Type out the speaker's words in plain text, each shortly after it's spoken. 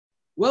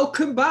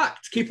Welcome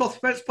back to Keep Off the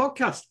Fence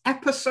podcast,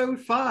 episode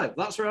 5.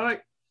 That's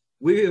right.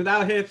 We are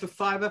now here for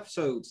 5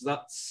 episodes.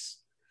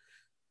 That's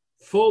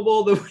 4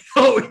 more than we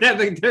thought we'd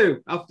ever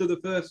do after the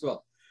first one.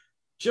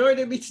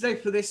 Joining me today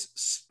for this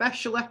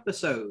special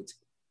episode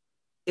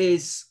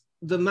is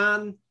the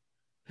man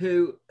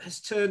who has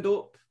turned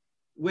up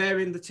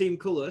wearing the team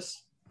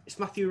colours. It's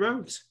Matthew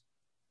Rhodes.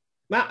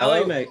 Matt, how are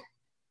you, mate?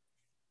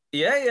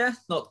 Yeah,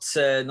 not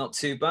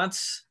too bad.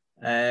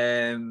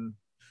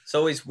 It's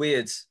always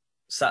weird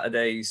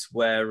Saturdays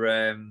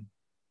where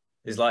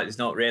there's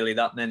not really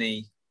that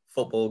many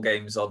football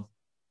games on.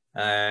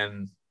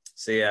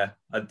 So yeah,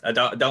 I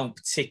don't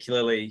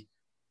particularly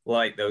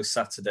like those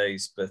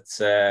Saturdays, but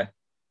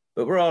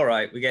we're all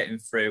right. We're getting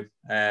through.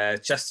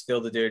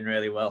 Chesterfield are doing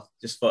really well.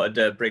 Just thought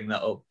I'd bring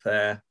that up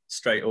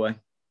straight away.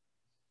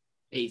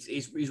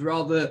 He's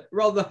rather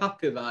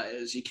happy about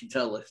it, as you can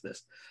tell,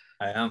 listeners.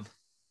 I am.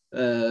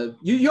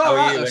 You're How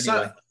right. are you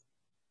anyway?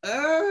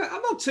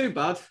 I'm not too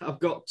bad. I've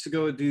got to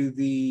go and do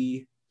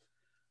the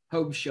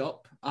home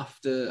shop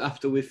after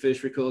we've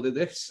finished recording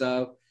this.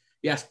 So,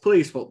 yes,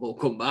 please, football,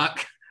 come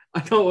back. I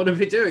don't want to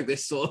be doing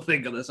this sort of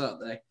thing on a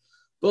Saturday.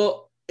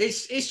 But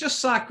it's just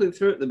cycling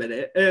through at the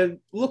minute. And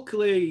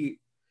luckily,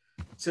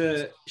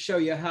 to show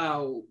you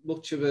how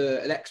much of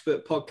an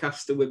expert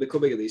podcaster we're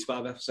becoming in these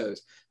 5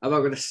 episodes, I'm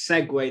not going to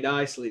segue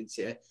nicely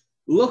into it.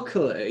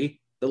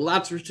 Luckily, the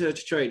lads returned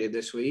to training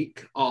this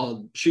week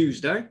on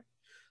Tuesday.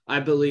 I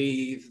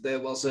believe there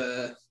was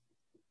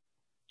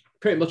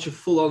pretty much a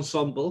full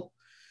ensemble.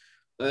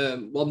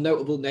 One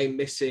notable name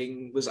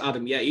missing was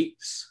Adam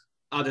Yates.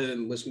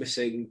 Adam was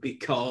missing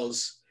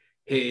because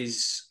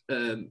his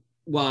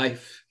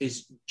wife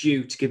is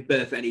due to give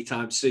birth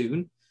anytime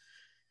soon.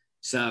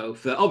 So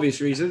for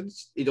obvious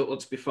reasons, he don't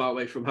want to be far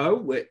away from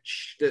home,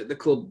 which the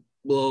club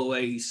will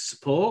always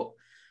support.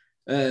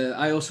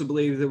 I also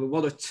believe there were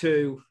 1 or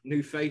 2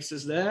 new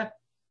faces there,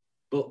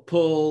 but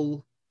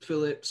Paul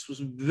Phillips was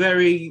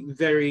very,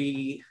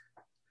 very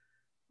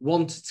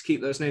wanted to keep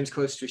those names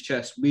close to his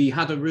chest. We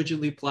had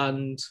originally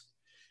planned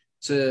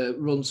to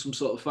run some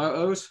sort of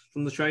photos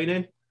from the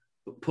training,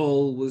 but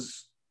Paul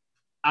was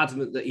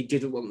adamant that he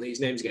didn't want these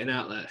names getting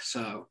out there.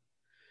 So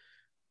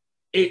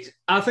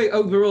I think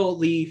overall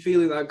the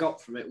feeling that I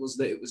got from it was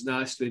that it was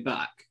nice to be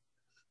back.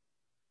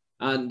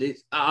 And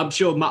I'm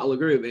sure Matt will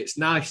agree with me. It's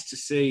nice to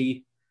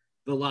see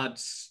the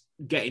lads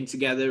getting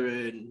together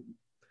and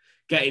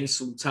getting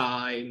some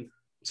time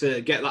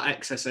to get that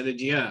excess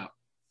energy out.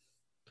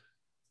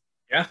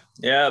 Yeah,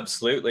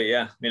 absolutely.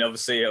 Yeah. I mean,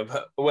 obviously, I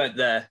went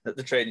there at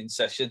the training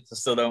session. I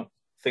still don't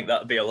think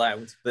that would be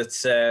allowed. But,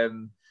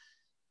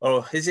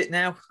 is it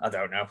now? I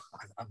don't know.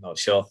 I'm not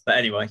sure. But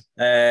anyway,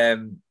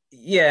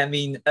 yeah, I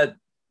mean,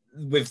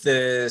 with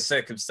the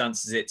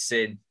circumstances it's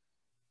in,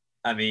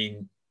 I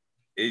mean,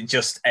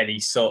 just any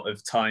sort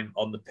of time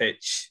on the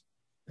pitch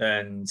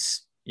and,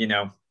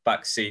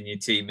 back seeing your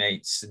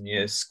teammates and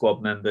your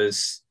squad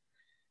members,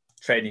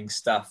 training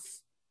staff.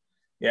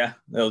 Yeah,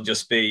 they'll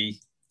just be,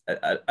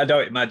 I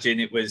don't imagine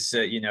it was,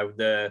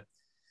 everyone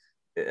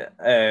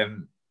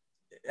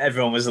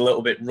was a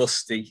little bit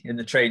rusty in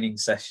the training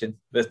session,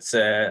 but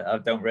I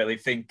don't really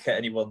think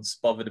anyone's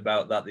bothered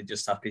about that. They're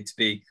just happy to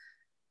be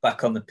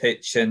back on the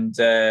pitch and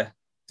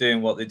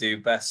doing what they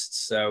do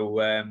best.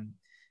 So,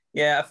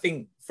 I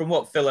think from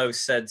what Philo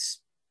said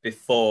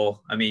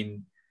before, I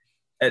mean,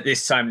 at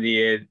this time of the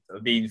year,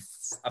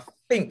 I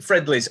think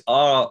friendlies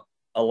are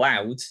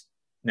allowed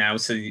now,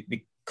 so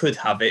they could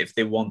have it if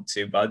they want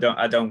to, but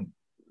I don't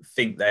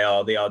think they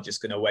are. They are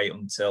just going to wait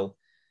until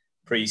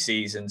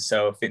pre-season.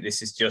 So I think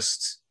this is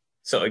just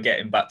sort of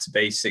getting back to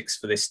basics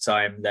for this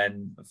time.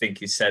 Then I think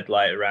he said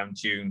like around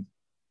June,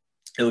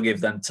 he'll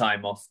give them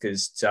time off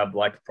because to have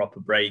like a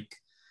proper break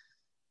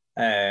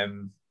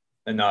and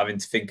not having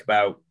to think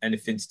about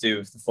anything to do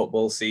with the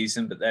football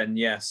season. But then,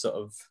 sort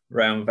of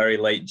around very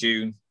late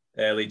June,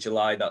 early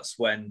July, that's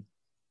when,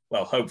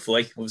 well,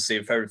 hopefully, obviously,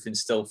 if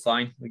everything's still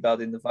fine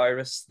regarding the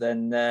virus,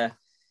 then,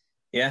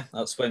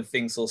 that's when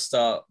things will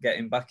start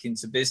getting back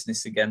into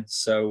business again.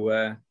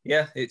 So,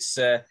 it's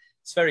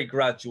very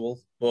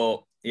gradual,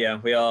 but,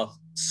 we are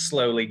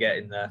slowly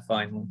getting there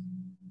finally.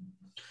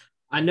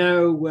 I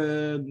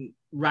know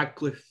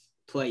Radcliffe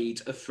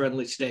played a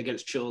friendly today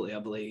against Chorley, I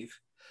believe.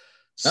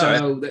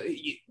 So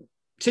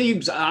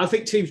I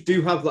think teams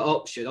do have that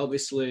option.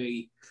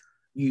 Obviously,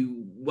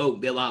 you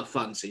won't be allowed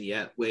fans in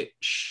yet,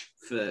 which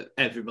for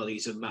everybody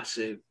is a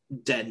massive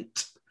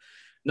dent,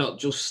 not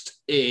just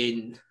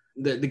in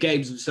the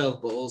games themselves,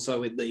 but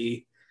also in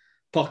the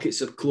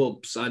pockets of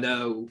clubs. I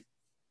know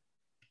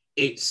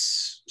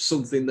it's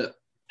something that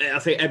I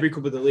think every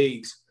club of the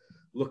league's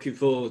looking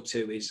forward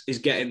to is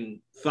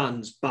getting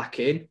fans back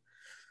in.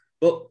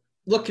 But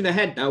looking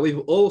ahead now, we've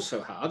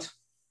also had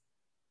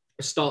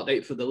a start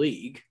date for the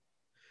league,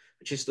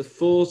 which is the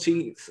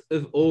 14th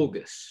of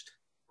August.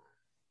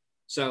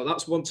 So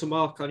that's one to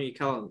mark on your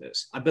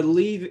calendars. I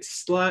believe it's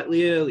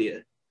slightly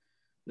earlier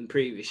than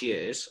previous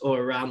years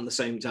or around the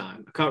same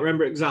time. I can't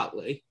remember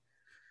exactly.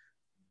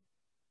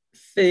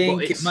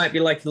 think it might be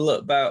like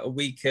about a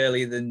week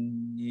earlier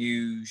than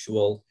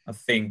usual. I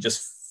think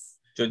just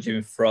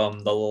judging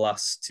from the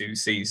last 2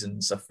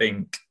 seasons, I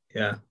think,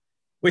 yeah,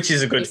 which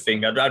is a good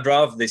thing. I'd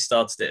rather they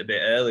started it a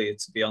bit earlier,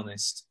 to be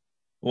honest.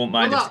 I wouldn't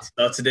mind if they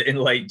started it in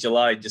late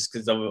July just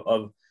because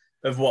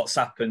of what's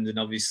happened, and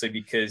obviously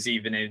because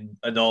even in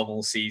a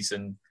normal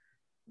season,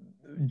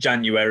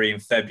 January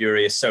and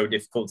February are so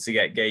difficult to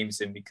get games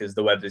in because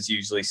the weather's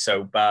usually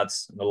so bad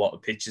and a lot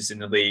of pitches in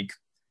the league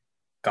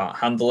can't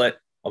handle it,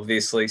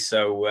 obviously.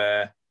 So,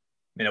 I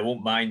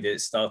wouldn't mind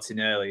it starting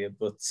earlier,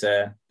 but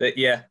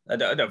yeah, I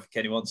don't think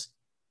anyone's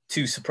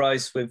too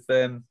surprised with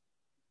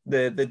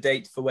the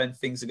date for when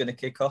things are going to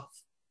kick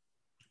off.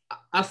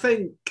 I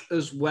think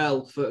as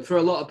well, for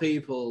a lot of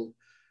people,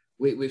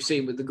 we've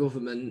seen with the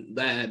government,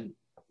 they're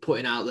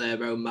putting out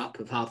their own map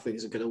of how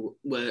things are going to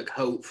work,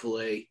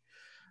 hopefully,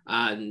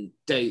 and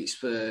dates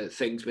for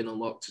things being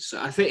unlocked.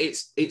 So I think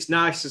it's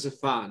nice as a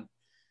fan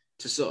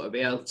to sort of be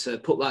able to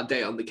put that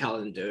date on the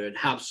calendar and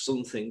have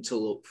something to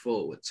look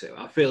forward to.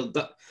 I feel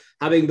that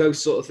having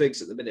those sort of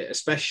things at the minute,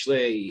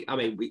 especially, I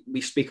mean, we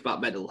speak about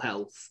mental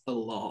health a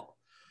lot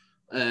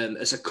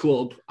as a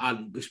club,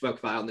 and we spoke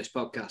about it on this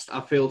podcast.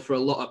 I feel for a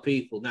lot of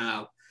people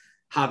now,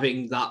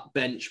 having that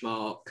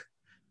benchmark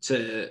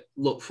to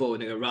look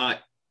forward and go, right,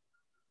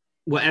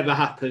 whatever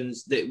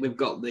happens, that we've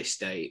got this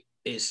date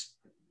is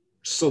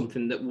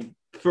something that will,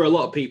 for a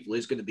lot of people,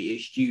 is going to be a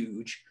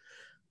huge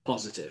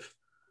positive.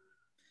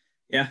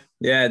 Yeah,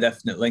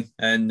 definitely.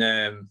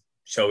 And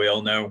sure, we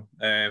all know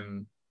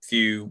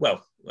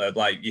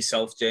like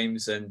yourself,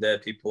 James, and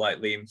people like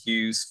Liam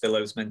Hughes,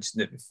 Philo's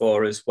mentioned it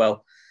before as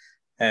well.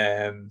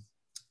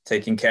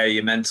 Taking care of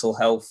your mental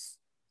health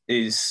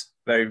is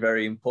very,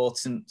 very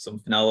important.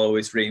 Something I'll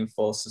always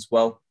reinforce as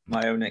well,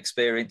 my own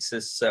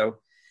experiences. So,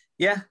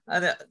 yeah,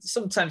 and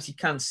sometimes you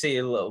can see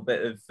a little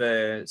bit of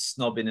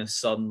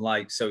snobbiness on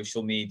like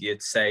social media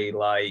to say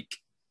like,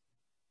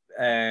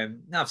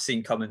 I've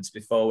seen comments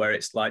before where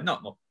it's like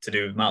not to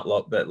do with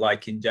Matlock, but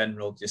like in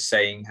general, just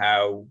saying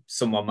how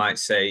someone might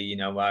say,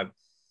 I'm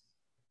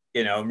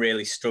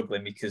really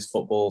struggling because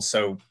football's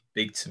so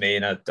big to me,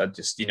 and I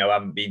just,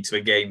 haven't been to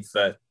a game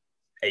for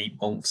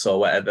 8 months or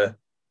whatever.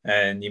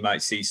 And you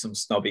might see some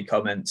snobby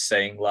comments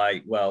saying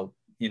like, well,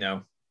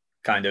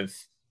 kind of,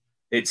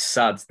 it's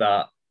sad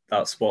that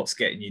that's what's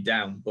getting you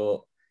down,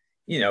 but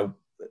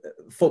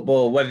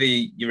football, whether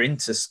you're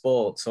into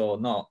sports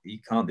or not, you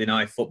can't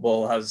deny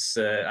football has,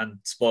 and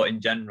sport in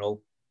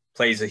general,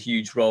 plays a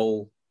huge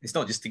role. It's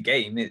not just a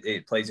game,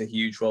 it plays a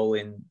huge role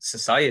in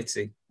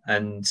society.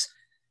 And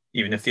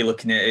even if you're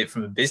looking at it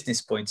from a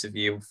business point of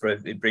view,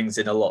 it brings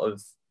in a lot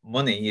of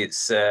money.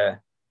 It's, it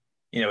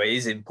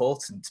is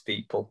important to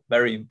people,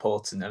 very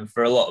important. And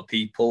for a lot of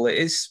people, it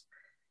is,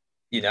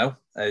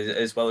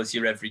 as well as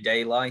your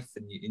everyday life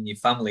and in your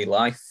family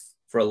life,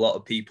 for a lot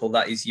of people,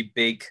 that is your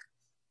big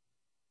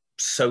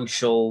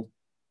social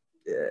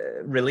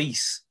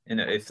release,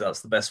 if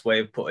that's the best way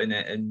of putting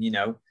it. And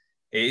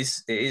it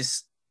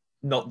is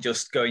not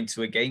just going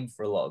to a game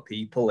for a lot of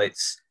people.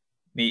 It's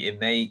meeting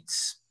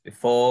mates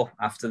before,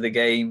 after the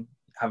game,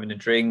 having a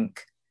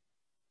drink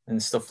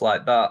and stuff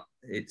like that.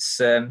 It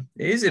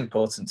is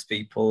important to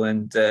people,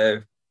 and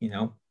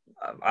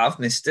I've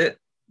missed it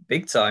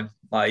big time.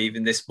 Like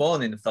even this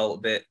morning, I felt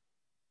a bit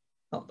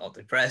not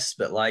depressed,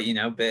 but like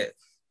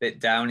bit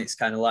down. It's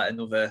kind of like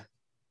another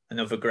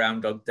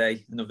Groundhog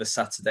Day, another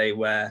Saturday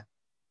where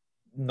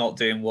not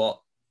doing what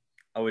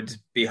I would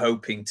be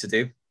hoping to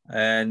do,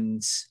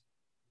 and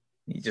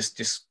you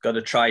just got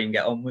to try and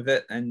get on with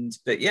it.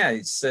 But yeah,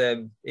 it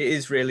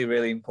is really,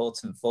 really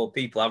important for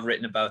people. I've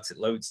written about it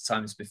loads of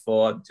times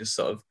before, just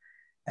sort of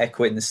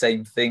echoing the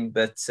same thing.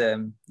 But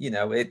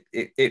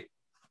it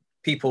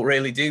people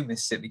really do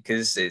miss it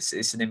because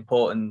it's an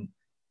important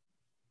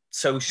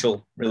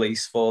social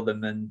release for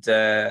them.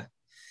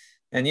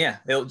 And yeah,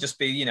 it'll just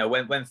be,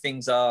 when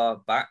things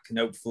are back, and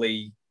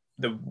hopefully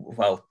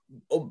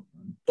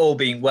all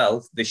being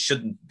well, there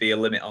shouldn't be a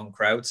limit on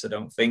crowds, I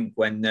don't think,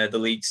 when the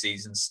league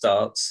season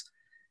starts.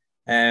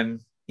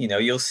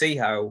 You'll see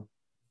how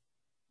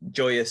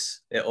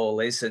joyous it all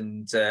is,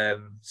 and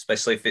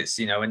especially if it's,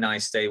 a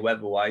nice day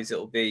weather-wise,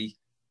 it'll be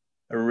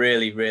a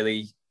really,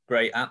 really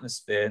great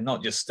atmosphere,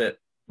 not just at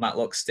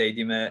Matlock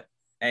Stadium, at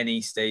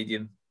any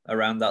stadium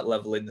around that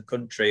level in the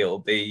country. It'll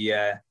be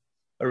a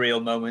real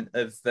moment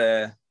of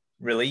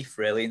relief,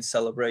 really, and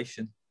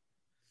celebration.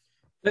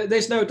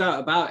 There's no doubt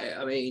about it.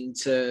 I mean,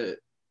 to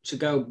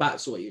go back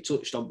to what you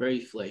touched on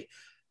briefly,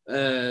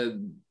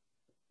 when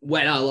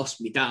I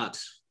lost my dad,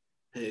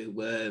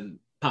 who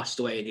passed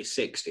away in his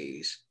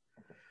 60s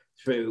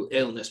through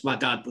illness, my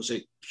dad was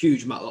a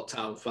huge Matlock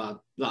Town fan.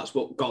 That's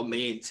what got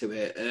me into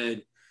it.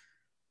 And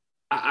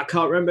I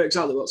can't remember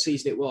exactly what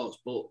season it was,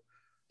 but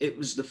it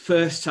was the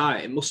first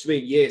time, it must have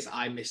been years,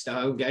 I missed a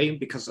home game,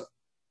 because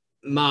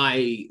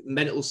my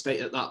mental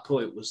state at that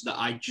point was that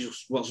I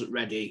just wasn't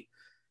ready,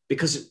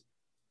 because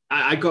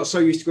I got so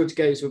used to going to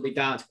games with my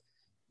dad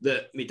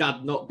that my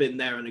dad not been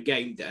there on a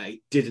game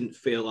day didn't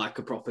feel like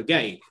a proper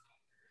game.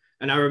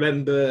 And I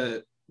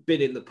remember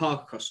been in the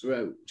park across the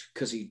road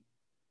because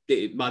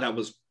my dad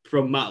was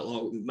from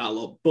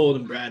Matlock, born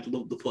and bred,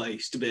 loved the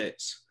place to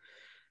bits.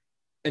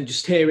 And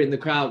just hearing the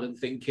crowd and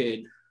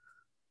thinking,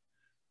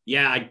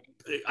 yeah,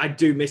 I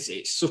do miss it.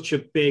 It's such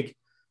a big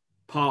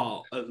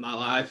part of my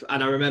life.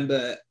 And I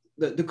remember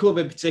the club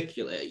in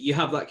particular, you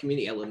have that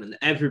community element.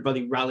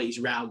 Everybody rallies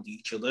around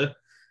each other.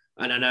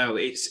 And I know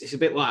it's a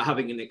bit like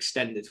having an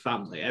extended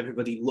family.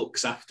 Everybody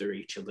looks after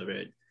each other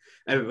and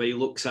everybody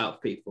looks out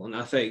for people. And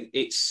I think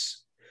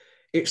it's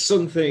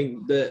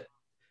something that,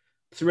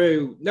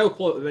 through no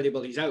fault of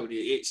anybody's own,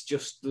 it's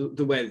just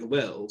the way of the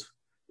world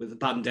with the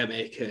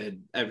pandemic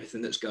and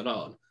everything that's gone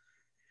on.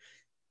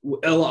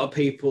 A lot of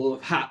people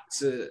have had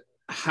to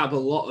have a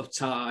lot of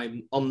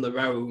time on their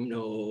own,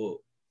 or,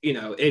 you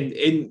know,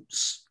 in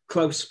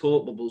close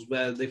support bubbles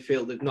where they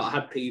feel they've not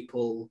had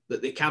people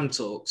that they can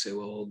talk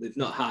to, or they've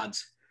not had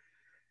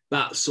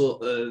that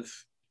sort of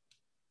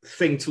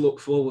thing to look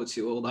forward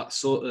to, or that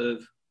sort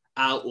of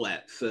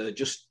outlet for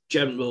just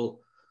general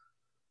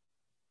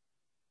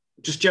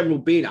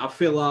being. I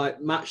feel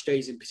like match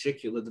days in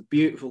particular, the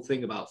beautiful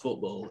thing about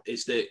football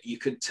is that you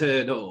can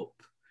turn up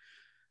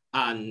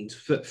and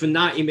for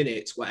 90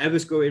 minutes,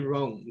 whatever's going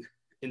wrong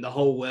in the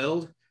whole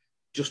world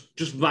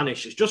just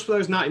vanishes. Just for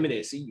those 90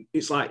 minutes,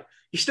 it's like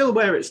you're still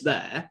aware it's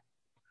there,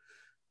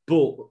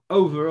 but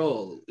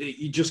overall,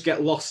 you just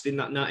get lost in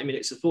that 90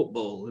 minutes of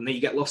football, and then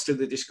you get lost in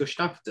the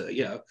discussion after,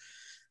 you know,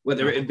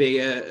 whether it would be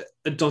a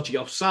dodgy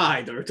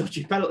offside or a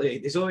dodgy penalty.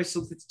 There's always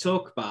something to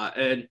talk about.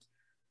 And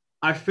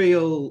I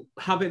feel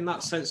having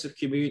that sense of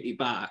community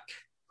back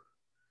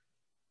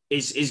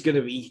is going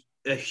to be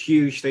a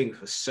huge thing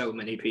for so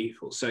many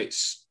people. So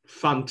it's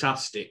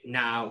fantastic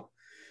now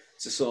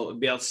to sort of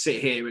be able to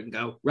sit here and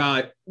go,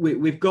 right,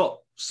 we've got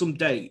some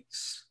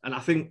dates. And I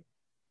think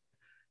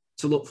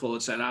to look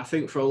forward to, and I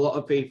think for a lot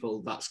of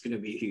people, that's going to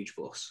be a huge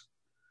plus.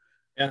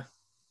 Yeah,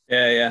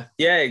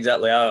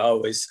 exactly. I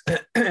always,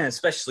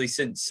 especially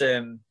since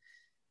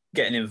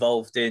getting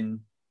involved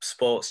in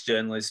sports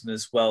journalism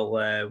as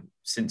well,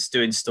 since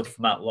doing stuff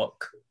for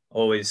Matlock,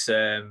 always,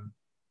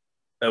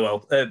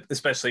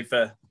 especially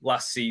for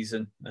last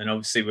season. And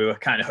obviously we were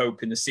kind of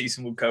hoping the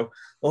season would go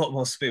a lot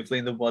more smoothly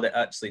than what it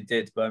actually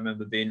did. But I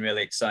remember being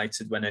really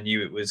excited when I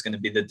knew it was going to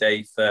be the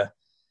day for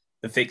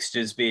the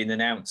fixtures being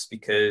announced,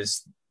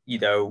 because, you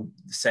know,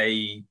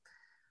 say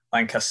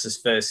Matlock's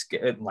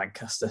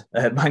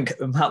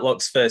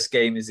first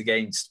game is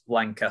against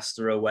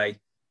Lancaster away.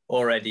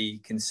 Already you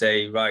can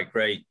say, right,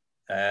 great.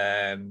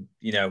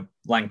 You know,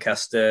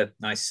 Lancaster,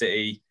 nice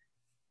city,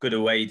 good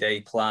away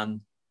day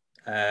plan.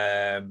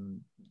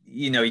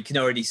 You know, you can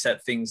already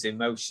set things in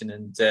motion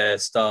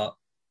and start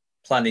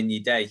planning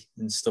your day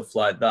and stuff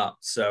like that.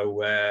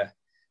 So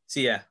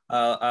yeah,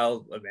 I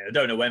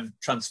don't know when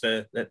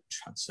transfer. What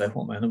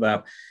am I on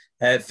about?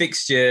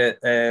 Fixture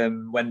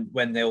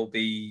when they'll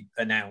be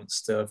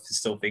announced. I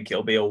still think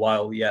it'll be a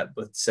while yet,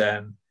 but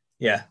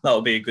yeah,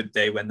 that'll be a good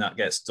day when that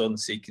gets done,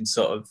 so you can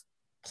sort of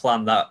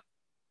plan that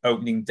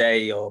opening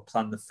day or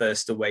plan the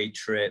first away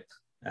trip,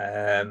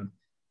 plan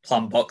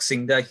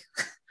Boxing Day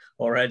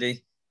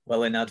already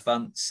well in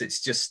advance.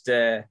 It's just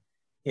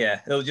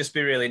it'll just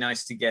be really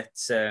nice to get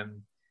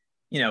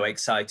you know,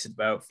 excited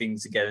about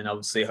things again, and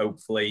obviously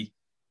hopefully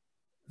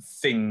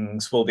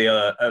things will be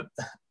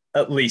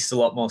at least a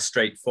lot more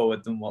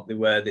straightforward than what they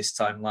were this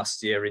time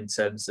last year in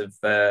terms of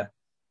the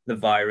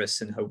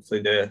virus, and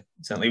hopefully there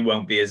certainly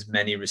won't be as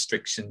many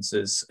restrictions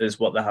as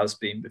what there has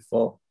been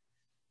before.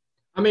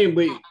 I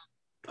mean,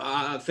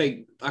 I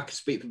think I can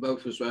speak for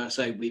both of us when I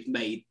say we've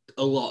made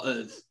a lot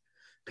of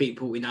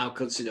people we now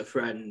consider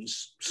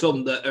friends,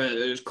 some that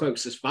are as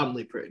close as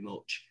family pretty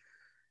much,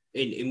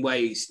 in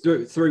ways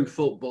through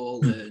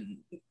football, and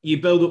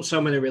you build up so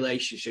many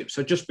relationships.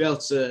 So just be able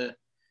to,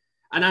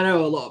 and I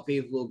know a lot of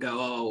people will go,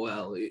 oh,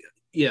 well,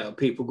 you know,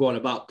 people going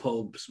about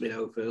pubs, you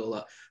know, for all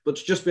that, but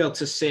to just be able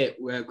to sit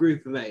with a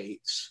group of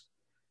mates,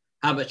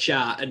 have a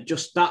chat, and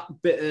just that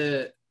bit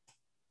of,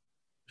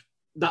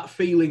 that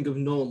feeling of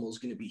normal is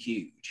going to be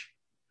huge.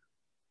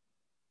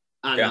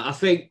 And yeah, I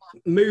think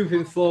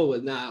moving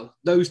forward now,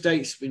 those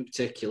dates in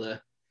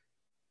particular,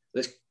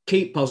 let's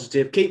keep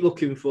positive, keep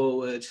looking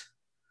forward.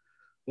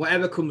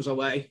 Whatever comes our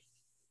way,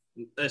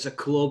 as a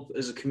club,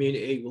 as a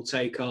community, we'll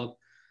take on.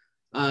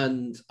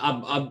 And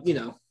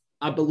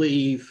I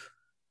believe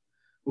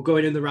we're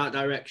going in the right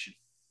direction.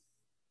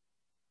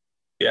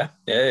 Yeah,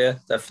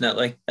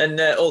 definitely. And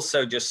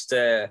also just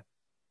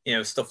you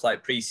know, stuff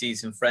like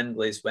pre-season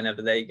friendlies,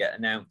 whenever they get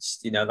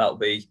announced, you know, that'll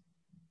be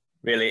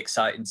really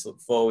exciting to look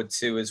forward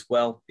to as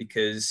well,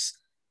 because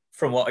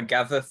from what I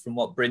gather, from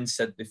what Bryn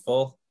said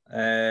before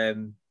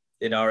in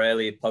our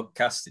earlier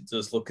podcast, it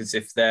does look as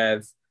if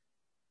they've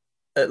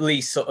at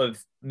least sort of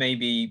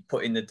maybe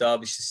putting the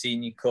Derbyshire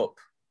Senior Cup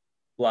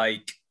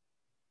like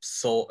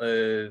sort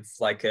of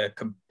like a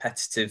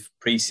competitive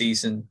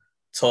pre-season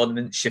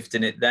tournament,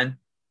 shifting it then,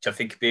 which I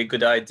think would be a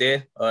good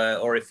idea.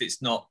 Or if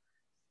it's not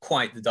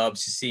quite the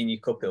Derbyshire Senior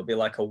Cup, it'll be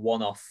like a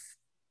one-off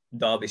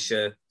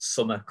Derbyshire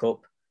Summer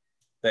Cup.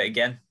 But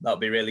again, that'll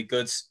be really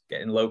good,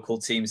 getting local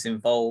teams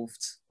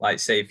involved. Like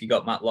say, if you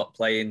got Matlock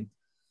playing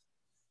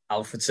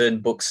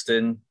Alfreton,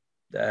 Buxton,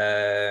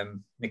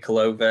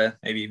 Mickleover,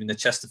 maybe even the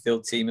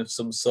Chesterfield team of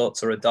some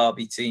sort, or a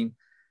Derby team,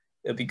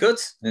 it'll be good.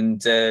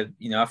 And,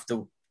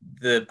 after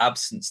the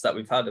absence that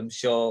we've had, I'm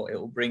sure it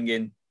will bring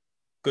in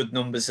good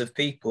numbers of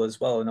people as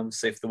well. And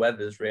obviously, if the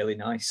weather's really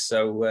nice.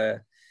 So,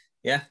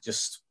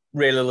 just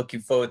really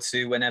looking forward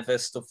to whenever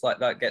stuff like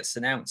that gets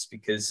announced,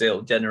 because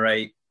it'll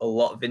generate a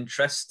lot of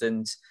interest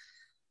and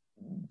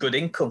good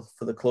income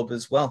for the club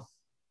as well.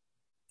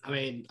 I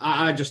mean,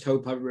 I just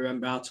hope I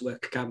remember how to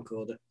work a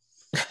camcorder,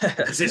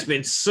 because it's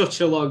been such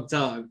a long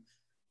time.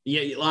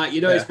 Yeah,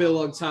 it's been a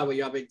long time when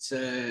you're having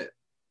to.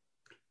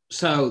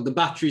 So the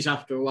batteries,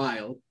 after a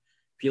while,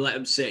 if you let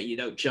them sit, you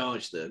don't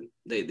charge them,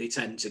 they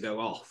tend to go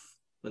off.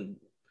 And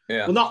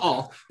well, not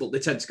off, but they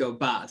tend to go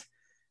bad.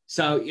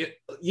 So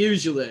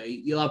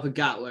usually you'll have a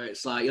gap where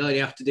it's like you only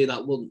have to do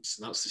that once,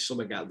 and that's the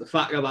summer gap. The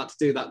fact I'm about to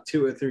do that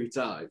 2 or 3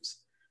 times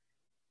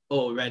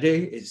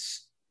already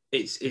is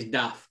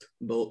daft,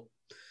 but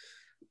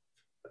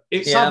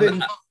it's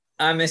having.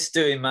 I miss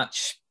doing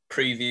match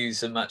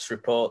previews and match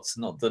reports.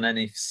 Not done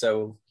any for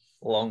so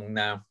long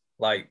now.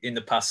 Like in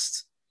the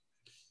past,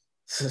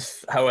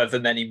 however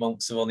many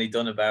months, I've only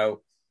done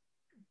about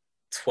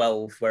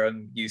 12, where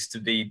I'm used to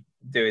be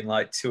doing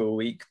like 2 a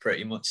week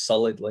pretty much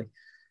solidly.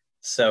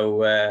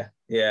 So, I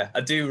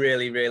do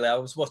really, I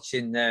was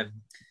watching the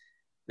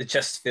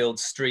Chesterfield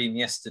stream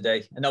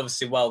yesterday, and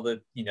obviously while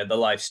the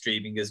live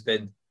streaming has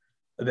been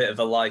a bit of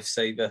a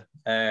lifesaver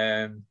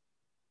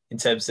in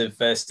terms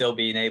of still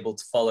being able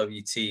to follow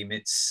your team,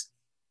 it's,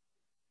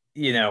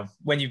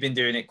 when you've been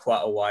doing it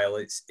quite a while,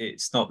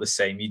 it's not the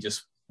same. You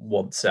just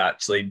want to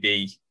actually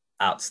be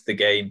at the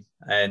game.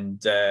 And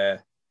so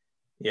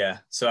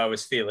I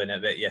was feeling a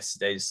bit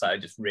yesterday, so I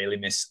just really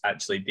miss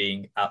actually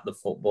being at the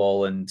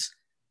football and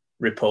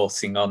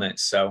reporting on it.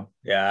 So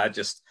I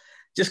just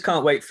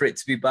can't wait for it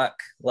to be back,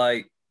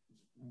 like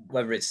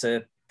whether it's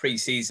a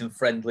pre-season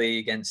friendly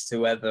against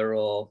whoever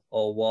or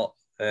what.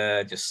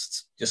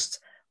 Just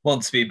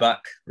want to be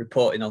back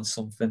reporting on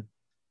something.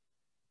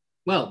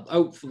 Well,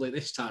 hopefully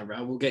this time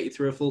around we'll get you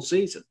through a full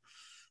season.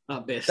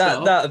 That'd be a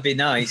start. That'd be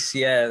nice.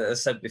 Yeah, as I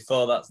said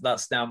before,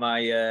 that's now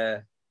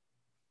my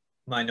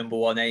my number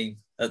one aim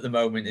at the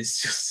moment, is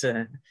just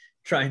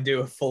try and do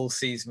a full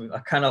season. I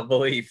cannot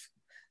believe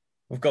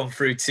we've gone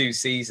through 2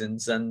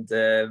 seasons, and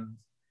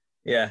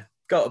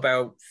got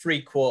about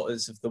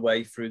 3/4 of the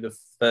way through the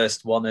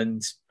first one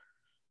and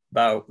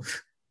about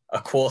a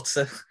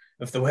quarter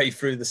of the way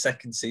through the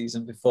second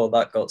season before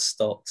that got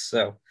stopped.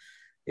 So,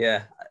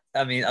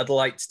 I mean, I'd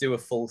like to do a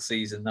full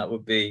season. That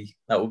would be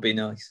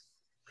nice.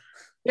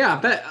 Yeah,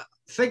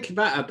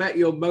 I bet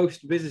your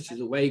most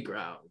visited away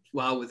ground,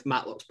 while with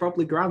Matlock's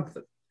probably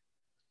Grantham.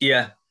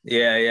 Yeah.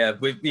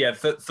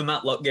 For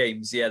Matlock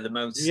games, the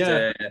most.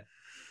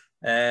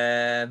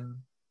 How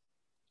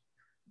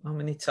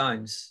many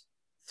times?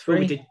 3.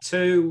 We did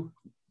 2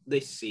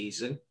 this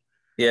season.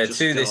 Yeah,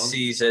 2 this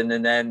season,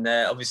 and then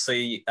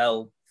obviously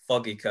El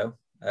Fogico.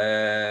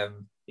 That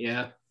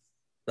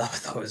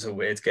was a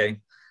weird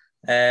game.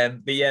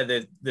 But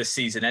the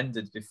season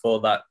ended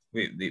before that.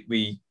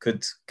 We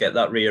could get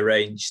that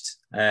rearranged.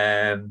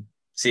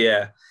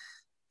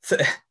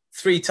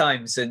 3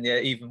 times, and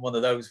even one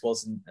of those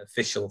wasn't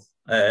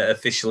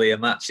officially a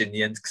match in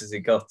the end because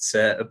it got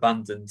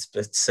abandoned.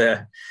 But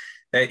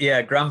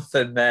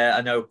Grantham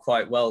I know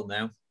quite well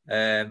now.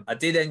 I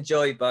did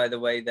enjoy, by the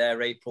way,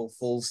 their April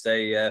Fool's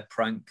Day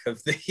prank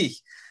of the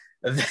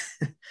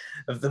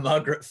of the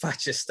Margaret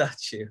Thatcher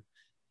statue.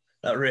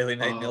 That really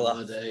made me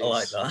laugh. I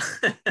like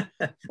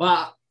that.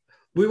 Well,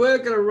 we were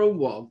going to run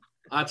one.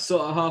 I'd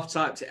sort of half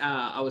typed it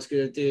out. I was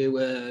going to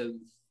do,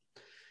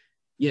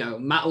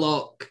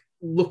 Matlock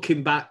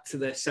looking back to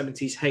the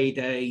 70s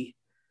heyday.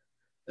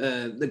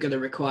 They're going to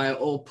require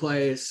all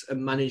players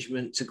and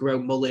management to grow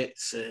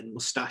mullets and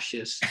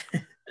moustaches.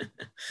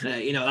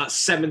 That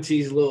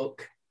 70s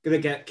look. Going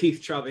to get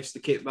Keith Travis, the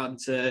kit man,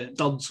 to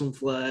don some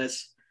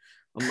flares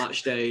on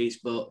match days,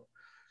 but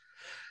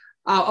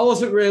I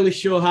wasn't really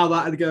sure how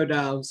that would go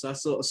down, so I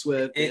sort of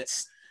swerved it.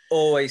 It's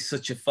always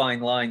such a fine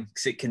line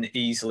because it can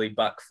easily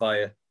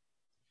backfire.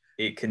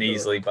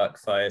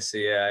 So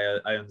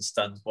I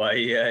understand why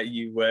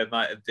you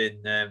might have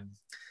been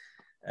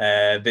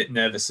a bit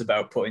nervous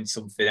about putting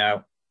something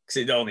out, because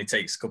it only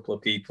takes a couple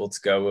of people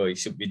to go, well, you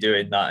should be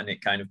doing that, and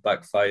it kind of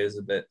backfires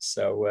a bit.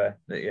 So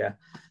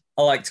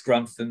I liked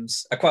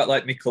Grantham's. I quite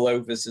like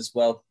Mickleover's as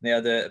well. They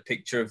had a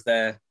picture of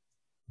their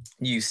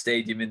new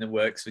stadium in the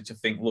works, which I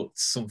think looked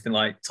something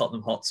like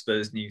Tottenham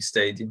Hotspur's new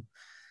stadium.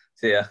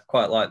 So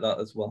quite like that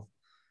as well.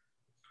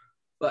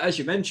 But as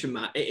you mentioned,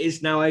 Matt, it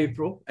is now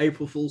April.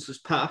 April Fool's has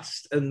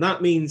passed, and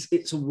that means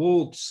it's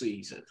awards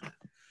season.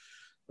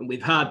 And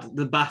we've had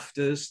the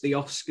BAFTAs, the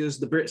Oscars,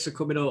 the Brits are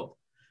coming up.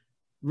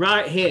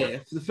 Right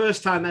here, for the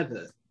first time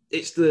ever,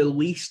 it's the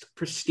least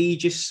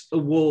prestigious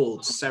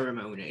awards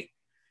ceremony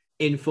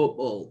in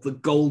football, the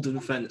Golden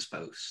Fence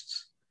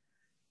Posts.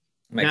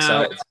 I'm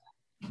excited.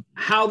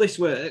 How this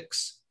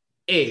works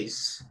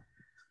is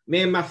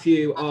me and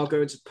Matthew are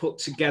going to put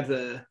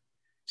together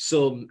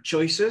some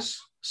choices,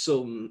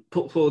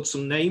 put forward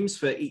some names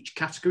for each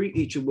category,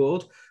 each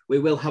award. We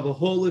will have a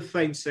Hall of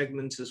Fame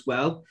segment as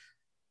well,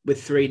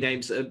 with 3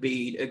 names that have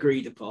been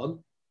agreed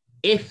upon.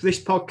 If this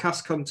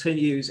podcast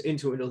continues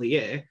into another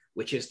year,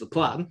 which is the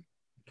plan,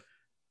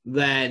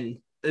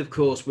 then of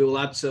course we will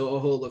add to a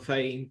Hall of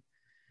Fame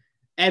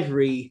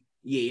every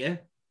year.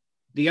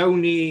 The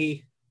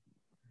only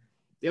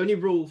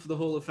rule for the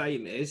Hall of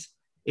Fame is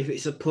if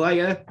it's a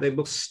player, they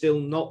must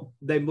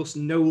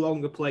no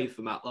longer play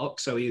for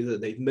Matlock. So either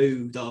they've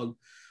moved on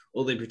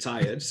or they've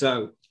retired.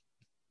 So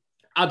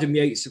Adam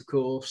Yates, of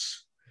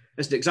course,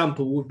 as an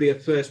example, would be a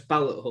first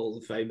ballot Hall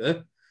of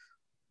Famer,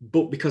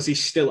 but because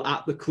he's still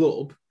at the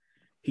club,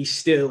 he's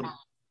still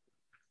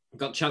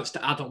got a chance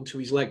to add on to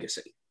his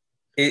legacy.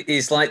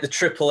 He's like the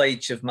Triple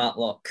H of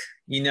Matlock.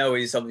 You know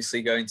he's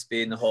obviously going to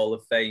be in the Hall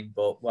of Fame,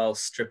 but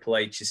whilst Triple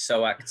H is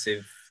so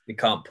active, they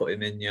can't put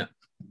him in yet.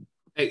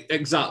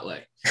 Exactly.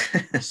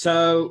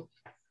 So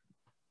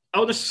I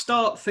want to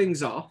start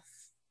things off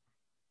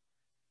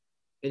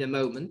in a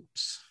moment.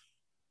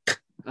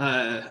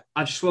 I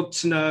just want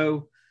to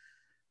know,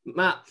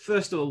 Matt,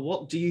 first of all,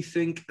 what do you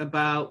think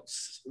about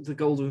the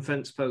Golden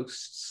Fence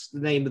Posts,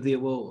 the name of the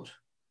award?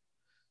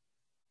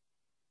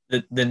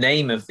 The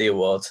name of the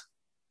award?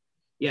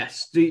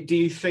 Yes. Do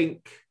you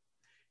think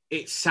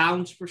it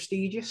sounds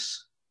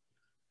prestigious?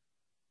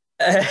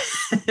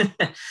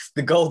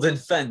 The Golden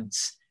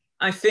Fence.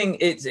 I think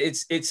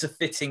it's a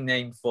fitting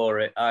name for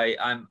it.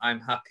 I'm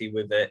happy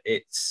with it.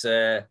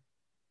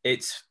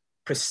 It's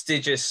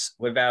prestigious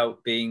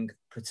without being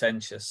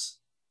pretentious.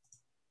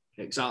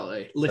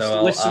 Exactly.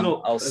 Listen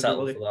up. I'll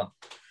settle for that.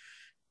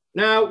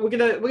 Now we're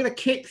gonna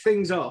kick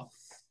things off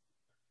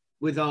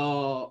with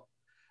our,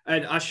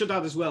 and I should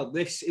add as well,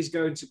 this is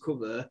going to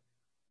cover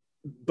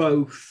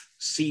both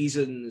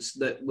seasons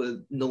that were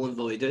null and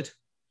voided.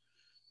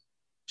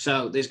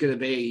 So there's going to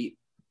be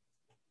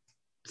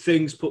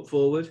things put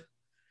forward.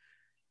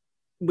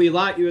 We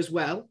like you as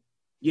well.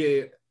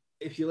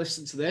 If you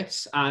listen to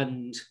this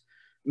and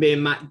me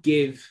and Matt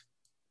give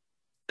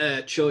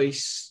a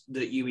choice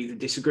that you either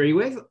disagree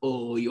with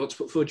or you want to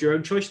put forward your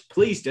own choice,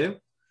 please do.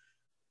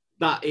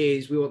 That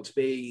is, we want to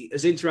be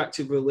as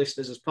interactive with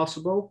listeners as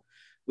possible.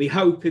 We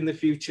hope in the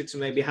future to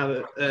maybe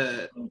have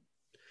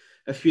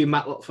a few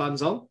Matlock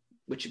fans on,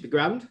 which would be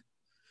grand.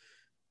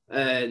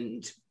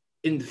 And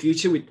in the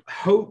future, we'd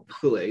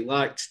hopefully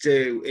like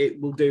to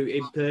we'll do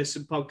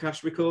in-person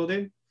podcast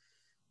recording.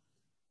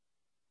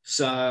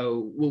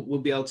 So we'll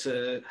be able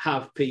to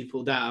have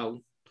people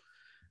down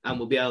and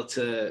we'll be able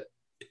to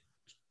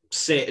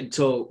sit and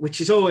talk,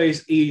 which is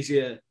always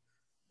easier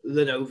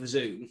than over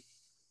Zoom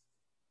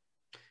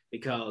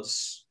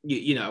because,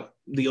 you know,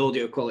 the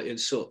audio quality and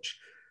such.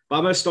 But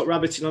I'm going to stop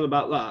rabbiting on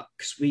about that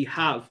because we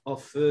have our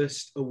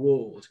first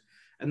award.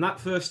 And that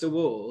first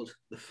award,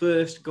 the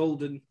first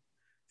Golden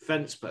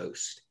Fence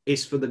Post,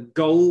 is for the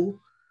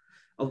goal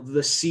of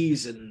the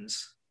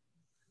seasons,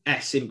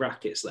 S in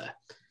brackets there.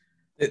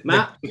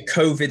 Matt? The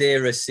COVID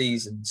era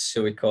seasons,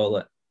 shall we call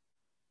it?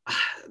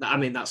 I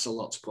mean, that's a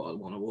lot to put on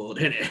one award,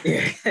 isn't it?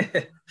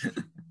 Yeah.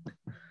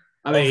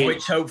 I mean, of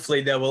which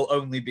hopefully there will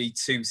only be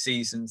 2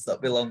 seasons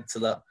that belong to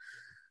that.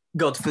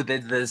 God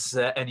forbid there's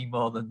any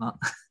more than that.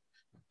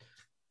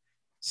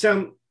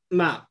 So,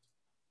 Matt,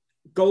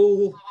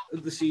 goal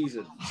of the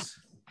seasons,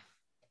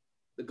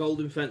 the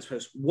Golden Fence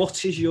Post.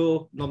 What is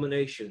your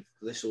nomination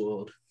for this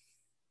award?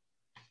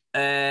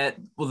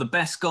 Well, the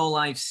best goal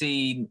I've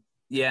seen,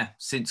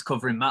 since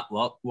covering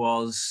Matlock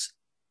was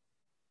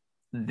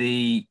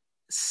the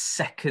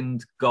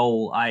second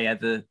goal I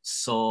ever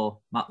saw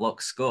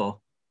Matlock score.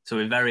 So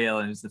we're very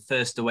early. It was the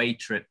first away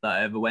trip that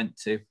I ever went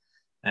to.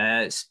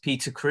 It's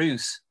Peter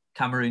Cruz,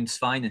 Cameroon's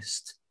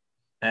finest,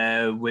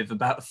 with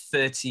about a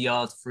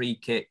 30-yard free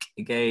kick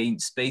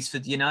against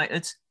Basford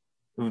United,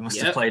 who we must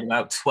have played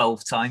about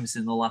 12 times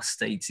in the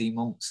last 18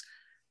 months.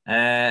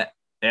 That's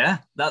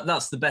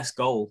the best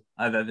goal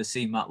I've ever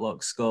seen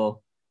Matlock score.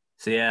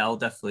 So, I'll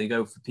definitely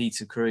go for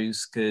Peter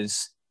Cruz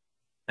because,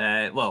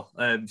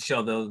 I'm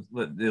sure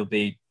there'll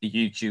be a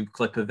YouTube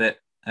clip of it.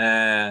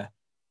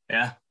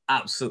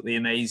 Absolutely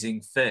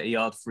amazing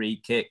 30-yard free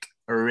kick.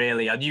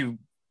 Really, I knew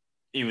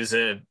he was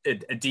a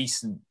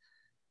decent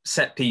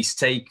set-piece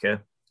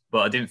taker,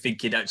 but I didn't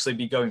think he'd actually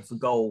be going for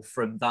goal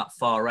from that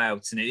far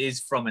out. And it is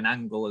from an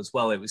angle as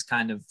well. It was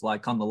kind of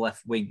like on the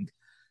left wing.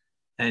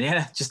 And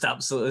just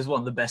absolutely, it was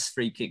one of the best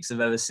free kicks I've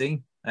ever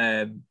seen.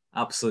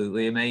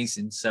 Absolutely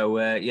amazing. So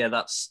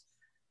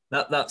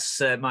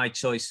that's my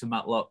choice for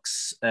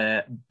Matlock's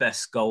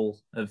best goal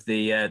of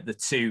the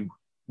 2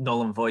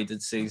 null and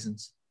voided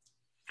seasons.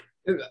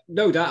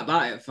 No doubt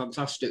about it.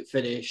 Fantastic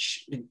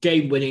finish,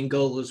 game-winning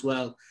goal as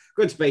well.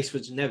 Going to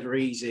Baseford's never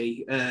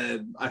easy.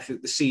 I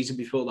think the season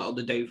before that on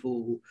the day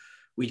before,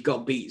 we'd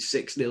got beat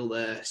 6-0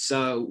 there.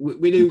 So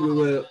we knew we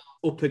were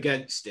up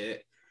against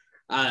it.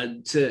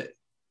 And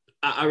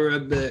I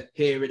remember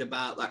hearing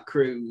about that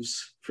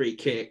Cruz free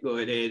kick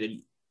going in.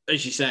 And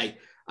as you say,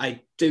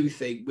 I do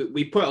think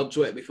we put it on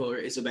Twitter before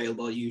it is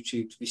available on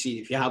YouTube to be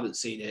seen if you haven't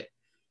seen it.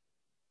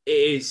 it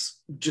is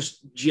just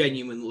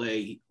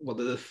genuinely one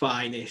of the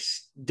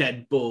finest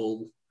dead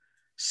ball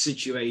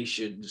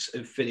situations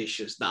and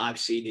finishes that I've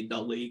seen in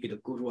non-league in a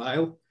good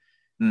while.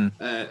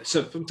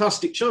 So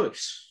fantastic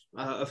choice.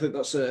 I think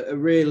that's a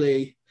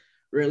really,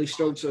 really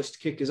strong choice to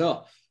kick us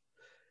off.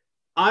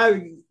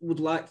 I would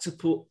like to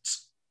put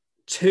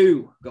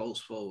 2 goals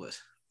forward.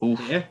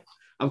 Yeah,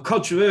 I'm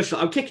controversial.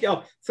 I'm kicking it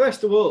off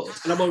first of all,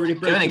 and I'm already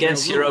breaking going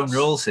against your own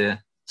rules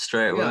here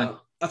straight away. Yeah,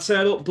 I'd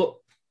say it up, but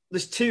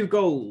there's 2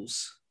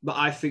 goals that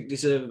I think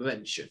deserve a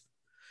mention,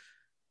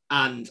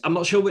 and I'm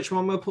not sure which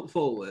one we'll put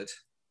forward.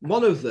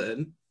 One of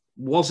them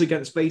was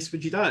against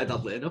Baseford United,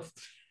 oddly enough,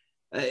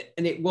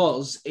 and it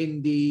was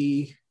in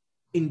the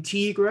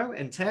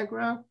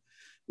Integro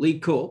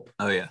League Cup.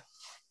 Oh yeah,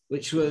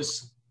 which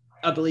was,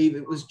 I believe,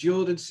 it was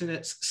Jordan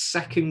Sinnott's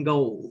second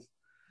goal,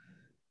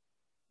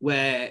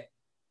 where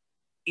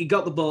he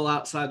got the ball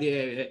outside the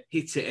area,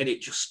 hit it, and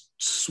it just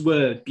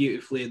swerved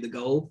beautifully in the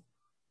goal.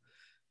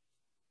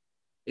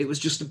 It was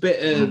just a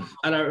bit of,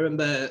 and I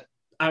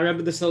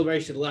remember the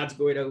celebration, the lads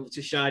going over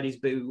to shine his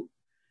boot.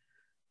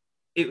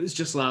 It was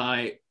just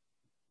like,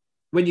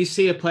 when you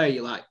see a player,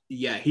 you're like,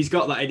 yeah, he's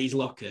got that in his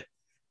locker.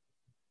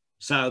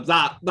 So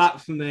that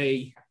for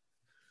me,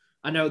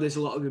 I know there's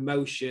a lot of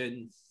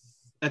emotion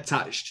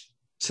attached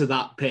to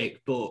that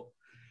pick, but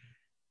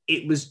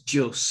it was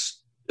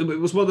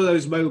one of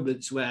those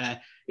moments where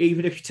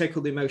even if you take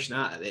all the emotion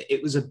out of it,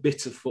 it was a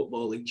bit of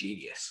footballing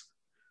genius.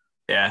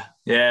 Yeah,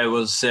 it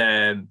was.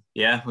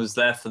 Was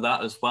there for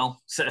that as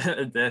well. So,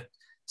 the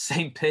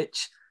same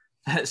pitch,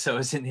 so I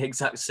was in the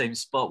exact same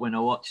spot when I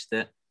watched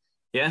it.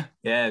 Yeah,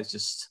 it was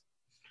just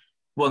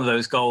one of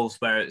those goals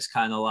where it's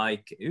kind of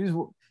like, it was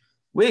a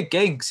weird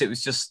game because it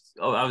was just,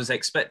 I was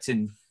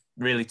expecting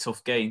really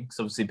tough game because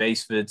obviously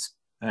Baseford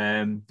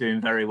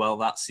doing very well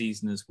that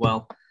season as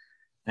well,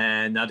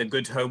 and had a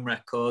good home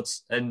record.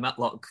 And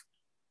Matlock,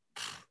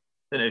 I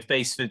don't know if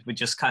Baseford were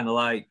just kind of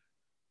like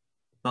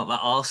not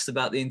that arsed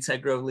about the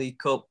Integro League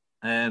Cup,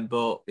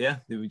 but yeah,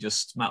 they were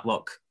just,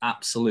 Matlock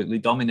absolutely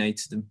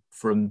dominated them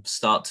from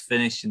start to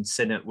finish, and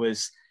Sinnott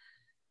was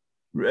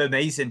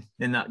amazing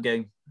in that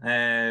game.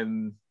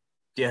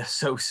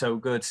 So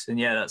good. And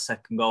yeah, that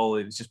second goal,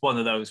 it was just one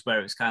of those where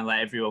it was kind of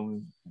like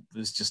everyone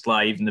was just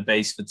like, even the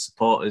Baseford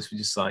supporters were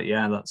just like,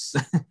 yeah, that's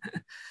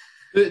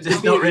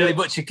there's not really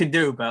much you can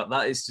do about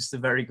that. It's just a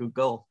very good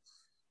goal.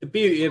 The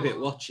beauty of it,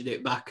 watching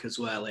it back as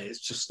well, is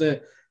just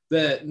the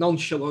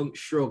nonchalant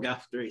shrug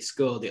after he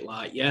scored it.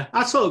 Like, yeah,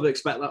 I sort of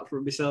expect that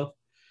from myself.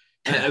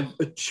 A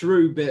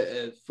true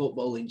bit of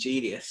footballing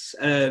genius.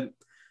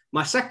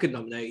 My second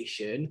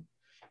nomination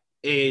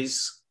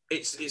is,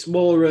 it's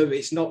more of,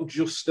 it's not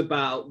just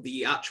about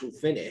the actual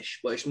finish,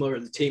 but it's more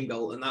of the team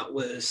goal, and that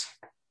was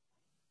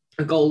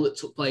a goal that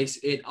took place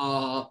in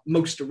our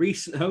most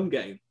recent home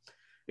game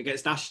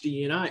against Ashton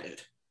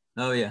United.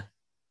 Oh yeah,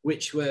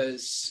 which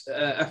was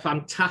a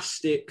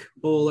fantastic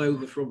ball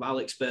over from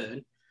Alex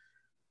Byrne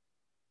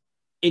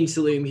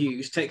into Liam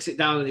Hughes, takes it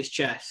down on his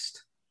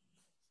chest,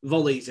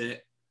 volleys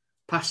it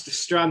past a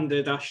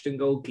stranded Ashton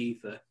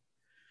goalkeeper.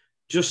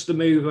 Just the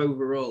move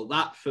overall,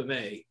 that for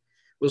me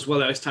was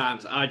one of those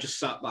times I just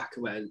sat back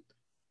and went,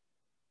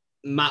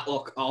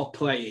 Matlock are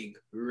playing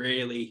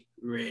really,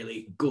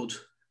 really good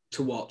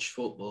to watch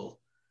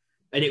football.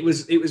 And it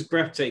was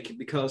breathtaking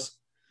because,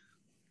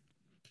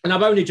 and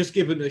I've only just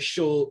given a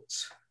short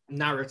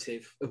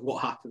narrative of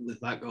what happened with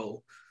that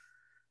goal,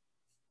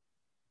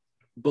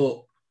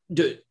 but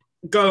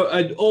go,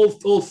 and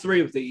all 3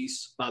 of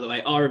these, by the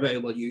way, are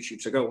available on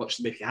YouTube, so go watch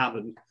them if you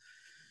haven't.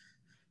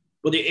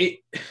 But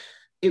it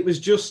was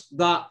just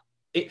that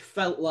it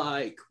felt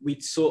like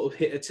we'd sort of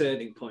hit a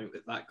turning point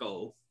with that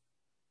goal.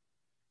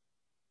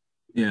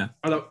 Yeah,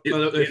 I don't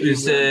know if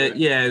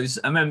it was.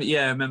 I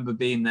remember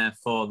being there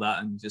for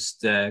that, and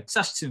just it's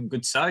actually a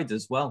good side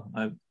as well.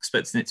 I was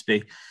expecting it to be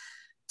a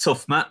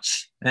tough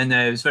match, and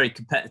it was very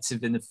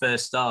competitive in the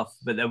first half,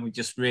 but then we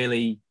just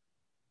really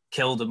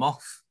killed them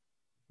off,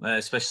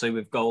 especially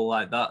with goal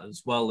like that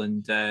as well.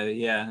 And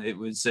it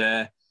was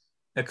a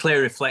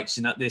clear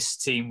reflection that this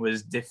team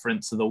was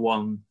different to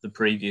the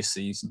previous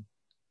season.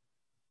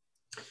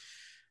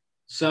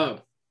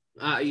 So,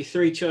 your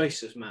 3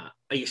 choices, Matt.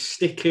 Are you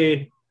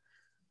sticking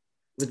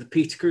with the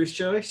Peter Cruz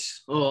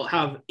choice, or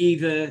have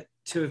either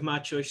 2 of my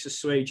choices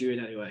swayed you in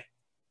any way?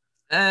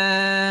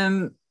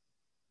 Don't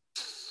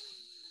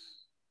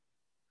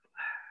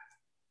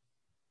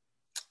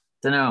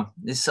know.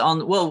 It's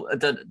on. Well, I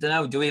don't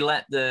know. Do we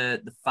let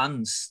the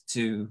fans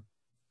do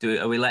it?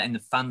 Are we letting the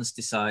fans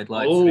decide,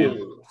 like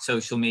through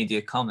social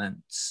media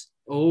comments?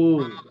 I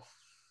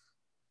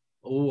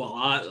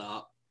like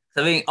that.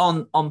 I think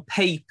on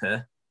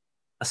paper,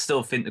 I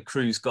still think the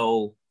Cruz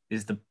goal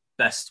is the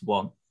best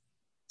one. In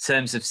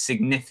terms of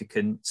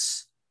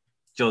significance,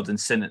 Jordan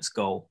Sinnott's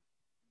goal.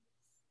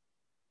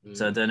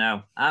 So I don't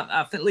know.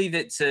 I think leave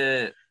it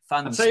to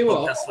fans,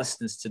 podcast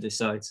listeners to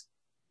decide.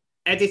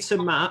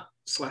 Editor Matt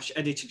 /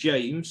 Editor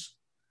James,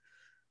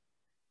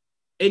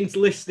 in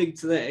listening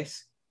to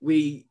this,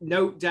 we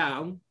note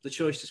down the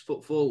choices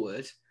put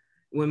forward,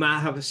 we might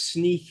have a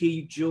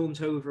sneaky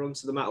jaunt over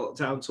onto the Matlock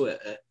Town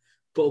Twitter,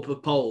 put up a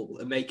poll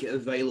and make it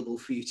available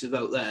for you to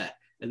vote there.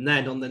 And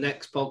then on the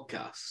next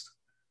podcast,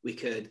 we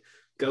could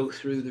go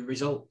through the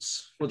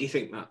results. What do you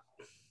think, Matt?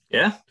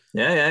 Yeah.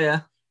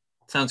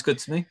 Sounds good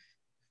to me.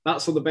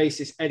 That's on the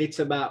basis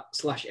editor Matt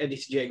 /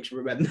 editor James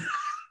remember.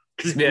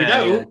 Because we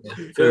know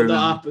it'll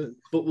not happen,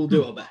 but we'll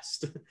do our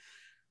best.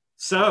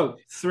 So,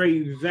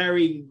 3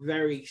 very,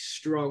 very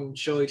strong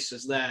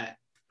choices there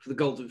for the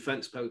Golden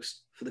Fence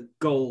Post for the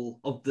goal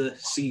of the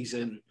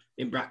season,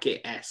 in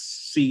bracket S,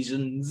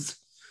 seasons.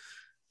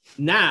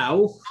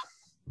 Now,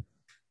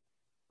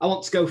 I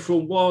want to go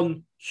from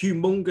one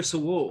humongous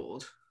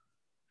award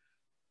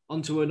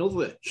onto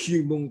another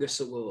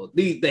humongous award.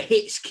 The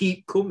hits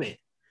keep coming.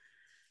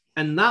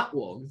 And that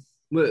one,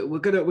 we're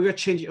gonna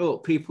change it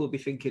up. People will be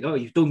thinking, oh,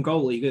 you've done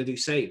goal, you're gonna do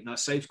save. Now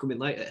save's coming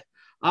later.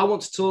 I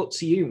want to talk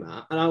to you,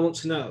 Matt, and I want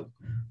to know,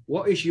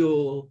 what is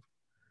your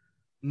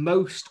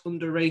most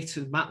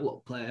underrated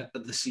Matlock player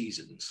of the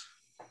seasons?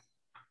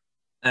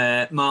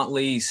 Mark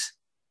Lees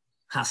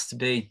has to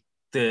be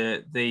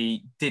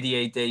the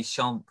Didier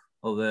Deschamps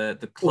or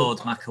the Claude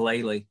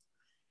Makelele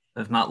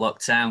of Matlock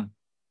Town,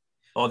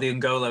 or the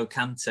N'Golo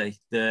Kante,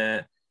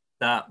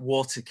 that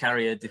water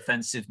carrier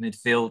defensive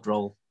midfield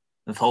role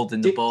of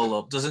holding the ball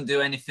up. Doesn't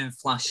do anything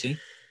flashy,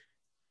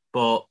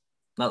 but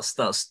that's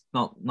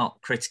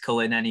not critical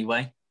in any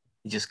way.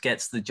 He just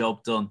gets the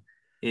job done.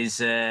 He's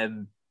not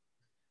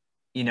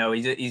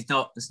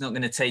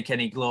going to take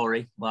any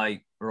glory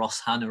like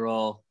Ross Hanna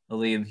or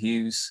Liam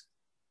Hughes,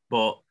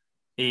 but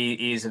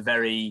he is a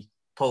very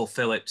Paul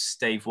Phillips,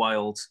 Dave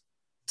Wild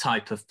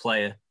type of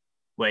player,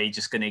 where you're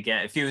just going to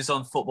get, if he was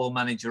on Football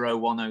Manager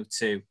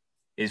 0102,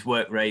 his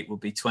work rate would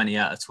be 20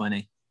 out of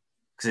 20,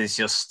 because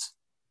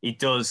he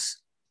does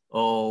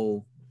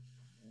all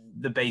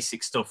the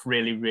basic stuff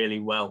really, really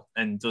well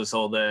and does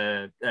all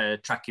the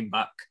tracking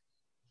back.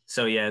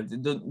 So yeah,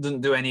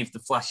 doesn't do any of the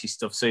flashy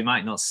stuff. So he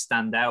might not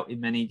stand out in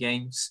many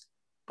games,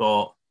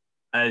 but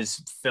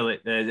as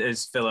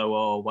Philo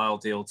or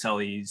Wildy will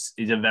tell you,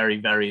 he's a very,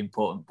 very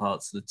important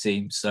part of the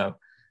team. So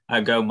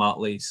I go Mark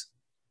Lees.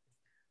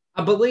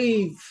 I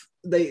believe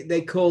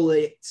they call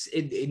it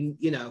in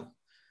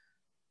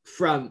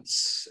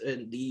France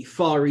and the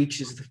far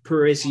reaches of the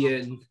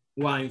Parisian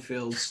wine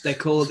fields, they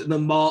call it the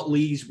Mark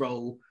Lees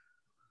role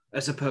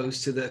as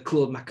opposed to the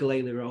Claude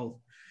Makelele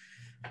role.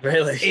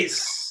 Really?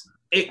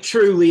 It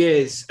truly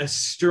is a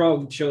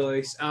strong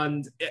choice.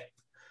 And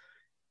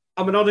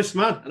I'm an honest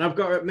man, and I've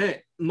got to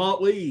admit, Mark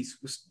Lees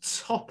was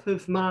top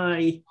of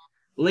my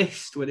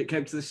list when it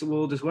came to this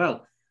award as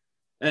well.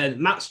 And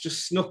Matt's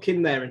just snuck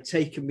in there and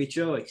taken me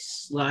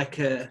choice like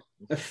a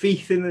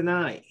thief in the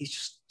night. He's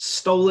just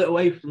stole it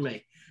away from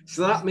me.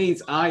 So that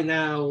means I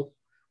now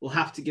will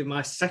have to give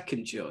my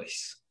second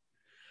choice.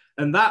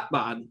 And that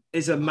man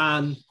is a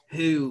man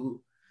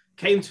who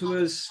came to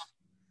us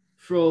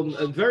from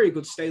a very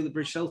good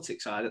Stalybridge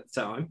Celtic side at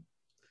the time.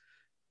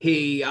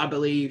 I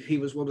believe he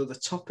was one of the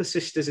top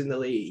assisters in the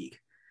league.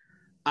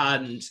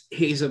 And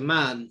he's a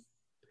man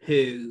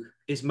who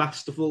is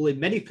masterful in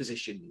many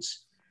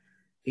positions.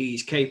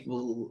 He's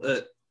capable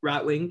at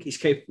right wing. He's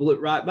capable at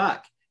right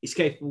back. He's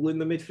capable in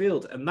the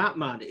midfield. And that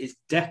man is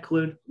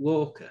Declan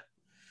Walker.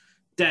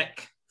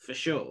 Dec, for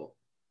sure.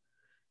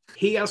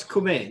 He has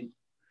come in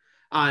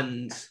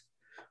and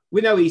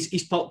we know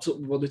he's popped up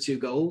with 1 or 2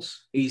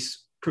 goals.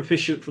 He's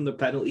proficient from the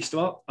penalty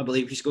spot. I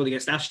believe he scored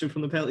against Ashton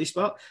from the penalty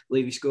spot. I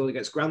believe he scored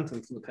against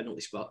Grantham from the penalty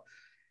spot.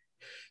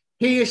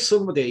 He is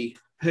somebody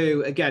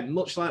who, again,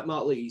 much like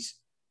Mark Lees,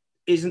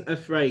 isn't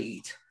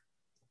afraid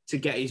to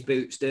get his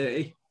boots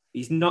dirty.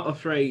 He's not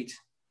afraid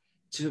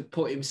to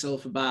put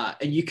himself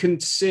about. And you can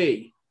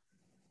see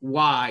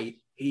why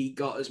he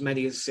got as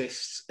many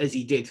assists as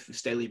he did for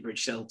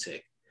Stalybridge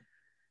Celtic.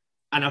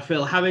 And I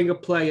feel having a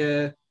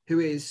player who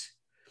is...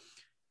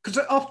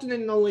 Because often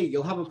in the league,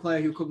 you'll have a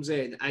player who comes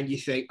in and you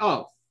think,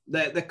 oh,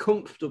 they're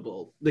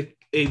comfortable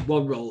in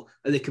one role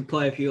and they can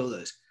play a few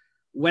others.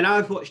 When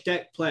I've watched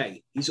Dec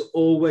play, he's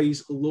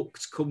always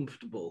looked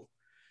comfortable,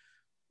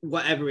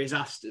 whatever is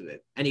asked of him.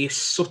 And he is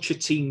such a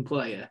team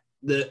player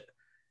that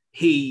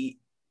you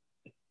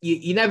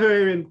never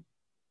hear him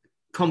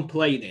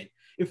complaining.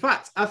 In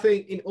fact, I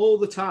think in all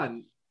the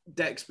time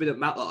Dec's been at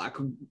Matlock,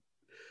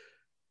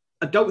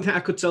 I don't think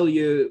I could tell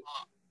you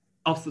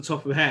off the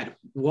top of my head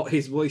what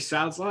his voice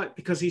sounds like,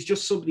 because he's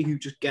just somebody who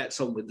just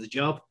gets on with the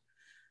job.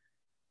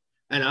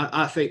 And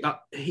I think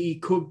that he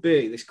could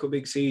be this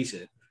coming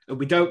season. And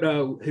we don't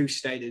know who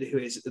stayed and who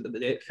is at the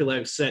minute.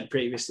 Philo said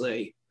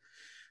previously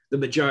the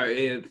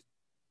majority of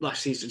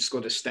last season's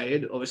squad is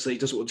staying. Obviously, he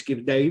doesn't want to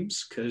give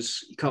names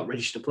because you can't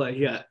register players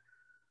yet.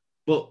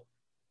 But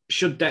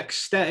should Dec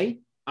stay,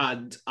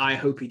 and I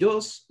hope he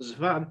does as a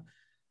fan,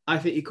 I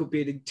think he could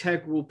be an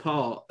integral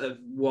part of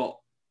what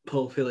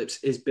Paul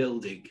Phillips is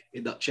building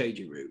in that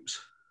changing rooms.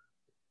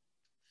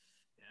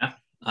 Yeah,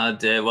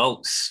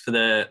 it's for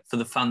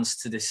the fans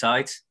to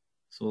decide.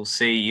 So we'll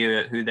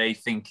see who they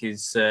think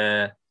is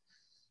the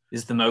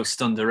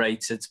most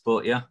underrated.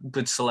 But yeah,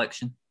 good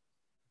selection.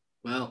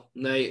 Well,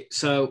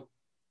 so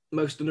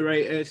most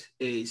underrated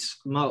is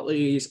Mark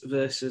Lees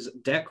versus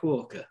Deck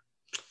Walker.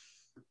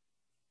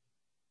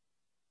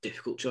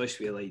 Difficult choice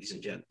for you, ladies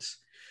and gents.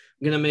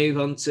 I'm going to move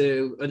on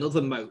to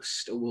another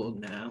most award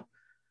now,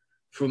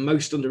 from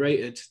most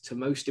underrated to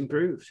most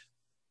improved.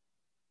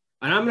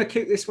 And I'm going to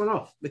kick this one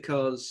off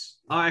because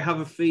I have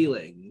a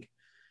feeling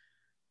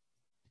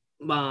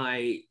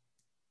my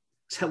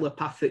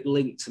telepathic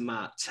link to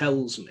Matt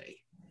tells me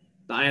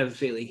that I have a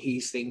feeling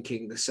he's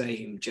thinking the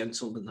same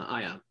gentleman that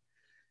I am.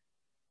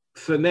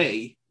 For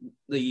me,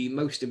 the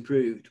most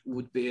improved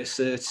would be a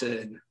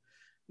certain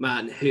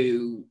man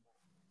who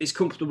is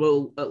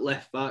comfortable at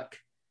left back.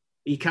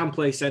 He can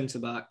play centre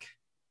back.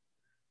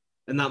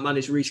 And that man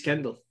is Reece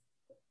Kendall,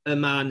 a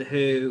man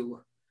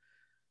who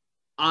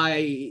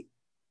I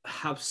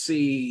have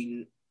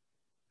seen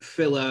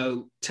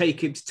Philo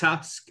take him to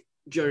task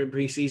during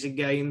pre-season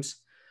games.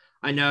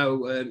 I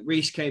know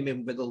Reece came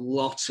in with a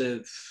lot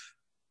of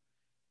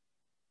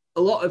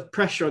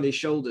pressure on his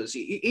shoulders.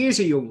 He is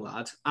a young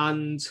lad,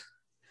 and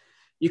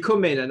you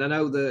come in, and I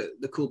know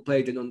the club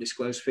paid an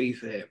undisclosed fee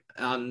for him,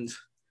 and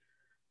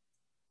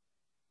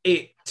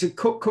to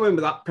come in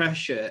with that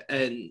pressure,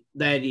 and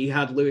then he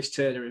had Lewis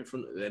Turner in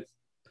front of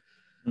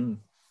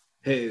him,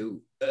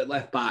 who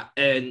left back,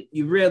 and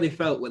you really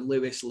felt when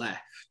Lewis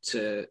left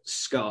to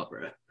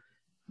Scarborough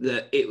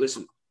that it was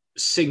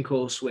sink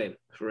or swim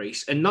for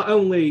Reece. And not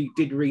only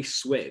did Reece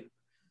swim,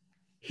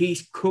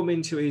 he's come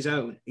into his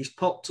own. He's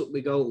popped up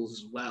the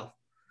goals as well.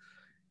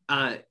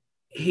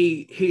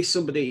 He's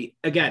somebody,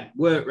 again,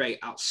 work rate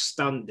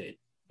outstanding.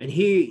 And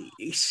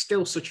he's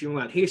still such a young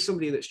man. He's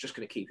somebody that's just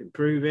going to keep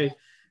improving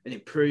and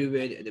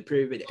improving and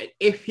improving. And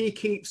if he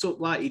keeps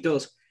up like he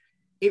does,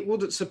 it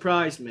wouldn't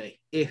surprise me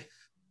if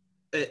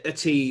a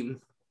team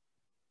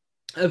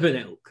of an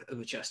ilk of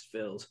a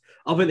Chesterfield,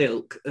 of an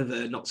ilk of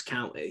a Notts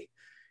County,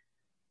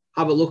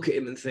 have a look at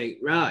him and think,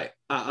 right,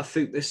 I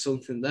think there's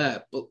something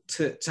there. But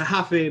to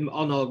have him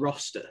on our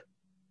roster,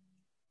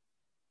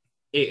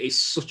 it is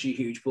such a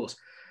huge plus.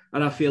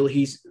 And I feel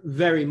he's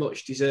very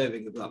much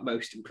deserving of that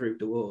most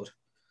improved award.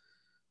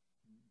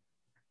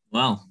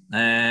 Well,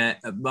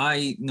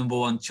 my number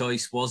one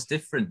choice was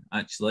different,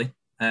 actually.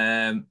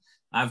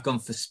 I've gone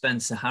for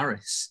Spencer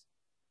Harris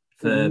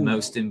for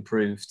most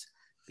improved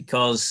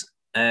because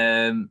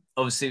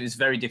obviously it was a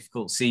very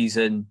difficult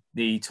season,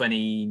 the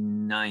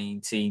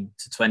 2019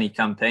 to 20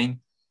 campaign,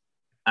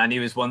 and he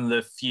was one of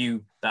the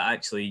few that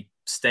actually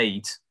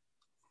stayed.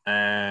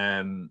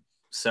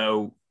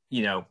 So,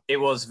 you know, it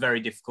was a very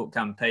difficult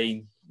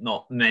campaign.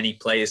 Not many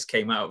players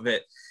came out of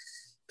it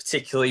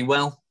particularly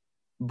well,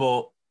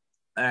 but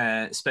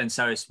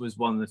Spencer Harris was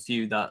one of the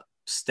few that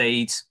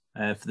stayed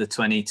for the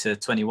 20 to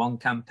 21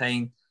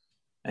 campaign.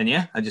 And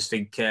yeah, I just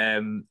think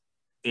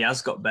he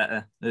has got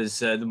better as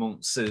the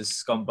months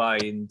has gone by.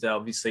 And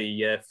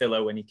obviously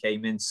Philo, when he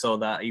came in, saw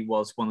that he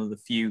was one of the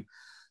few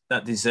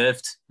that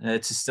deserved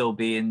to still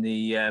be in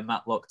the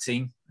Matlock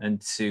team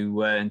and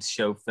to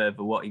show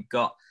further what he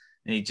got.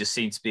 And he just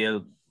seemed to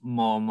be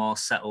more and more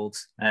settled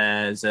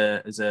as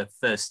a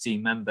first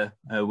team member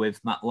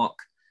with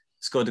Matlock.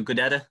 Scored a good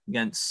header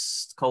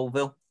against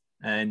Colville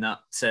in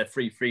that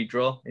 3-3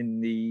 draw in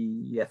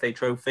the FA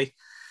Trophy,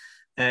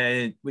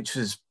 which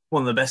was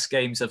one of the best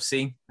games I've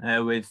seen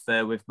with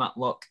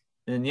Matlock.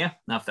 And yeah,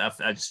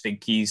 I just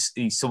think he's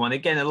someone,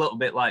 again, a little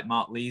bit like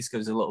Mark Lees,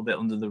 goes a little bit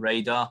under the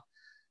radar.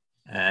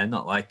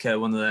 Not like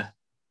one of the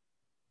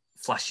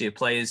flashier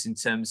players in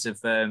terms of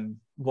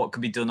what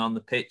can be done on the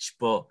pitch,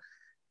 but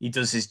he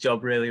does his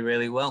job really,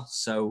 really well.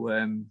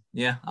 So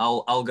yeah,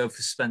 I'll go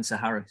for Spencer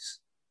Harris.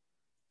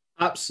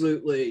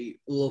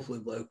 Absolutely lovely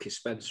bloke is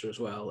Spencer as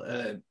well.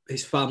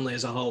 His family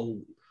as a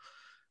whole,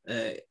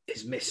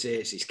 his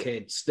missus, his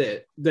kids,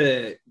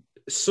 they've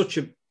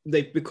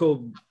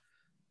become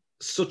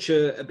such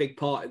a big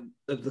part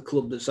of the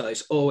club. So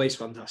it's always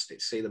fantastic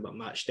to see them on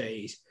match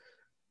days.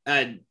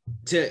 And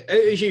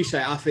as you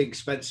say, I think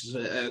Spencer's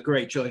a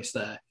great choice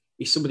there.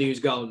 He's somebody who's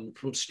gone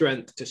from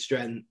strength to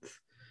strength.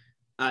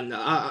 And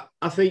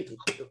I think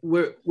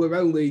we're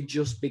only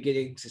just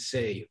beginning to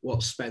see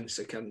what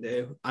Spencer can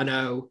do. I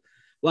know,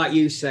 like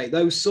you say,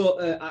 those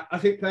sort of, I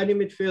think for any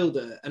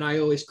midfielder, and I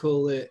always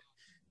call it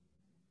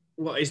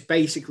what is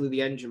basically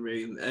the engine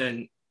room.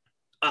 And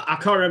I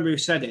can't remember who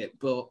said it,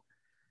 but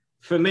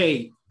for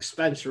me,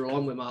 Spencer,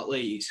 along with Mark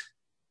Lees,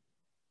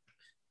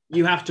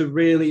 you have to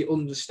really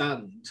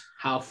understand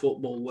how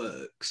football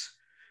works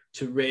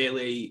to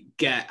really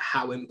get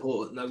how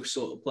important those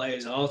sort of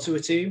players are to a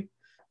team.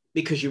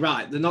 Because you're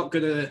right, they're not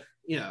going to,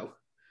 you know,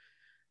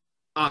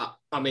 I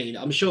mean,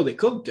 I'm sure they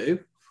could do,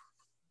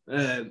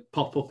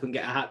 pop up and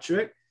get a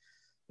hat-trick.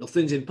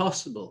 Nothing's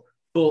impossible.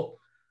 But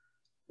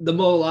they're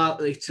more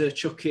likely to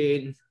chuck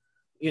in,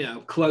 you know,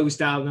 close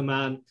down a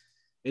man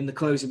in the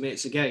closing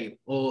minutes of game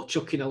or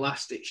chuck in a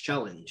last-ditch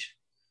challenge.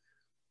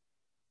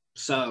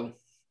 So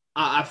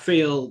I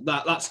feel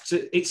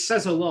it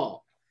says a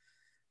lot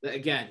that,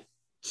 again,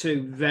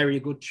 two very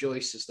good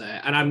choices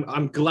there. And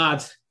I'm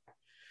glad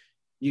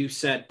you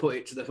said put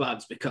it to the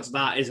fans, because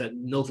that is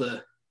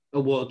another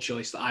award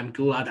choice that I'm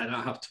glad I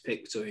don't have to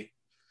pick between.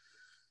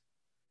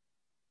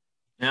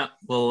 Yeah,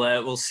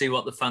 we'll see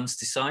what the fans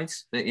decide.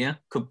 But yeah,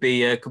 could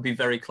be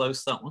very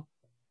close, that one.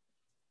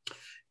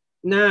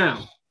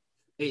 Now,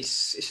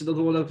 it's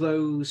another one of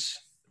those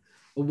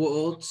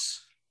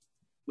awards,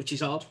 which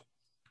is odd,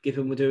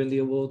 given we're doing the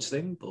awards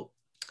thing, but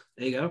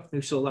there you go.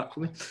 Who saw that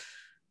coming?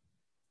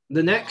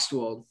 The next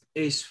one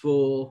is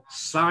for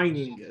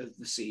signing of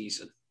the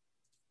season.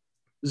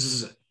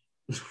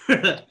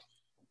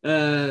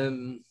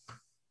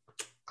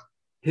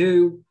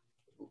 Who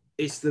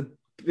is the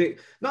big,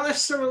 not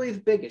necessarily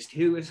the biggest,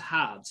 who has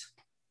had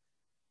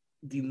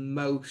the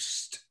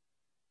most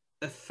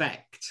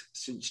effect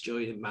since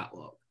joining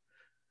Matlock?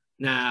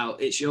 Now,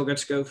 it's your go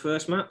to go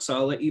first, Matt, so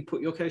I'll let you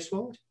put your case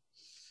forward.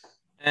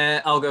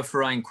 I'll go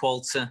for Ryan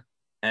Qualter.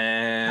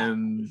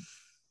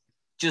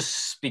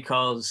 Just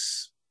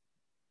because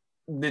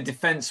the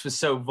defence was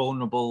so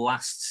vulnerable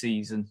last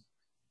season,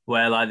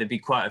 where like there'd be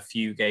quite a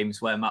few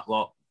games where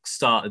Matlock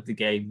started the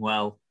game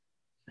well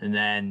and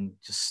then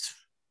just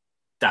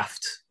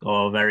daft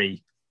or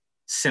very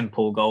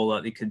simple goal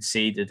that they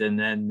conceded, and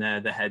then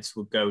the heads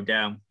would go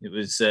down. It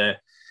was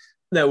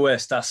their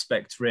worst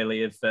aspect,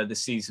 really, of the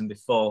season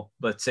before.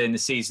 But in the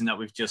season that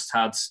we've just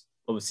had,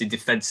 obviously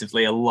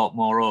defensively a lot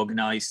more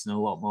organised and a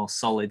lot more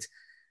solid.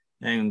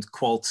 And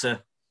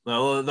Qualter,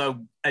 well,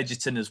 although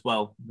Edgerton as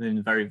well,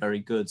 been very, very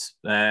good.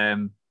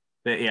 But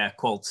yeah,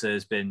 Qualter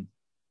has been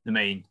the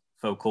main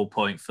focal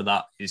point for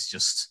that. He's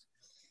just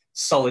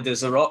solid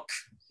as a rock.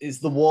 Is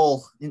the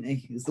wall, isn't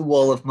he? Is the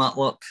wall of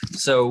Matlock.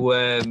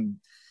 So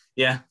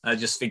yeah, I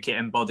just think it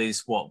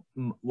embodies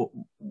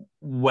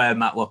where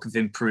Matlock have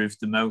improved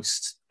the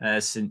most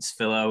since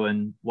Philo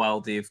and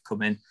Wildy have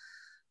come in,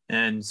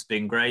 and it's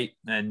been great.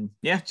 And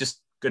yeah,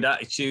 just good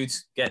attitude,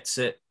 gets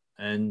it,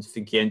 and I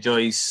think he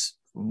enjoys,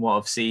 from what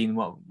I've seen,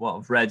 what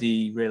I've read,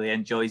 he really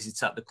enjoys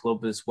it at the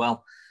club as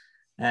well.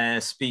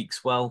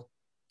 Speaks well.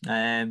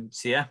 So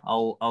yeah,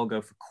 I'll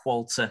go for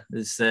Qualter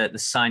as the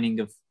signing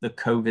of the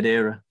COVID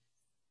era.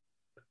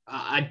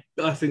 I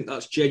think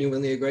that's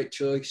genuinely a great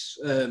choice.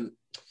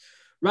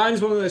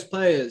 Ryan's one of those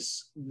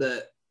players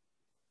that,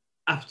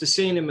 after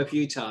seeing him a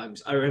few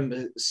times, I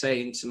remember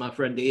saying to my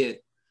friend Ian,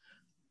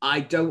 I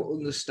don't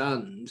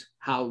understand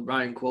how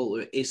Ryan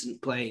Qualter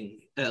isn't playing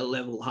at a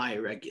level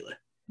higher regular.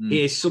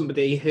 He is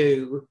somebody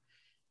who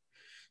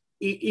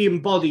he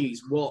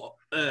embodies what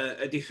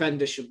a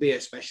defender should be,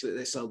 especially at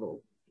this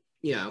level.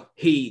 You know,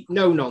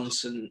 no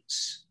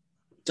nonsense,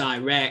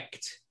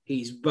 direct,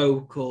 he's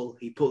vocal,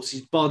 he puts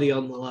his body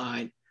on the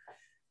line,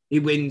 he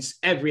wins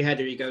every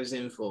header he goes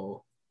in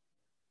for.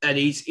 And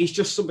he's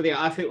just somebody,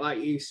 I think, like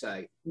you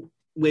say,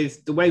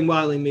 with Dwayne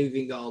Wiley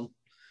moving on,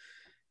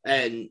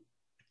 and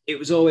it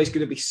was always going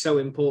to be so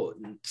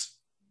important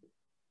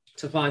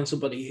to find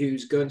somebody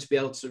who's going to be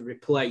able to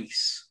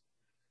replace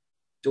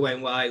Dwayne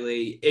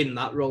Wiley in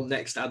that role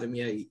next to Adam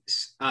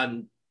Yates.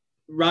 And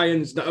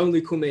Ryan's not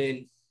only come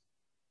in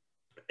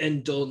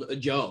and done a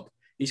job,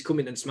 he's come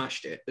in and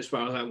smashed it, as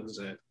far as I'm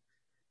concerned.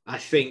 I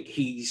think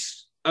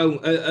he's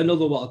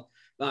another one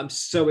that I'm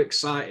so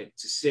excited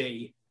to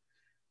see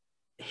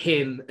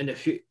him and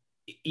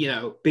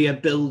be a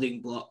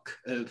building block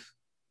of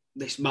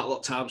this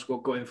Matlock Town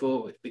squad going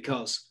forward,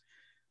 because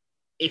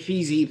if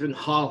he's even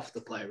half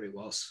the player he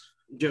was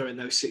during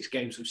those 6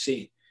 games we've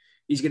seen,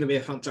 he's going to be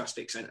a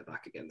fantastic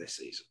centre-back again this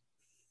season.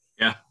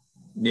 Yeah.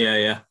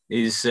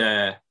 He's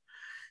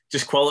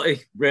just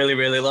quality. Really,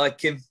 really like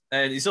him.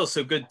 And he's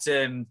also good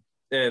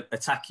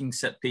attacking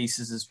set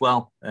pieces as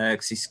well,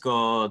 because he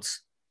scored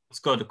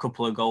a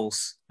couple of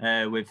goals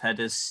with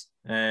headers,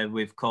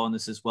 with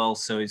corners as well.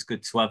 So it's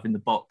good to have in the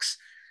box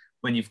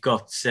when you've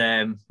got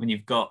a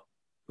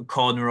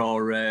corner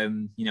or a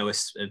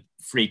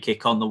free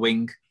kick on the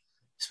wing,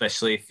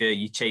 especially if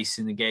you're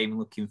chasing the game and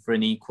looking for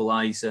an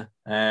equaliser.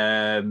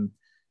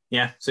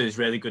 So he's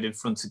really good in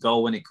front of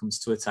goal when it comes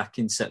to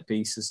attacking set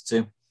pieces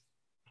too.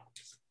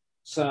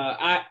 So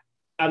I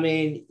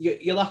mean,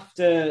 you'll have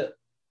to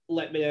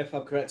let me know if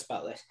I'm correct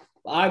about this,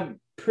 but I'm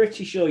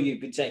pretty sure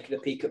you've been taking a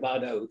peek at my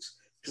notes,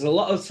 because a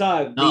lot of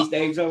time these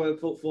names I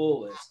won't put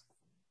forward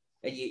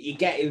and you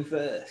get in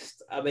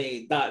first. I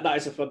mean, that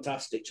is a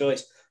fantastic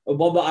choice, and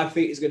one that I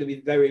think is going to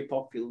be very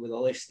popular with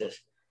our listeners.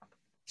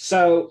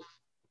 So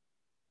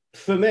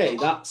for me,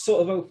 that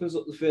sort of opens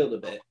up the field a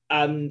bit.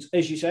 And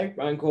as you say,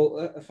 Ryan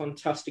Qualter, a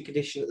fantastic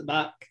addition at the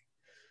back.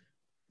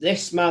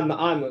 This man that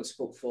I'm going to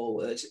put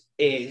forward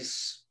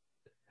is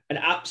an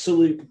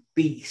absolute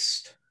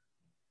beast.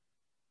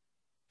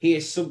 He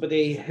is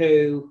somebody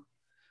who,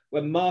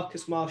 when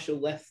Marcus Marshall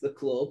left the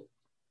club,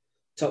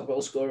 top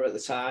goal scorer at the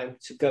time,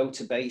 to go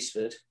to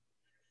Basford,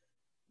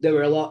 there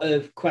were a lot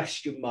of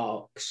question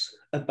marks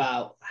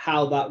about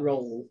how that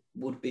role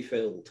would be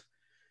filled.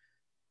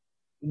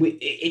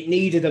 It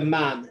needed a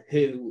man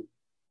who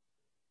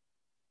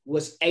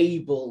was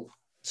able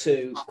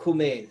to come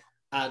in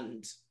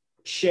and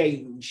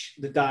change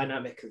the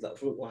dynamic of that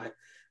front line.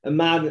 A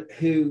man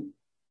who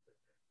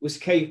was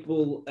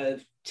capable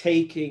of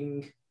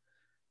taking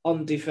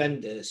on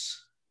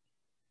defenders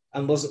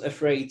and wasn't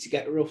afraid to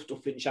get roughed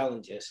up in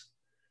challenges.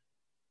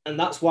 And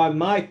that's why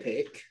my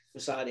pick for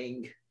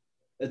signing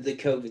of the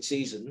COVID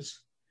seasons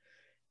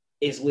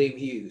is Liam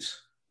Hughes.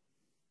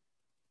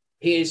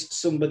 He is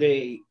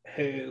somebody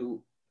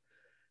who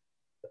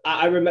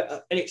I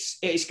remember, and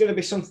it's going to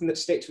be something that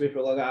sticks with me for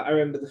a long time. I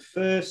remember the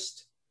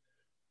first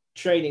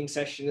training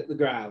session at the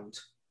ground.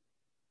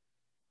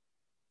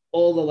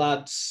 All the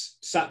lads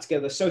sat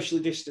together,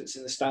 socially distanced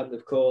in the stand,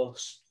 of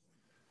course.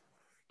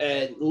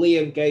 And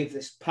Liam gave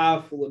this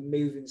powerful and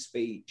moving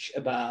speech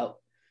about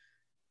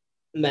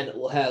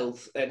mental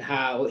health and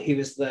how he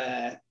was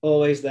there,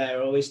 always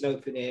an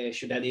open ear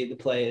should any of the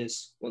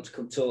players want to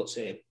come talk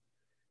to him.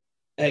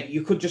 And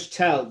you could just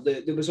tell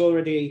that there was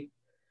already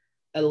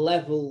a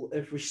level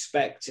of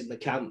respect in the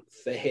camp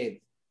for him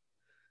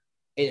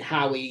in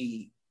how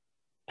he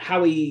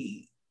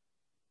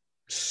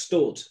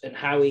stood and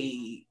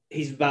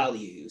his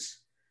values.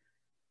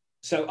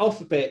 So off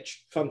the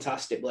pitch,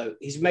 fantastic bloke.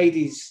 He's made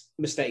his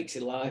mistakes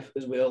in life,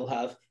 as we all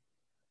have.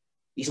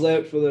 He's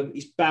learned from them.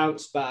 He's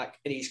bounced back,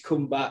 and he's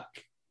come back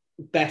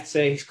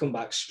better. He's come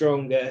back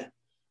stronger,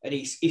 and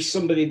he's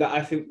somebody that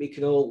I think we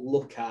can all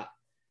look at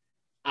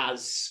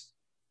as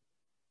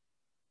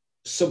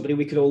somebody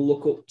we can all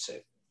look up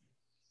to.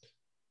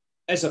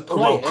 As a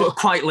player, well,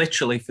 quite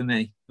literally for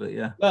me, but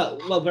yeah.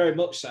 Well, very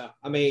much so.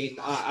 I mean,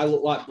 I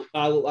look like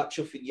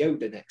Chuffing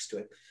Yoda next to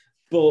him,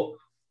 but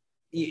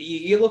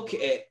you look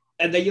at it,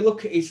 and then you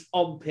look at his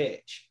on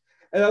pitch,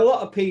 and a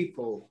lot of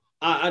people.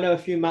 I know a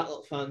few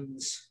Matlock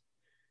fans.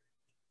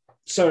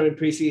 Sorry, in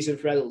pre-season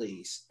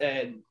friendlies,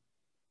 and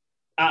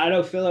I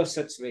know Philo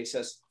said to me, he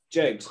says,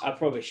 "James, I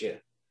promise you,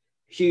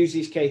 Hughes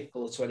is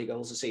capable of 20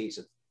 goals a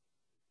season."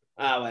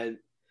 I went,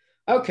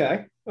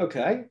 okay.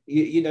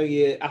 You know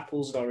your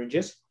apples and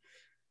oranges.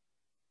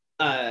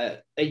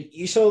 And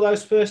you saw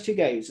those first two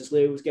games as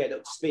Leo was getting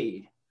up to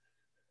speed.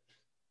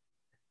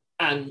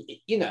 And,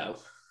 you know,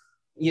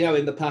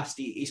 in the past,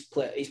 he's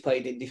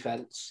played in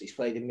defence, he's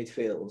played in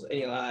midfield. And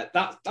you're like,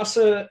 that's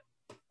a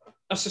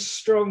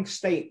strong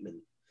statement.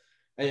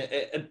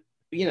 And,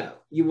 you know,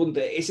 you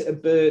wonder, is it a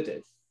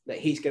burden that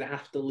he's going to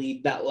have to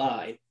lead that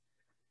line?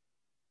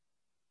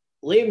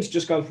 Liam's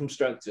just gone from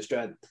strength to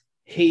strength.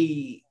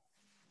 He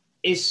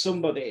is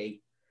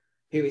somebody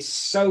who is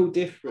so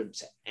different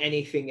to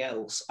anything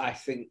else, I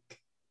think,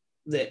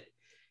 that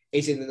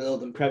is in the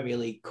Northern Premier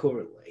League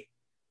currently,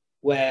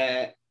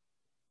 where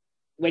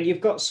when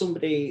you've got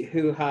somebody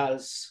who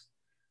has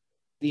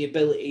the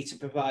ability to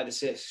provide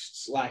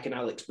assists like an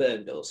Alex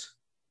Byrne does,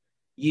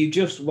 you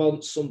just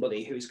want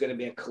somebody who's going to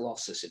be a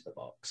colossus in the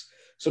box,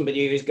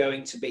 somebody who's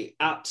going to be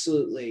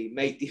absolutely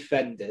make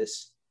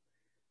defenders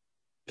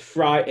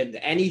frightened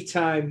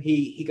anytime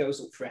he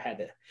goes up for a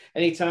header,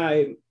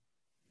 anytime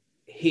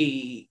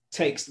he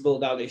takes the ball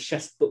down his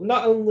chest. But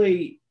not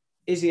only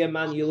is he a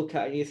man you look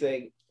at and you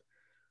think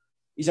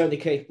he's only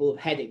capable of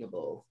heading a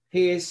ball,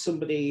 he is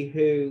somebody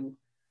who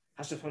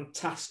has a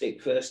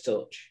fantastic first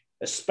touch,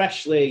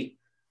 especially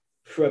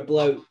for a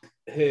bloke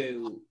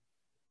who,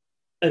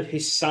 of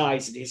his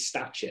size and his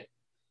stature,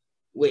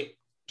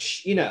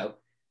 which, you know,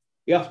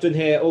 you often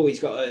hear, oh, he's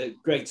got a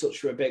great touch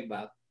for a big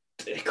man.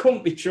 It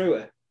couldn't be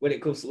truer when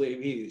it comes to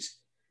Liam Hughes.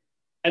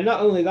 And not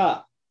only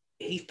that,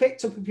 he's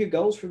picked up a few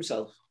goals for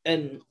himself,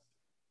 and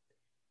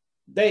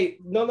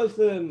none of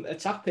them are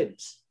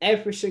tap-ins.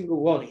 Every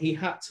single one he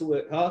had to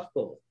work hard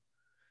for.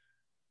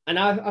 And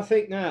I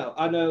think now,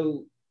 I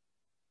know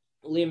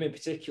Liam in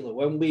particular,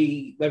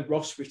 when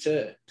Ross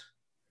returned,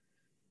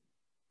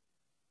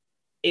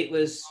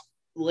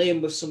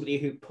 Liam was somebody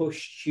who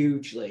pushed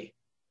hugely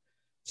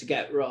to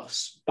get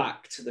Ross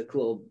back to the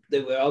club.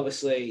 They were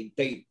obviously,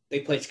 they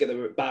play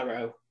together at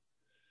Barrow.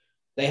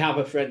 They have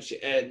a friendship,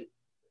 and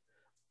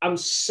I'm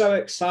so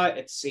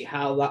excited to see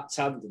how that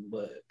tandem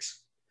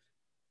works,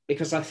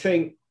 because I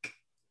think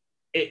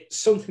it's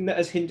something that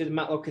has hindered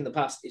Matlock in the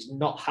past is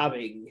not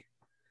having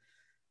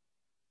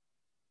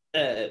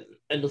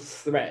enough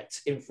threat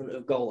in front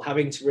of goal,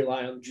 having to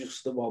rely on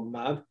just the one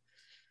man.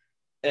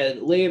 And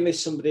Liam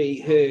is somebody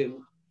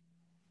who,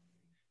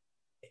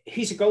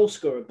 he's a goal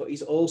scorer, but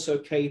he's also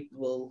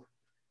capable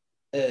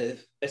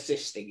of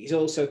assisting. He's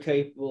also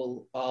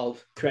capable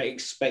of creating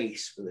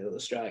space for the other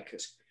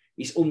strikers.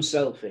 He's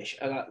unselfish.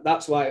 And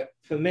that's why,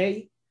 for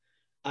me,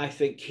 I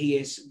think he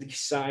is the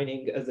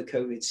signing of the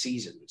COVID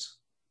seasons.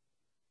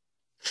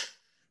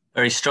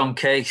 Very strong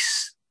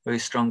case. Very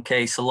strong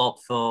case. A lot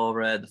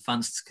for the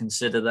fans to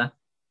consider there.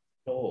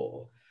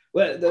 Oh,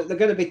 well, they're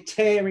going to be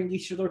tearing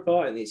each other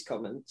apart in these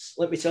comments.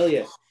 Let me tell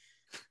you,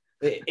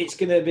 it's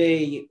going to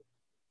be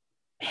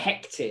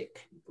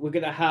hectic. We're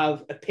going to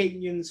have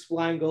opinions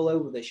flying all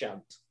over the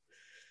shant.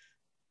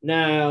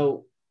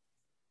 Now,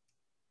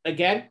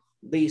 again,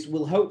 these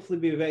will hopefully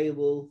be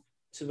available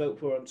to vote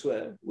for on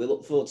Twitter. We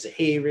look forward to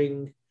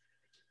hearing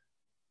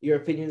your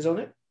opinions on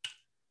it.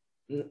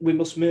 We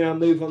must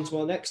move on to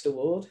our next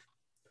award,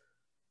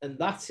 and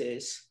that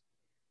is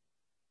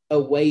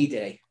away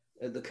day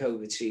at the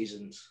COVID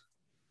seasons.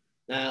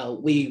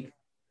 Now, in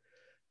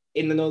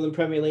the Northern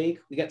Premier League,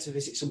 we get to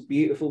visit some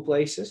beautiful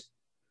places,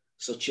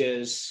 such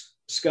as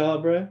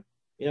Scarborough,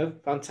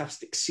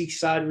 fantastic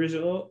seaside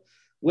resort,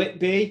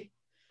 Whitby,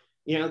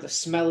 You know, the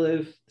smell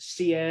of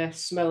sea air,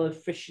 smell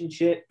of fish and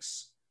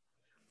chips.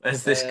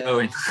 Where's this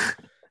going?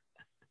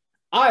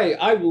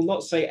 I will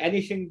not say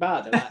anything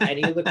bad about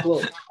any other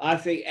club. I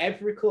think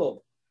every club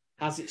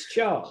has its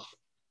charm.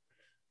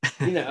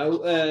 You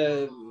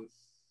know,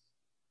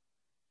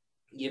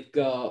 you've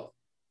got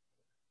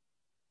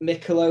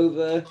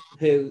Mikolova,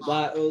 who,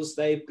 like us,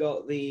 they've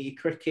got the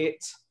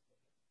cricket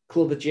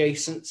club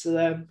adjacent to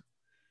them.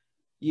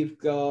 You've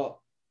got,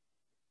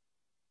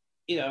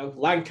 you know,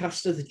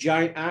 Lancaster, the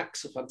Giant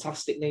Axe, a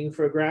fantastic name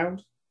for a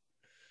ground.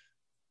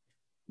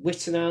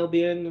 Witton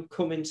Albion have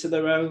come into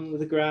their own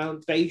with the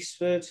ground.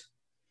 Baseford,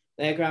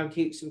 their ground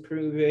keeps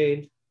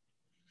improving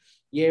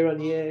year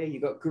on year.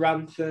 You've got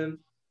Grantham,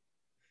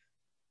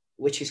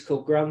 which is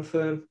called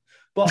Grantham.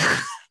 But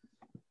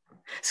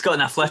it's got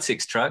an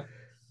athletics track.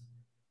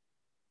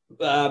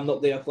 I'm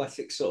not the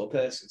athletic sort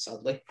of person,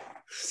 sadly.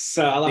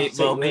 So I'll have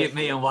to me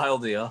and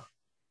Wildy are.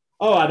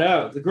 Oh, I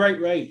know. The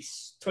Great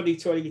Race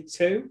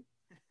 2022,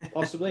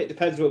 possibly. It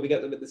depends where we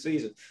get them in the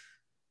season.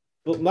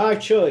 But my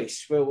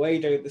choice for away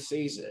day of the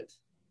season,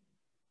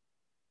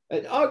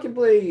 and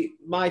arguably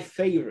my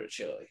favourite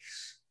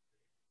choice,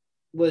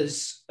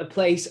 was a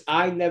place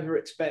I never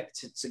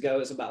expected to go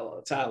as a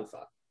Matlock Town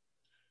fan.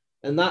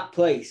 And that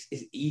place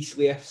is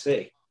Eastleigh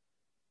FC.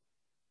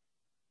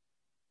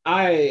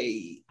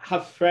 I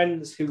have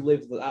friends who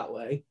live that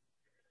way.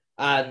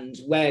 And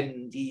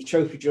when the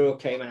trophy draw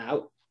came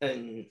out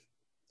and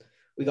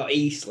we got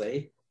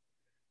Eastleigh,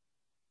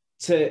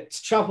 to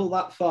travel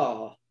that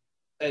far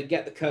and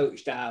get the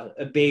coach down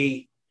and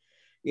be,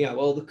 you know,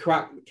 all the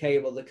crack that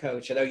came on the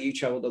coach. I know you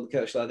travelled on the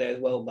coach that day as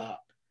well, Matt.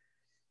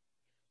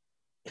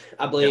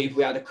 I believe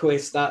we had a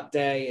quiz that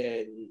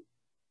day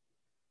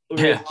and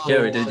yeah,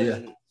 we did, yeah.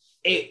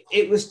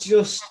 It was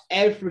just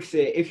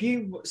everything. If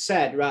you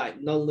said,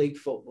 right, non-league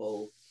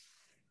football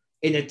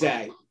in a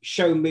day,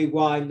 show me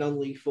why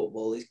non-league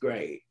football is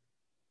great.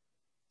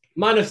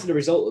 Minus the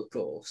result, of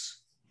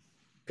course,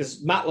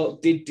 because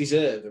Matlock did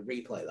deserve a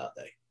replay that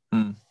day.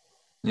 Mm.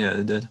 Yeah,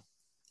 they did.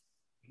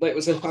 But it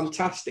was a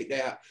fantastic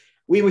day.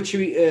 We were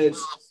treated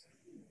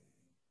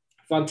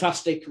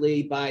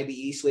fantastically by the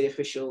Eastleigh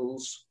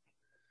officials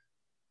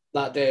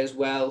that day as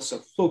well. So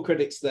full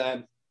credit to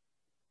them.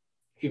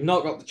 If you've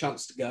not got the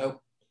chance to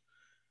go,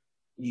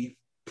 you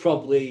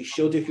probably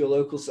should if you're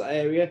local to that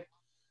area.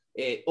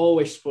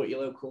 Always support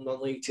your local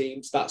non-league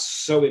teams. That's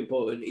so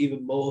important,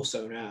 even more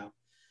so now.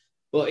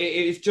 But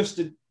it was just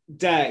a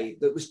day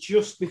that was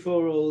just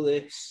before all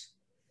this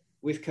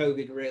with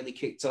COVID really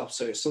kicked off.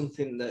 So it's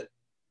something that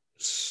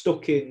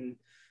stuck in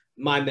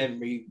my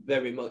memory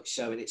very much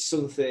so. And it's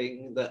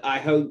something that I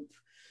hope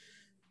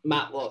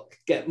Matlock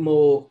get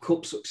more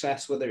cup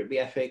success, whether it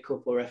be FA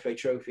Cup or FA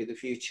Trophy in the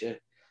future.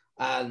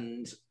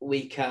 And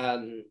we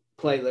can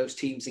play those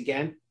teams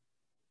again.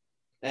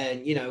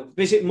 And, you know,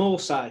 visit more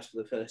sides for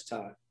the first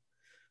time.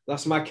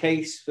 That's my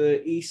case for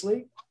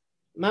Eastleigh.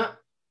 Matt,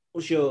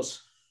 what's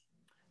yours?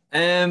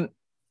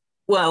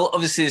 Well,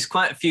 obviously, there's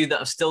quite a few that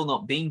I've still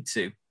not been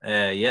to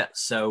yet,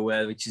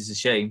 so which is a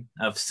shame.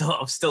 I've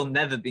still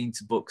never been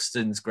to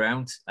Buxton's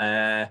ground.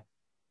 I've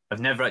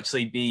never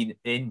actually been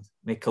in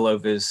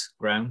Mikolova's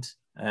ground.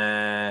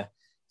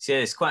 So yeah,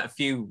 there's quite a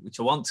few which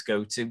I want to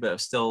go to, but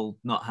I've still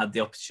not had the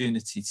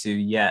opportunity to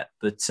yet.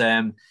 But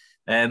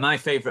my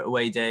favourite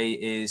away day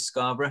is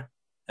Scarborough,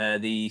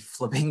 the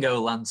Flamingo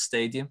Land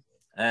Stadium.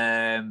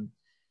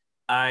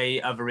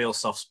 I have a real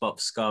soft spot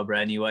for Scarborough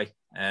anyway,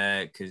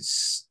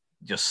 because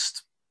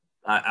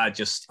I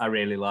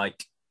really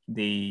like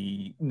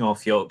the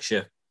North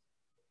Yorkshire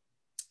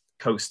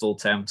coastal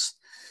towns.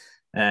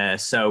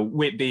 So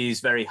Whitby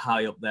is very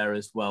high up there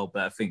as well,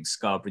 but I think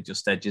Scarborough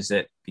just edges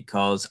it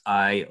because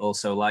I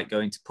also like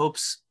going to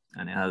pubs,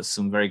 and it has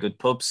some very good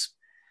pubs.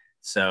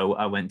 So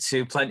I went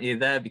to plenty of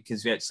there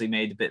because we actually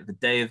made a bit of a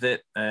day of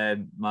it.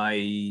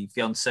 My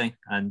fiance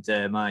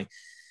and my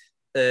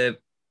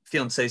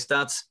fiance's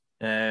dad,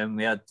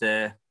 we had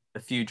a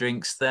few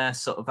drinks there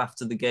sort of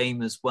after the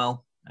game as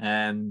well.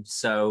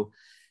 So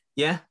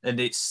yeah, and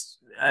it's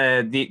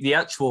the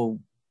actual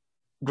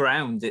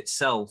ground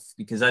itself,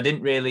 because I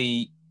never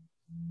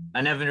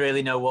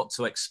really know what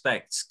to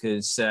expect,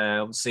 because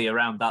obviously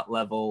around that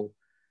level,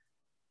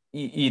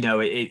 you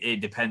know,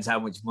 it depends how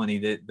much money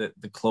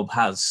the club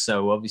has.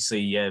 So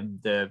obviously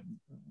the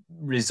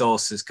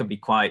resources can be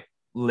quite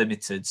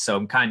limited. So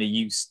I'm kind of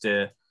used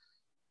to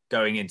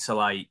going into,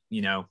 like,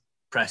 you know,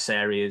 press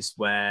areas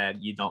where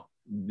you're not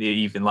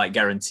even like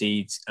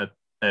guaranteed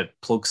a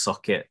plug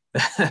socket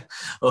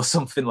or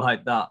something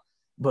like that.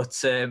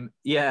 But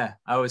yeah,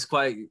 I was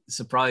quite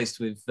surprised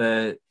with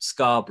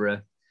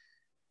Scarborough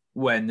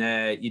when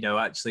you know,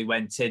 actually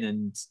went in,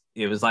 and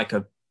it was like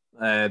a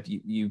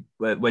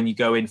when you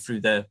go in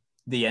through the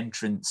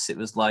entrance, it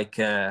was like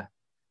a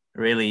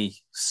really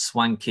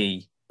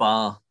swanky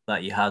bar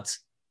that you had,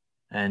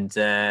 and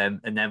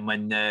then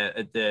when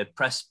at the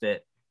press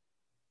bit,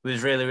 it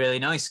was really, really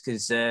nice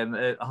because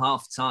at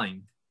half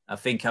time, I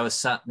think I was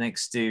sat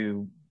next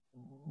to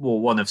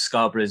one of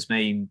Scarborough's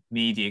main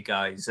media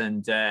guys,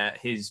 and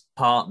his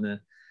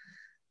partner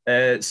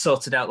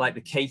sorted out like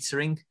the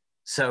catering.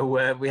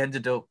 So we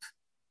ended up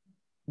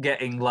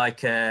getting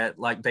like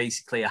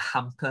basically a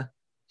hamper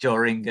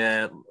during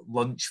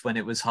lunch when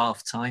it was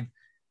half time.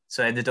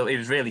 So it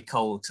was really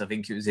cold. I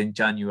think it was in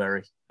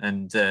January,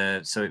 and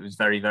so it was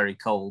very, very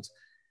cold.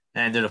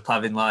 I ended up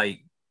having like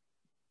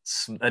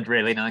a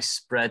really nice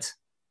spread,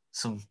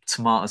 some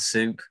tomato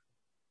soup,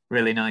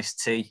 really nice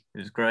tea. It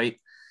was great.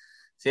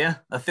 So yeah,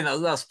 I think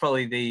that's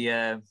probably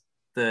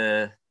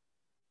the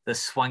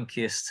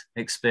swankiest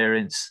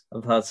experience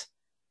I've had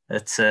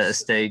at a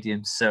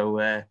stadium.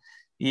 So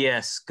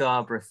yeah,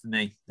 Scarborough for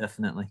me,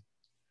 definitely.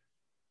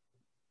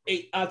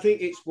 I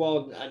think it's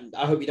one, and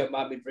I hope you don't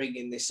mind me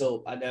bringing this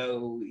up. I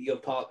know your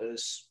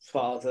partner's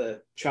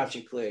father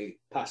tragically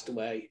passed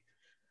away.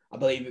 I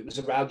believe it was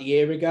around a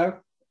year ago.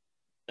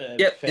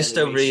 Yep, just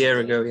over a year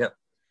ago. Yep.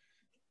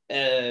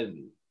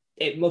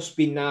 It must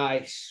be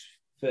nice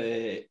for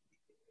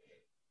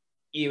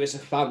you as a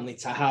family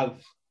to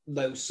have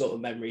those sort of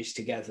memories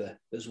together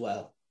as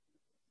well.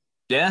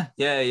 Yeah.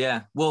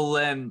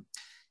 Well,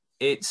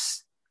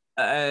 it's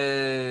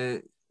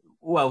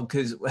well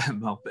because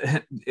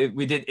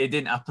it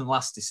didn't happen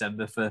last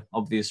December for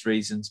obvious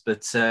reasons,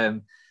 but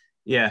since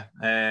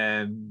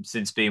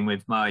being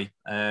with my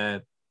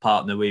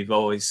partner, we've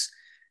always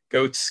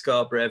go to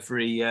Scarborough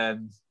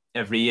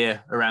every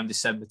year around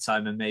December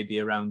time, and maybe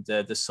around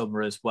the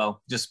summer as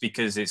well, just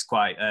because it's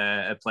quite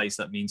a place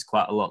that means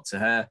quite a lot to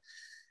her.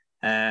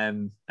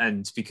 And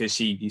because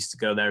she used to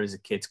go there as a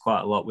kid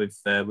quite a lot with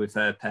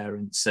her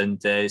parents,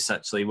 and it's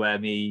actually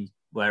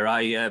where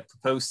I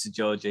proposed to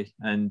Georgie,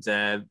 and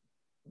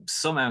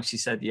somehow she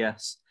said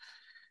yes.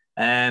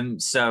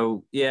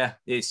 So yeah,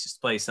 it's just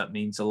a place that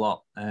means a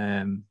lot.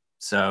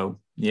 So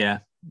yeah,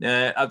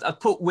 I'd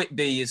put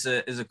Whitby as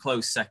a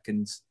close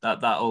second.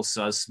 That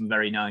also has some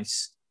very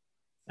nice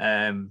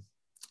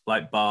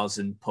like bars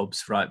and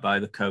pubs right by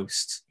the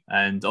coast,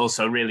 and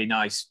also a really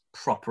nice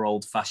proper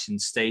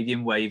old-fashioned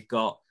stadium where you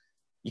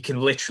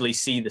can literally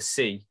see the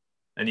sea,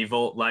 and you've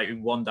all like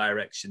in one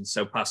direction,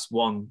 so past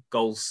one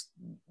goal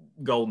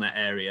net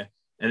area,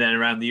 and then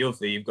around the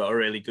other you've got a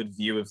really good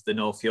view of the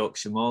North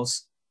Yorkshire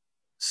moors.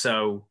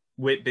 So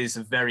Whitby's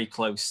a very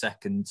close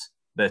second,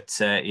 but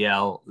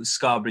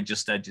Scarborough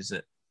just edges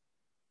it.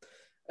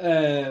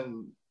 A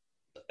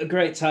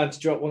great time to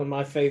drop one of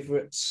my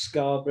favourite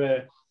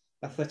Scarborough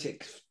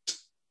athletic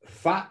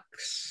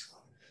facts,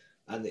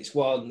 and it's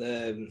one,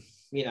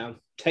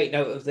 take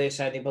note of this,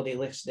 anybody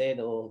listening,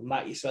 or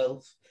Matt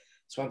yourself.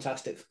 It's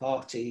fantastic for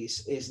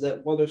parties. Is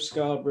that one of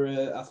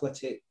Scarborough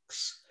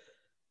Athletics'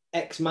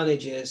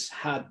 ex-managers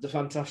had the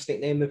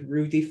fantastic name of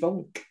Rudy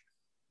Funk.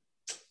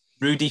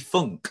 Rudy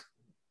Funk.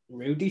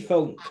 Rudy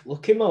Funk.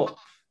 Look him up.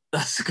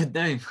 That's a good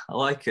name. I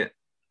like it.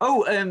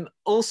 Oh,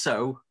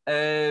 also,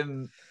 I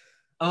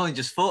only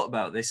just thought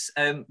about this.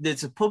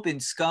 There's a pub in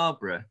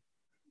Scarborough.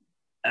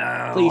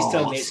 Please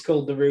tell me it's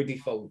called the Rudy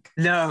Funk.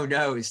 No,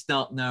 it's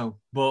not. No,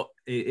 but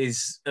it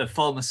is a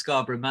former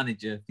Scarborough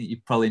manager. I think you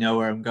probably know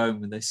where I'm going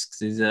with this, because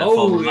he's a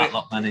former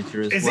Matlock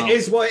manager as well. It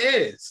is what it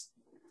is.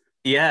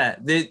 Yeah,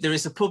 there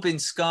is a pub in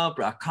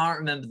Scarborough. I can't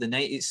remember the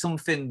name. It's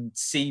something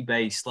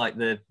sea-based, like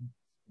the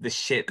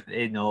Ship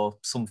Inn or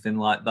something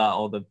like that,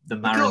 or the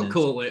Mariners. You can't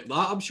call it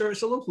that. I'm sure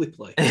it's a lovely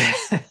place.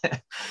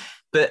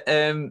 But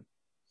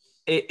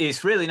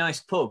it's really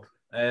nice pub,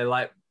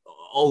 like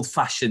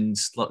old-fashioned,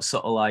 sort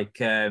of like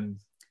kind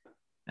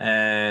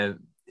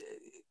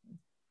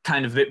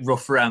of a bit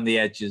rough around the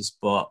edges,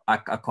 but I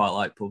quite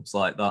like pubs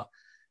like that.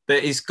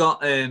 But it's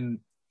got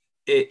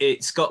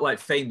it's got like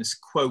famous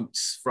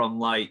quotes from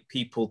like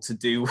people to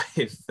do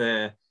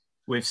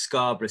with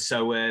Scarborough.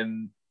 So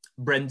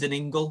Brendan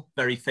Ingle,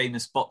 very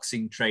famous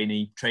boxing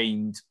trainee,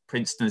 trained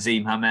Prince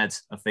Nazim Hamed,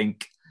 I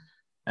think.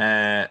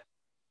 I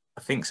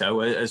think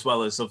so, as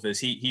well as others.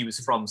 He was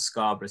from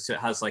Scarborough, so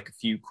it has like a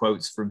few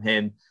quotes from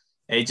him.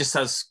 It just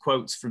has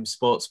quotes from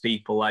sports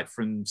people, like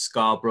from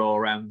Scarborough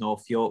around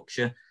North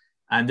Yorkshire.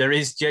 And there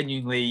is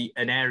genuinely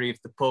an area of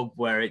the pub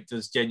where it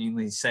does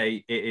genuinely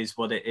say it is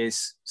what it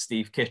is,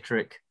 Steve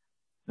Kittrick.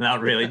 And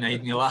that really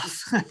made me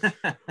laugh.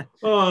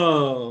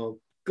 Oh,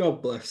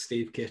 God bless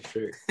Steve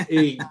Kittrick.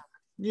 He,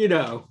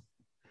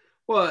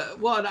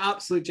 what an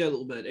absolute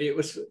gentleman. It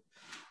was,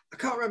 I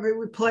can't remember who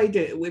we played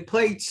it. We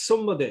played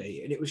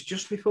somebody, and it was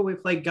just before we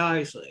played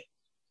Guiseley.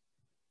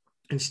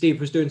 And Steve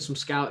was doing some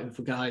scouting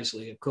for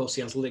Guiseley. Of course,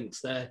 he has links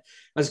there,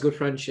 has a good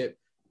friendship.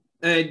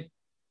 And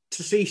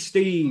to see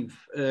Steve,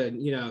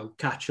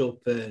 catch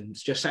up and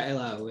just say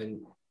hello,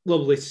 and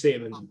lovely to see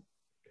him, and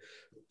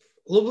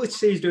lovely to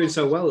see he's doing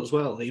so well as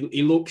well.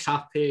 He looks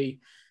happy,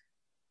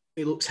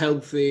 he looks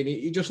healthy, and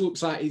he just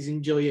looks like he's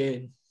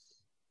enjoying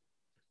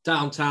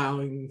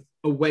downtown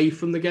away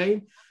from the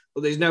game.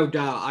 But there's no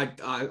doubt,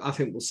 I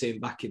think we'll see him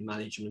back in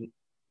management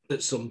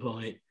at some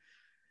point.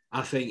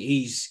 I think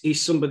he's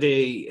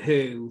somebody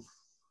who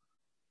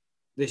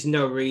there's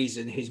no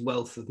reason his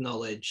wealth of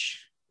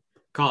knowledge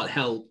can't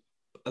help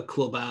a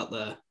club out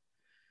there.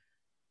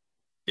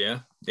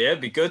 Yeah,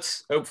 it'd be good.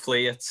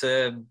 Hopefully at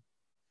in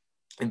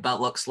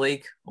Batlocks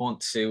League. I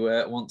want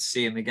to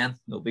see him again.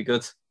 It'll be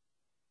good.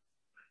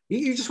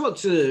 You just want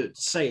to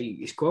say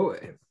his quote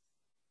at him.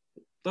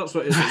 That's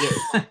what it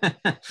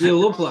is. You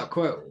love that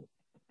quote.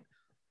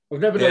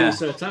 I've never known you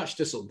so attached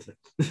to something.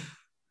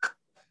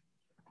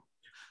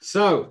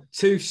 So,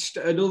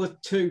 another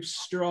two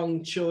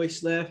strong choice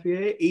there for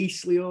you,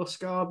 Eastleigh or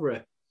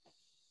Scarborough.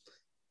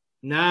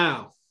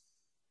 Now,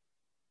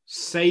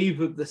 save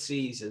of the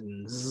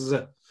seasons.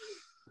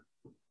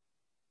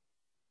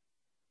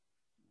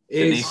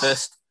 Is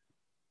first.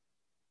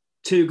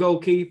 Two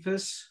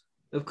goalkeepers,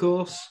 of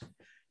course.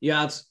 You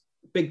had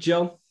Big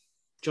John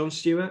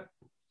Stewart.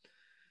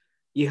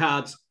 You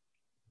had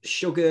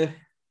Sugar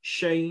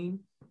Shane,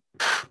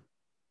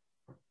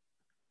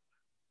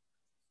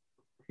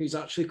 who's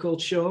actually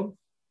called Sean.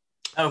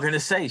 I was going to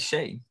say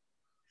Shane.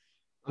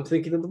 I'm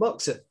thinking of the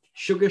boxer,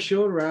 Sugar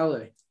Sean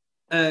Rowley.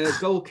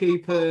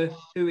 Goalkeeper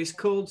who is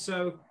called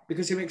so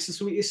because he makes the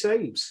sweetest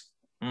saves.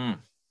 Mm.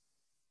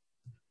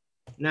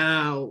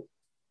 Now,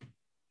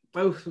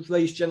 both of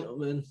these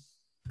gentlemen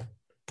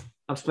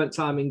have spent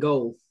time in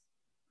goal.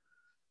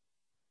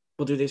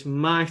 But it is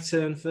my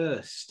turn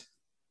first.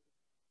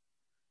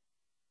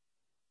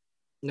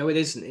 No, it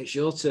isn't. It's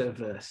your turn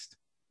first.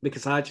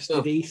 Because I just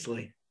did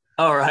Eastleigh.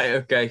 All right,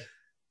 okay.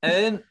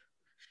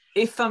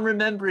 If I'm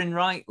remembering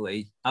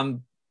rightly,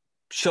 I'm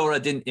sure I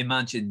didn't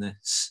imagine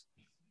this,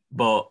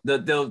 but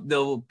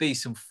there'll be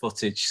some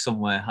footage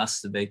somewhere,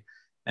 has to be.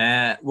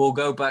 We'll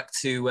go back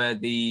to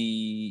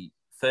the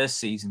first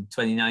season,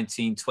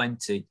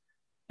 2019-20.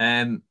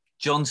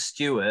 John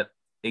Stewart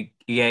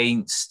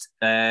against,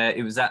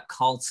 it was at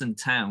Carlton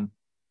Town,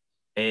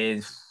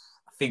 I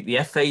think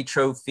the FA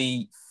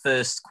Trophy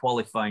first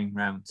qualifying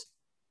round.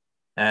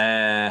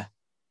 One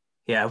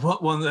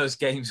of those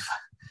games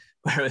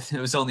where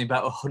there was only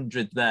about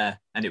 100 there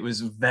and it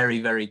was very,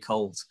 very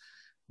cold.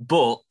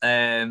 But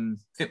I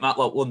think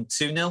Matlock won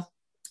 2-0.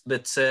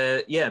 But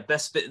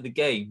best bit of the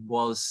game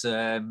was,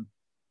 I'm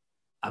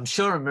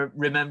sure I'm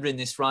remembering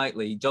this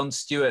rightly, John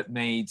Stewart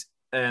made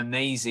an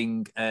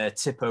amazing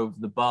tip over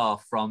the bar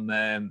from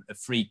a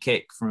free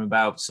kick from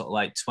about sort of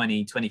like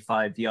 20,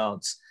 25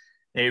 yards.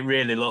 It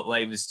really looked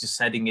like it was just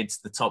heading into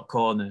the top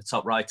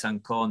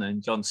right-hand corner,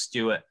 and John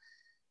Stewart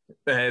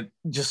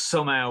just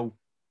somehow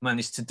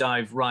managed to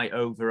dive right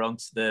over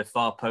onto the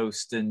far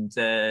post and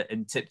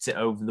tipped it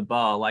over the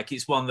bar. Like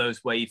it's one of those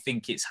where you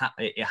think it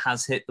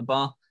has hit the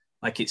bar,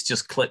 like it's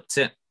just clipped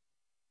it.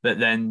 But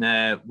then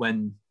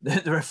when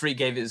the referee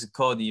gave it as a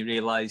corner, you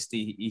realised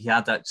he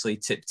had actually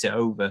tipped it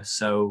over.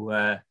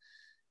 So,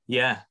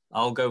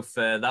 I'll go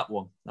for that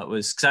one. That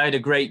was because I had a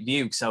great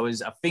view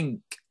because I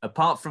think,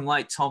 apart from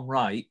like Tom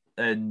Wright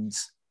and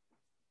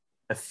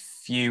a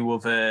few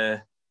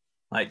other,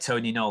 like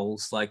Tony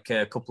Knowles, like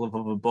a couple of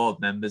other board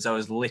members, I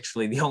was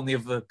literally the only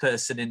other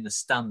person in the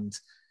stand.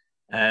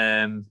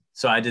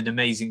 So I had an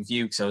amazing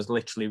view because I was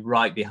literally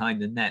right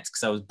behind the net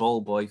because I was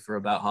ball boy for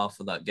about half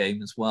of that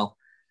game as well.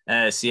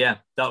 That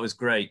was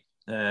great.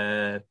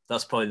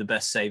 That's probably the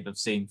best save I've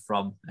seen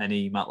from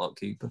any Matlock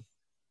keeper.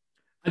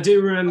 I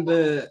do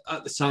remember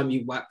at the time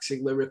you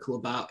waxing lyrical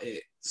about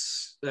it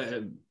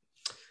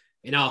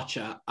in our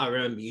chat. I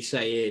remember you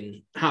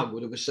saying how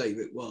good of a save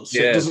it was.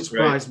 So it doesn't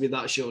surprise me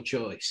that's your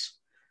choice.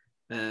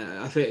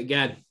 I think,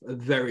 again, a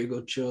very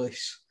good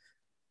choice.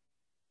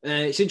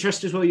 It's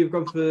interesting as well you've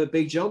gone for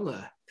Big John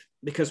there,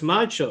 because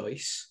my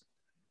choice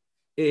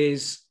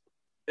is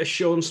a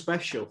Sean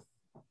special.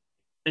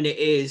 And it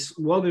is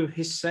one of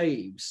his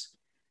saves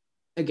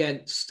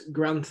against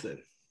Grantham.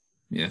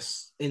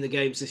 Yes. In the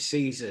games this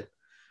season.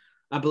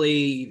 I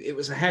believe it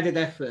was a headed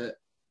effort.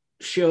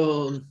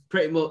 Sean,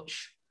 pretty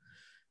much,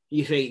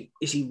 you think,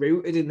 is he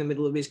rooted in the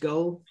middle of his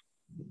goal?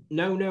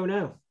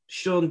 No.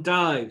 Sean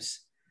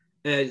dives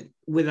and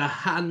with a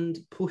hand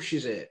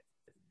pushes it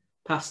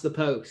past the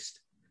post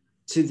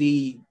to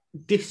the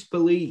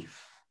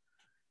disbelief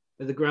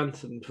of the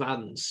Grantham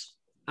fans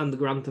and the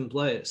Grantham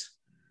players.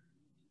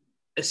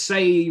 A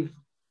save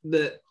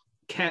that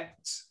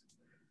kept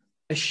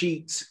a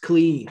sheet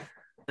clean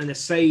and a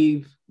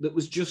save that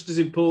was just as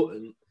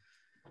important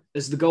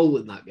as the goal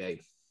in that game.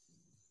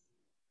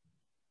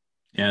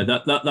 Yeah,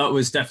 that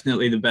was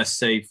definitely the best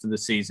save for the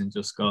season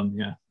just gone.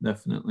 Yeah,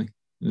 definitely.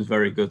 It was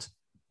very good.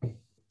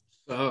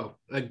 So,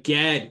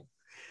 again,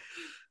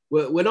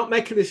 we're not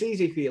making this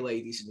easy for you,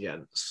 ladies and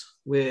gents.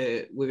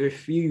 We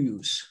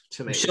refuse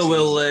to make it sure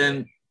we'll,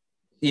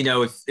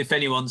 if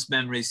anyone's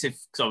memories,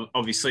 so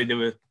obviously there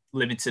were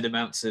limited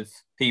amounts of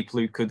people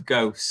who could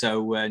go.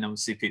 So, and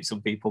obviously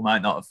some people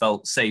might not have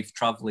felt safe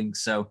travelling.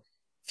 So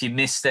if you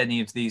missed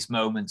any of these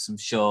moments, I'm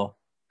sure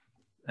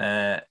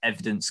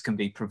evidence can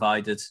be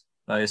provided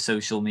via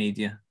social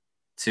media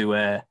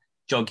to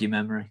jog your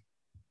memory.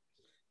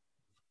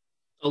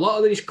 A lot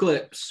of these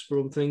clips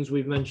from things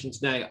we've mentioned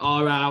today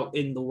are out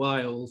in the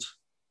wild,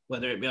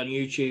 whether it be on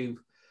YouTube,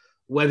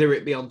 whether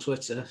it be on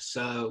Twitter.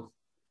 So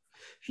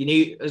if you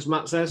need, as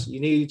Matt says,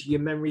 you need your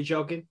memory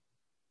jogging,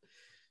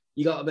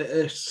 you got a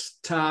bit of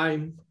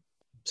time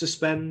to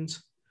spend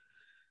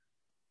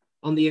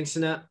on the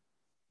internet,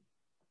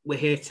 we're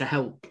here to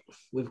help.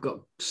 We've got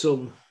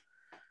some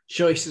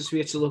choices for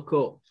you to look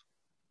up.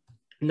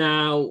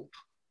 Now,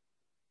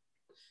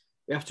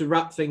 we have to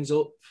wrap things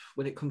up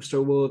when it comes to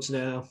awards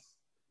now.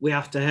 We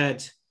have to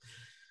head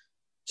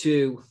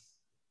to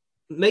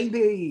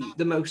maybe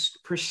the most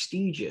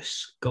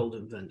prestigious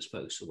Golden Fence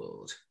Post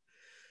Award.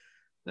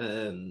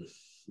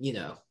 You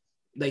know,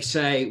 they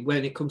say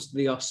when it comes to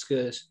the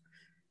Oscars,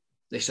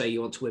 they say you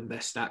want to win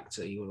Best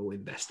Actor, you want to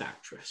win Best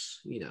Actress,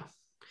 you know.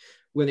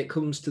 When it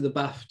comes to the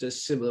BAFTAs,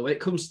 similar. When it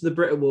comes to the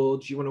Brit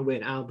Awards, you want to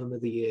win Album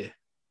of the Year.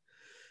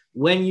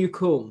 When you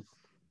come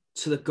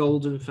to the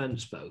Golden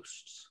Fence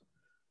Posts,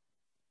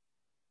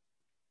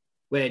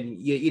 when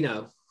you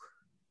know,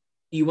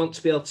 you want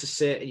to be able to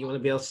sit and you want to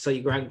be able to tell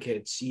your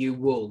grandkids you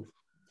won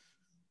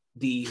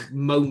the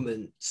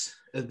moment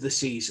of the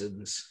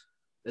seasons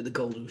at the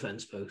Golden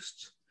Fence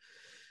Posts.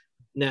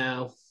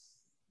 Now,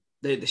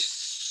 there's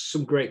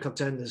some great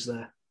contenders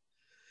there.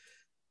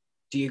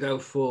 Do you go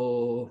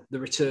for the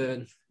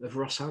return of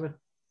Ross Hanna,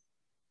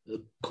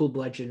 the club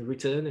legend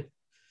returning?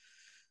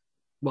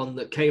 One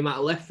that came out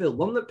of left field,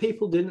 one that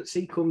people didn't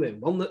see coming,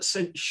 one that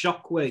sent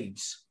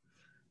shockwaves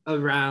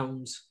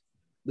around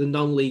the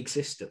non-league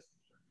system.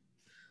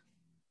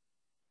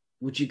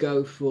 Would you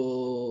go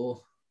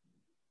for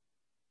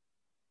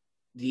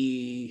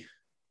the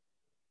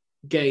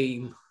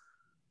game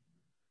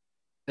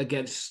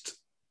against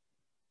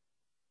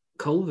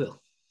Colville?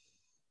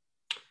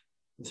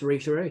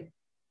 3-3.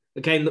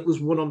 A game that was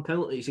won on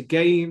penalties. A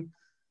game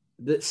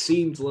that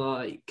seemed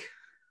like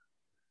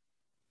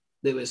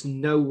there was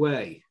no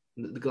way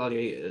that the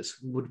Gladiators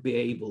would be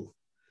able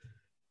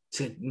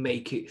to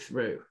make it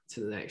through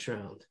to the next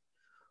round.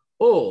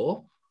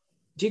 Or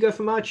do you go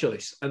for my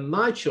choice? And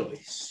my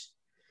choice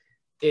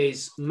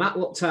is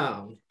Matlock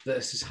Town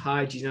versus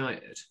Hyde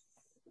United.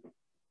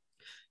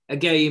 A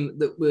game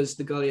that was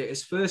the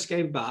Gladiators' first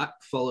game back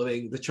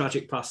following the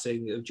tragic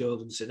passing of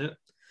Jordan Sinnott.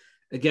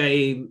 A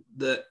game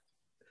that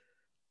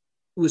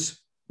was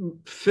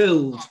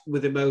filled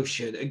with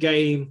emotion. A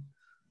game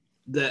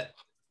that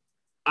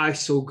I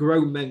saw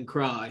grown men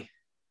cry.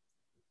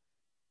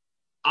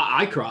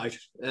 I cried.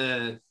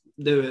 There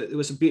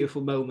was a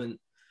beautiful moment,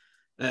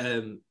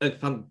 a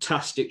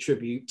fantastic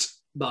tribute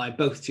by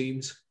both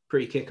teams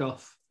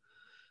pre-kickoff.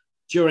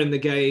 During the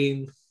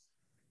game,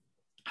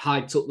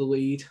 Hyde took the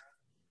lead.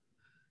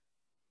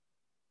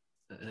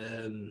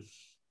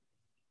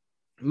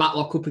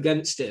 Matlock up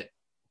against it.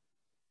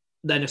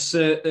 Then a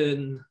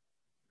certain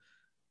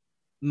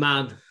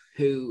man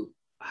who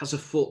has a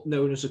foot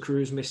known as a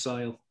cruise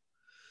missile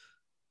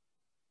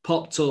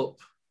popped up.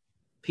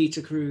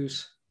 Peter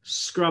Cruz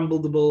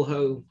scrambled the ball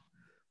home.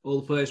 All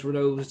the players run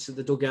over to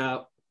the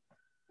dugout,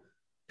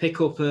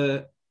 pick up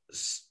a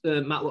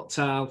Matlock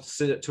Town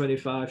Sinnott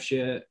 25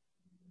 shirt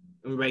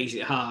and raise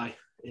it high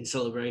in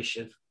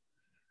celebration.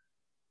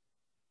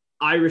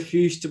 I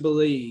refuse to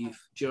believe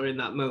during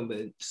that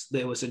moment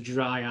there was a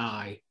dry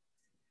eye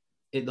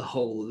in the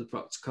whole of the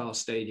Proctor Carr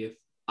Stadium.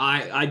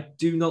 I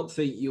do not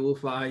think you will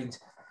find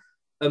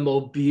a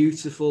more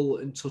beautiful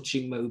and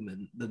touching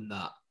moment than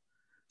that.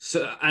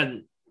 So,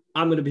 and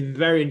I'm going to be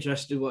very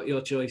interested in what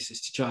your choice is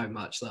to try and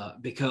match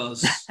that,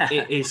 because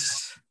it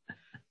is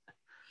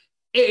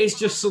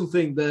just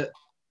something that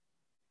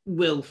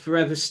will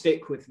forever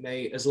stick with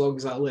me as long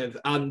as I live.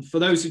 And for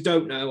those who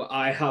don't know,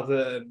 I have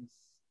a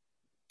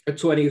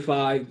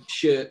 25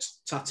 shirt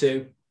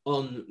tattoo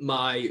on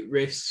my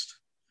wrist.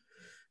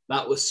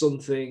 That was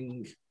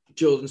something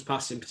Jordan's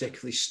passing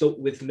particularly stuck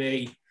with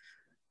me.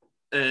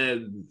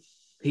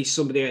 He's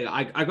somebody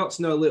I got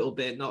to know a little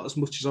bit, not as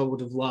much as I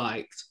would have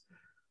liked,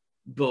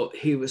 but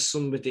he was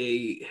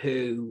somebody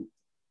who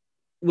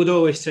would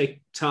always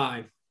take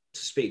time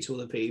to speak to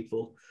other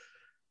people.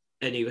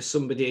 And he was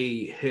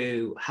somebody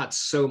who had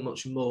so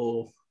much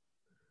more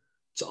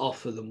to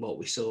offer than what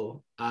we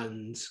saw.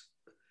 And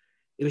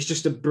it was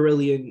just a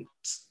brilliant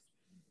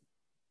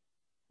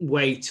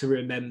way to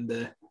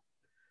remember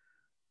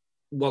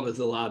one of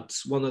the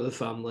lads, one of the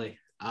family.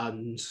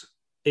 And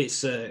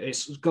it's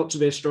got to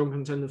be a strong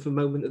contender for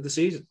moment of the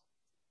season.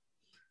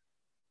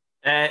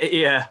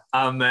 Yeah,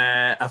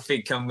 I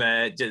think I'm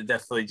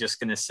definitely just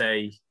going to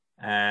say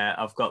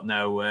I've got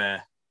no...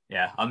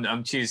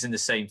 I'm choosing the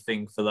same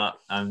thing for that,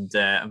 and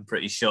I'm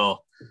pretty sure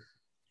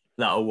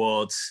that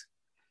award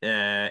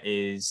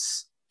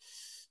is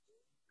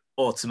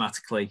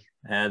automatically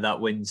that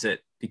wins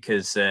it,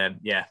 because there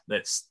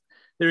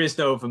is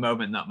no other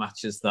moment that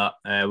matches that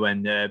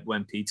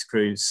when Peter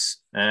Cruz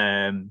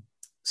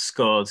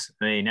scored.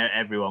 I mean,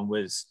 everyone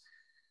was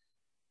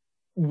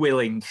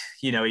willing,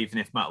 even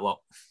if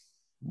Matlock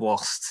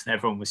lost,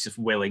 everyone was just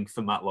willing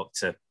for Matlock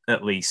to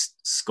at least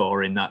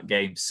score in that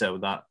game, so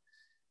that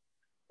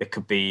it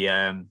could be,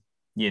 a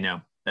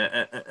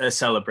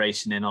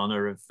celebration in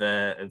honor of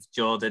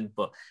Jordan.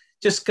 But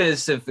just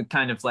because of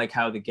kind of like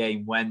how the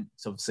game went,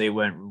 obviously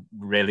it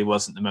really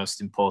wasn't the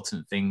most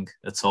important thing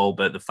at all.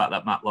 But the fact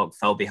that Matlock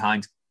fell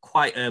behind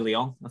quite early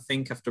on, I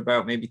think after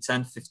about maybe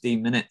 10,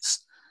 15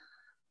 minutes,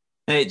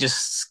 it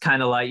just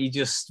kind of like, you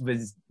just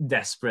was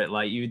desperate.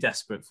 Like, you were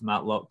desperate for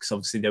Matlock, because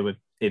obviously they were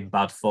in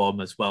bad form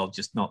as well,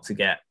 just not to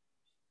get,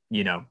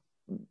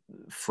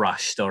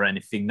 thrashed or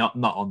anything, not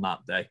on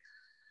that day.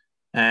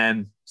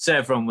 So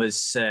everyone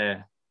was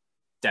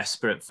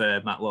desperate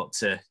for Matlock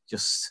to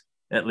just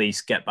at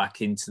least get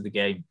back into the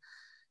game.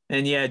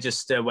 And yeah,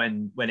 just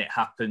when it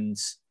happened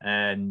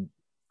and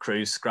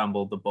Cruz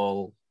scrambled the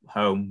ball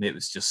home, it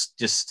was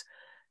just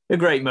a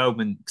great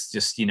moment.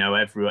 Just,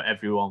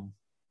 everyone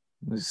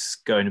was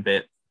going a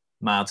bit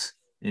mad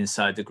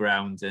inside the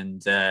ground.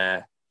 And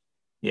it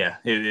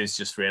was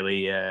just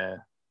really,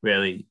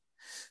 really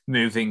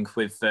moving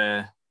with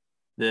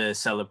the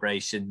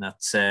celebration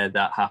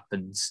that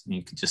happened.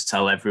 You could just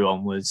tell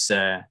everyone was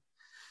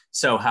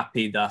so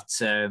happy that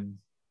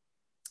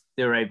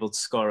they were able to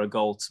score a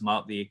goal to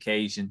mark the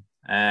occasion.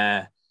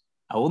 I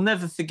will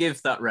never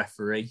forgive that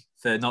referee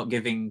for not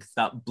giving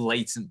that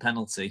blatant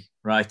penalty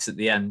right at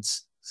the end.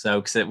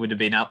 So, because it would have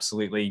been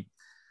absolutely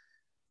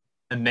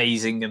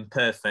amazing and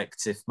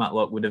perfect if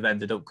Matlock would have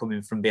ended up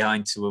coming from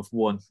behind to have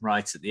won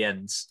right at the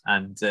end.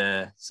 And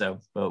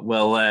but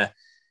we'll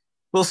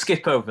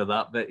skip over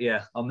that. But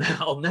yeah,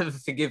 I'll never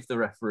forgive the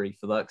referee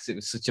for that because it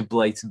was such a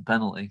blatant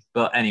penalty.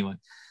 But anyway,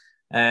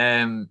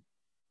 that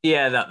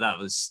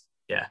was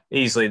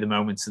easily the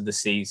moment of the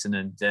season.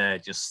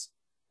 And just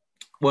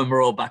when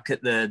we're all back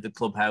at the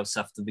clubhouse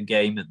after the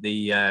game at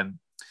the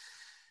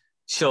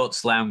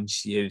Shorts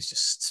Lounge, it was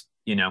just,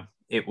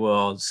 it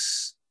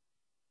was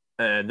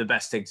the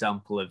best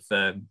example of,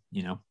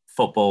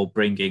 football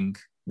bringing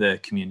the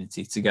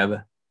community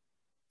together.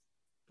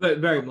 But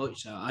very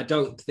much so. I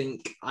don't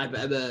think I've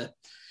ever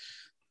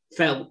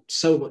felt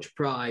so much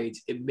pride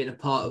in being a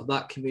part of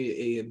that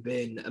community and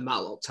being a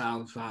Matlock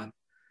Town fan.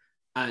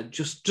 And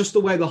just the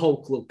way the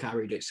whole club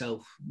carried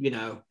itself,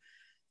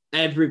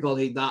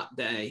 everybody that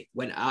day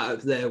went out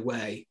of their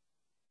way,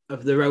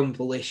 of their own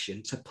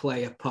volition, to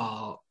play a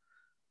part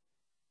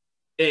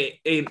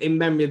in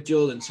memory of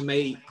Jordan, to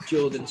make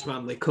Jordan's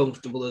family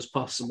comfortable as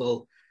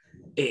possible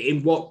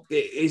in what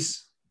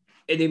is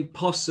an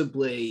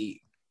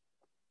impossibly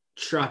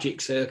tragic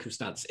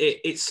circumstance.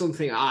 It's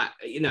something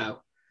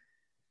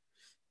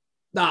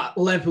that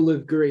level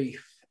of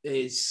grief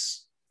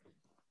is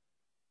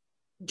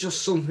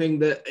just something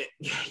that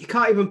you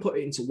can't even put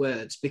it into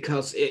words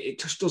because it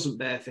just doesn't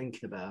bear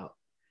thinking about.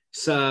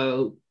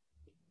 So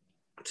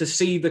to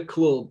see the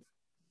club,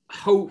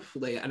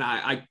 hopefully, and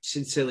I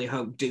sincerely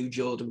hope, do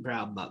Jordan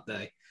proud that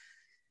day.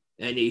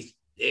 And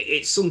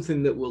it's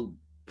something that will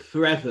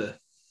forever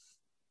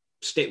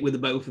stick with the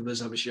both of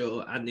us, I'm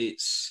sure. And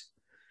it's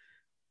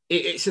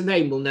a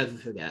name we'll never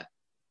forget.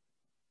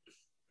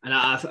 And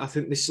I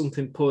think there's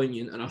something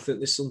poignant, and I think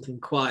there's something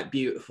quite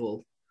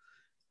beautiful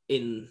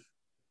in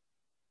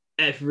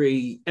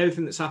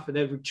everything that's happened,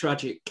 every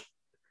tragic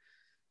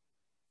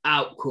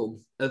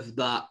outcome of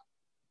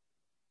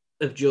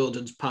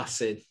Jordan's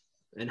passing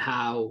and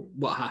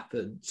what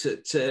happened,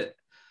 to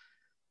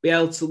be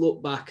able to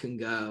look back and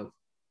go,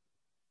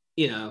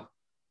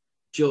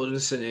 Jordan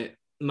Sinnott,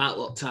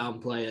 Matlock Town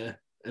player,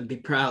 and be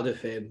proud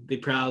of him, be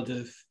proud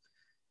of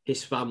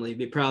his family,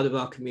 be proud of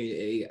our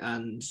community.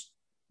 And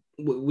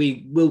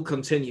we will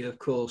continue, of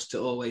course, to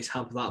always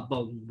have that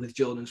bond with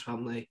Jordan's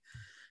family,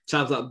 to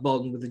have that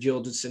bond with the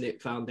Jordan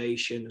Sinnott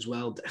Foundation as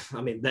well.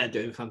 I mean, they're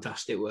doing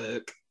fantastic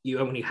work. You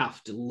only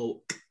have to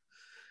look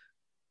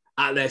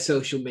at their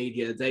social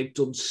media. They've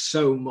done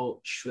so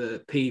much for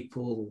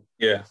people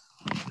of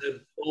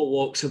all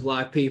walks of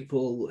life,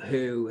 people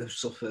who have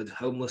suffered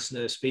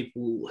homelessness,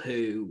 people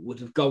who would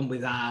have gone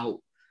without,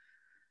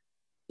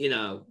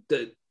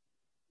 the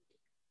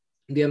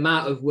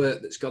amount of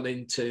work that's gone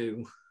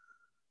into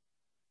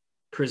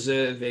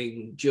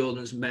preserving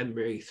Jordan's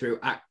memory through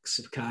acts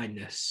of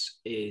kindness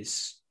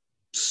is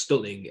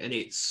stunning. And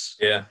it's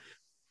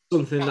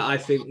something that I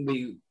think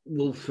we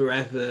will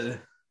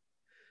forever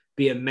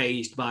be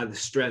amazed by, the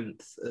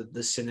strength of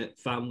the Sinnott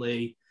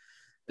family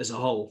as a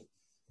whole.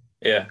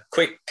 Yeah,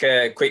 quick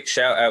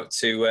shout out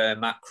to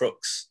Matt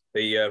Crooks,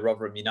 the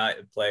Rotherham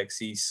United player, because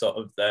he's sort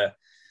of the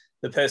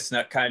person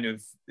that kind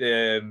of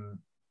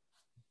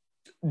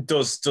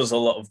does a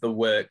lot of the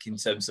work in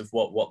terms of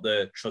what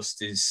the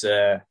trust is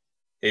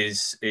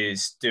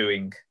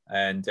doing,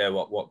 and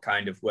what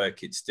kind of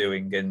work it's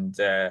doing, because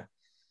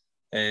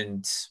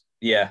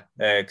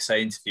I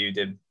interviewed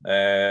him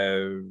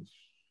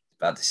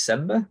about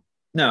December.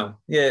 No,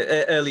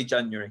 early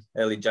January,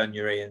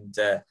 and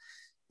the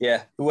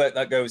work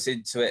that goes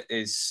into it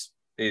is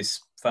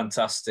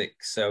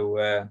fantastic.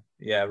 So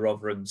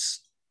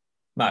Rotherham's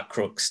Matt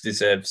Crooks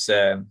deserves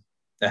a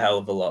hell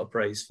of a lot of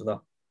praise for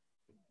that.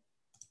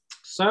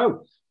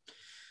 So,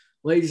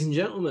 ladies and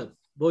gentlemen,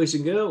 boys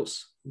and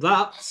girls,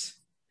 that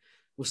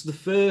was the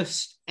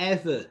first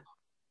ever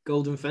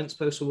Golden Fence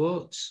Post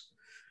Awards.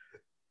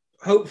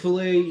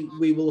 Hopefully,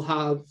 we will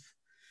have,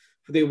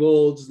 for the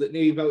awards that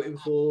need voting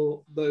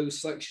for, those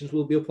selections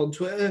will be up on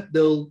Twitter.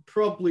 They'll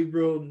probably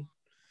run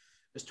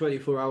as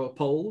 24-hour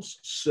polls,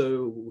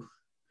 so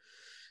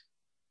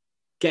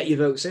get your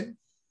votes in.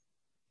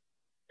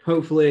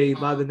 Hopefully,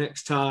 by the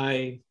next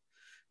time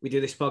we do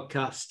this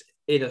podcast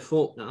in a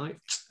fortnight,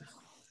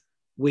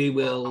 we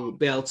will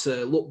be able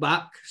to look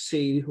back,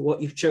 see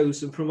what you've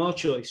chosen from our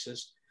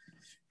choices.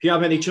 If you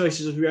have any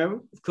choices of your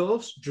own, of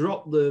course,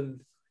 drop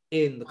them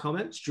in the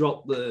comments,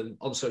 drop them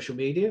on social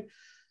media,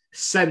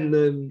 send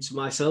them to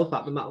myself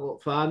at the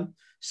Matlock Fan,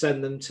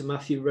 send them to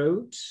Matthew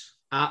Rhodes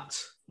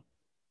at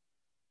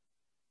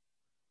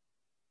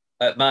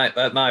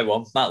my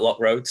one, Matlock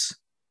Rhodes.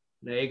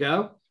 There you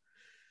go.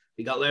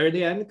 You got there in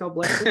the end. God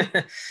bless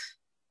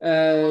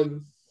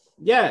you.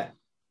 Yeah,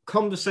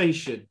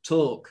 conversation,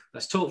 talk.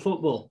 Let's talk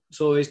football.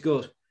 It's always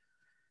good.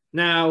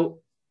 Now,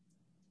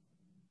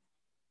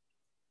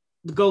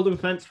 the Golden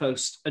Fence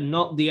Post are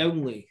not the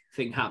only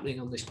thing happening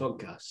on this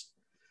podcast.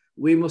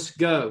 We must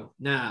go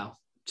now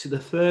to the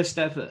first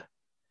ever,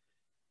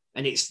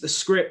 and it's the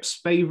Script's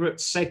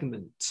favourite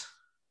segment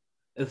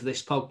of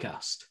this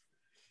podcast.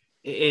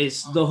 It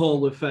is the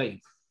Hall of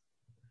Fame.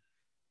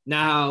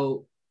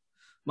 Now,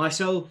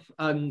 myself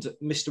and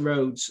Mr.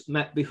 Rhodes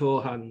met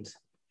beforehand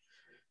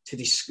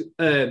to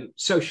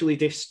socially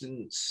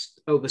distanced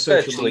over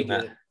social media.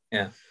 Met.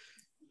 Yeah.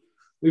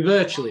 We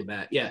virtually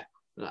met, yeah.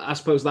 I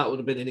suppose that would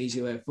have been an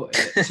easy way of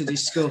putting it, to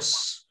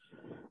discuss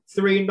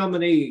 3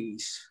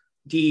 nominees,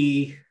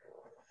 the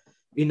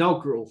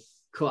inaugural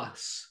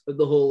class of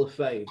the Hall of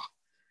Fame.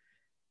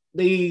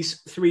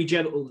 These 3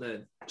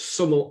 gentlemen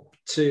sum up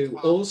to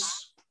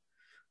us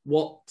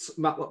what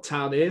Matlock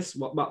Town is,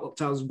 what Matlock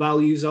Town's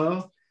values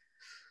are.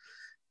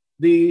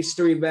 These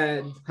 3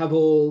 men have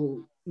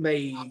all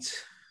made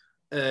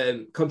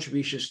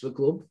contributions to the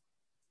club,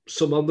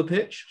 some on the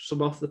pitch,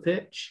 some off the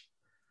pitch.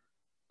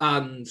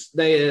 And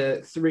they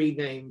are 3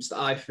 names that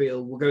I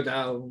feel will go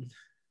down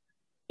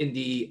in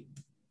the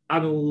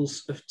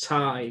annals of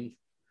time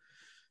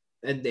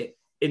and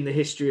in the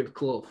history of the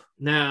club.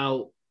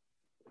 Now,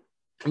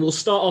 we'll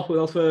start off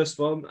with our first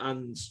one,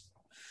 and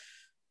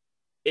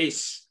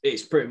it's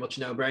pretty much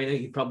a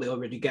no-brainer. You probably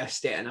already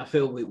guessed it, and I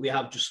feel we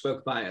have just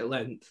spoke about it at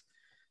length.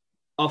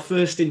 Our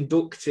first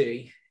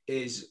inductee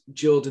is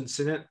Jordan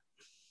Sinnott.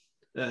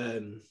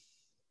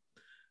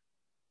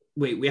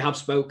 We have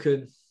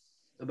spoken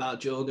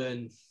about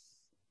Jordan.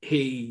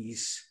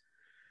 He's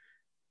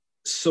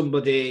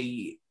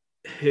somebody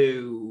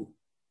who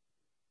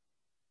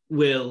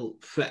will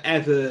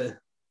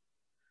forever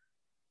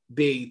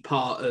be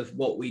part of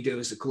what we do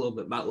as a club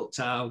at Matlock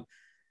Town.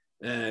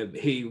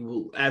 He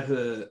will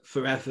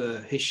forever,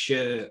 his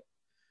shirt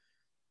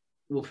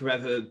will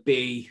forever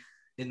be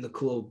in the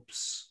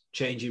club's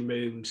changing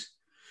rooms.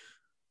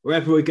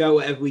 Wherever we go,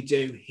 whatever we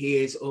do, he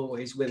is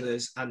always with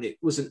us. And it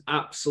was an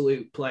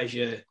absolute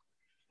pleasure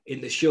in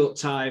the short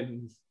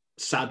time,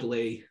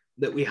 sadly,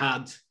 that we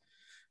had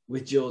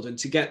with Jordan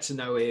to get to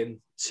know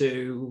him,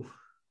 to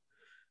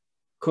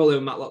call him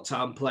a Matlock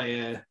Town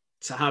player,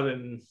 to have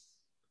him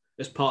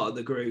as part of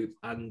the group.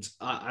 And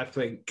I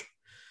think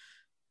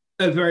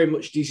a very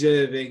much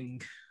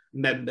deserving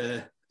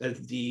member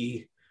of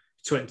the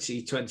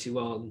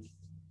 2021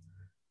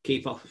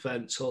 Keep Off the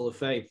Fence Hall of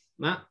Fame.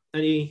 Matt,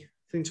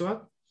 anything to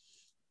add?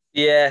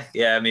 Yeah.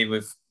 I mean,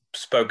 we've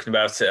spoken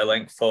about it at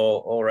length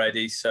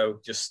already. So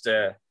just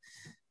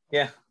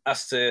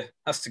has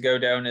to go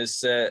down as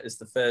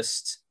the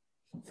first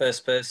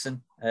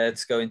person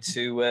to go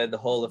into the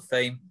Hall of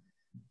Fame.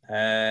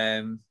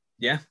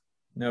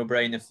 No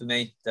brainer for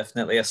me.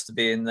 Definitely has to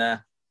be in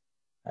there.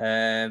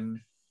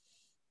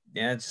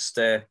 Just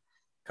can't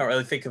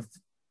really think of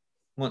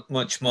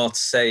much more to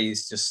say.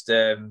 He's just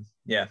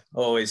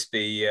always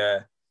be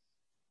a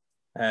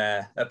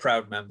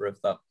proud member of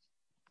that.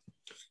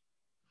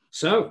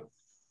 So,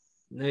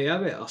 there you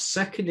have it, our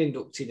second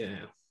inductee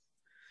now.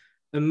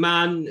 A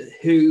man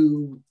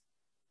who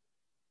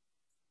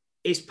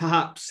is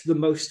perhaps the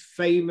most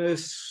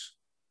famous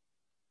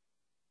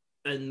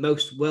and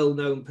most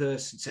well-known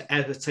person to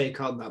ever take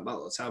on that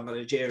Matlock Town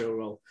managerial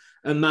role.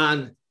 A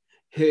man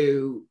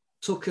who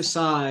took a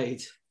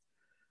side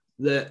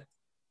that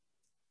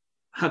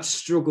had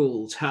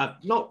struggled, had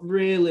not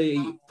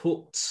really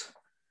put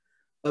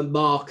a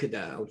marker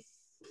down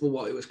for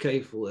what he was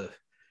capable of.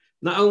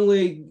 Not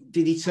only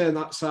did he turn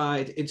that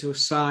side into a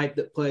side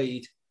that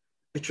played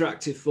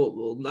attractive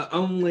football, not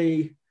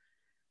only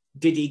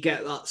did he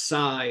get that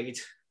side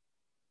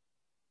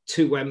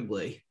to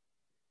Wembley,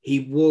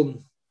 he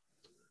won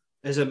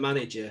as a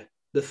manager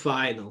the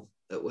final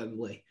at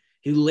Wembley.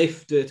 He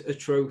lifted a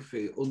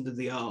trophy under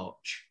the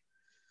arch.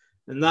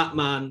 And that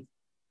man,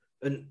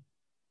 and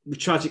we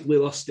tragically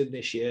lost him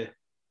this year,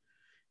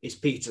 is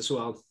Peter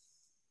Swan.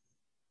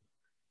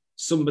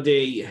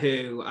 Somebody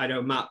who, I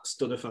know Matt's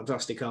done a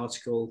fantastic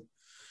article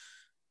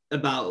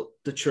about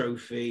the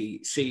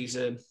trophy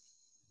season,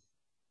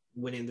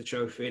 winning the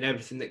trophy and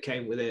everything that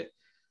came with it.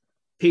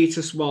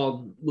 Peter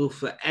Swan will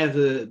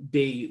forever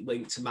be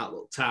linked to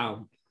Matlock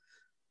Town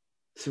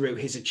through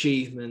his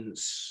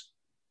achievements,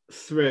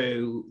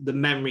 through the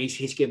memories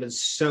he's given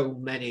so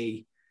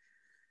many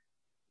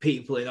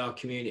people in our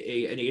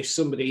community. And he is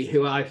somebody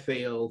who I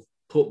feel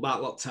put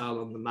Matlock Town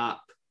on the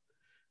map.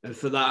 And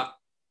for that,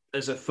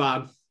 as a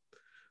fan,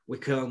 we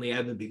can only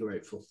ever be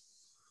grateful.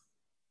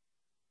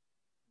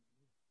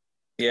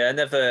 Yeah,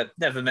 I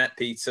never met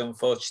Peter,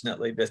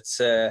 unfortunately, but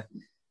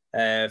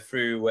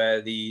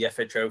through the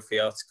FA Trophy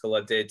article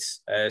I did,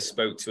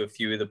 spoke to a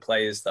few of the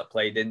players that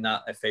played in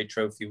that FA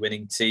Trophy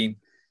winning team.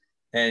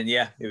 And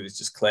yeah, it was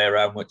just clear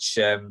how much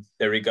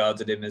they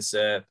regarded him as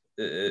a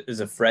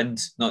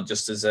friend, not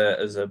just as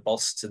a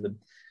boss to them.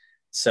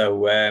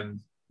 So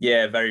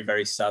yeah, very,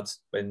 very sad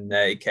when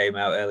it came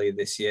out earlier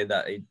this year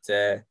that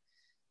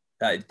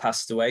he'd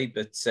passed away.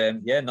 But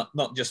yeah,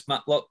 not just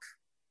Matlock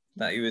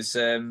that he was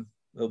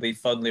will be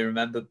fondly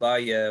remembered by.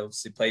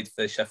 Obviously played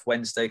for Sheff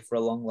Wednesday for a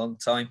long, long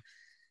time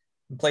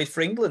and played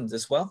for England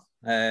as well.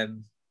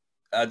 Had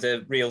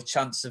a real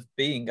chance of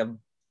being, I'm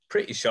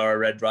pretty sure I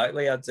read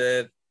rightly, had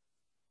a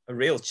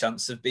real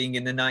chance of being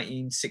in the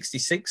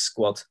 1966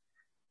 squad.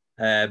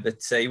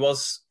 But he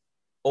was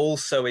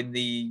also in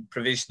the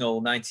provisional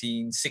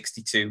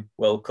 1962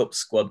 World Cup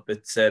squad,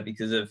 but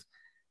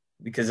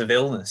because of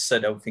illness, I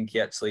don't think he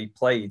actually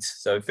played.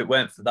 So if it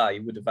weren't for that, he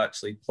would have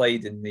actually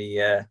played in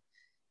the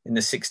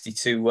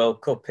 62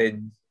 World Cup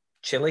in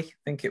Chile, I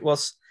think it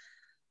was.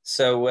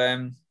 So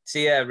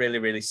yeah, really,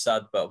 really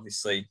sad, but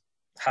obviously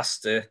has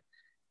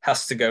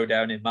to go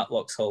down in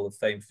Matlock's Hall of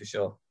Fame for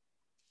sure.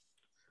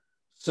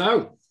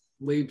 So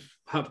we've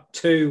had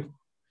 2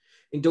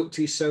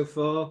 inductees so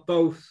far,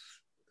 both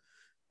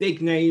big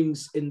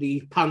names in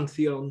the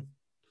pantheon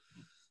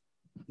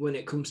when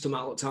it comes to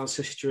Matlock Town's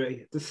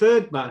history. The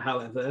third man,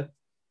 however,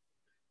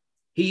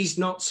 he's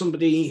not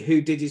somebody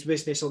who did his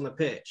business on the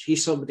pitch.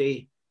 He's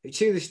somebody who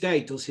to this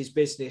day does his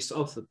business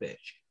off the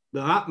pitch.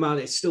 Now, that man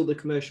is still the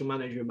commercial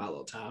manager of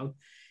Matlock Town.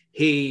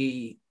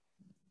 He,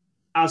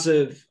 as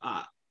of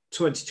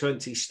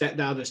 2020, stepped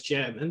down as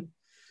chairman,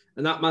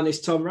 and that man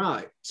is Tom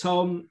Wright.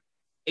 Tom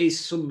is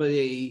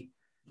somebody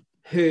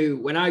who,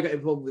 when I got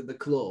involved with the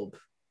club,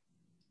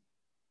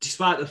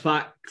 despite the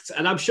fact,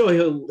 and I'm sure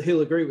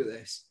he'll agree with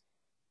this,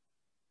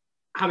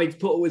 having to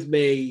put up with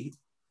me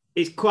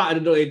is quite an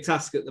annoying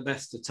task at the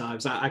best of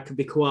times. I can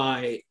be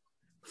quite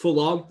full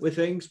on with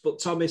things, but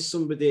Tom is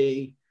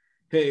somebody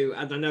who,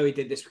 and I know he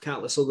did this with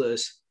countless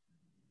others,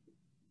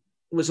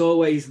 was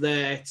always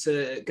there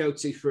to go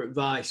to for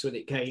advice when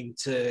it came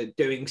to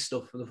doing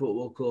stuff for the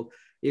football club.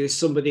 He was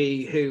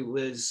somebody who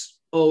was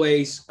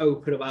always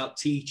open about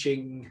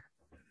teaching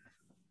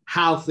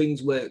how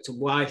things worked and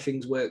why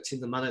things worked in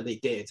the manner they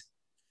did.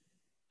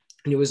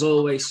 And he was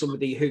always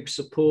somebody who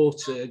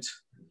supported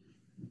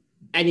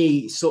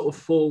any sort of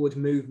forward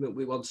movement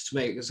we wanted to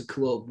make as a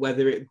club,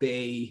 whether it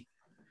be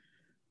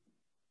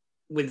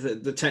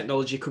with the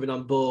technology coming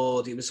on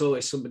board. He was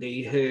always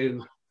somebody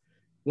who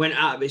went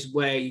out of his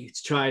way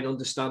to try and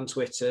understand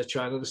Twitter,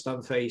 try and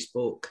understand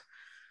Facebook,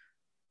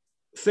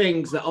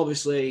 things that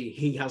obviously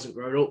he hasn't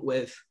grown up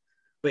with,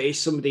 but he's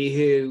somebody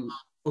who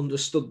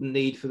understood the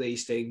need for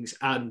these things.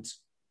 And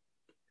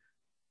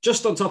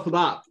just on top of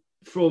that,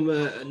 from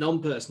a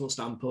non-personal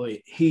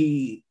standpoint,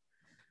 he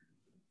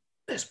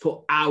has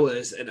put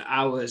hours and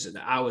hours and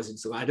hours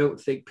into it. I don't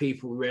think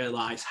people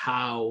realise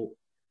how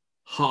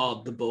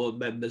hard the board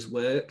members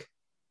work.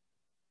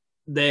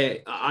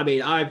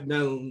 I've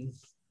known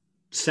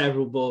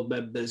several board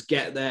members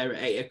get there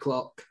at 8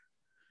 o'clock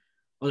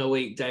on a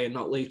weekday and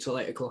not leave till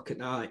 8 o'clock at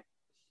night.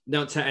 They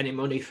don't take any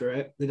money for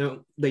it.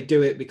 They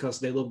do it because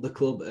they love the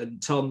club.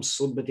 And Tom's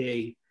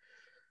somebody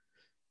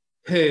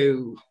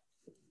who,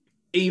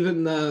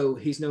 even though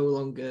he's no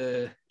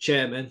longer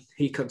chairman,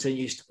 he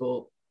continues to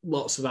put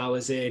lots of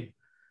hours in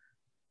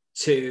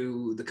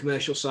to the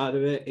commercial side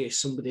of it. He's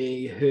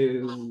somebody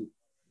who,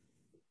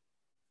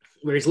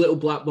 where his little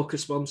black book of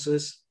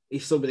sponsors,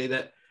 he's somebody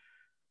that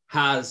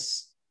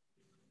has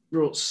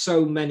brought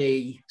so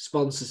many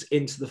sponsors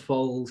into the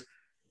fold.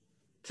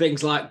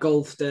 Things like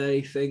Golf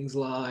Day, things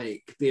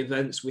like the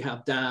events we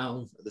have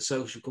down at the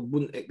Social Club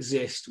wouldn't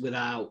exist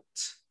without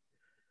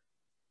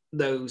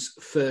those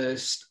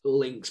first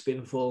links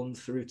being formed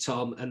through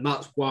Tom. And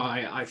that's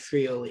why I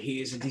feel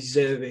he is a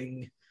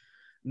deserving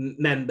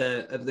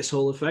member of this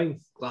Hall of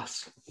Fame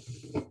class.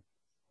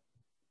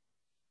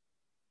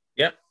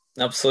 Yep,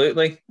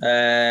 absolutely.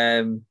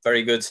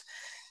 Very good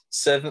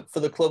servant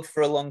for the club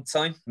for a long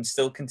time and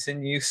still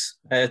continues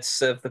to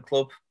serve the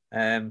club.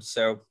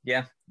 So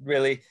yeah,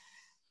 really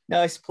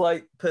nice,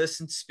 polite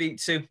person to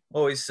speak to.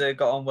 Always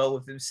got on well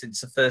with him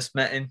since I first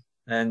met him.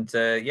 And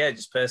yeah,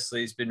 just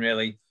personally, he's been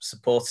really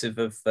supportive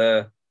of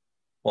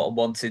what I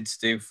wanted to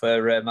do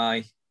for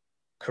my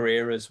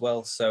career as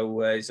well.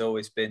 So he's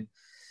always been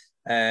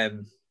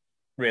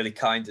really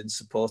kind and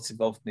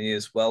supportive of me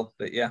as well.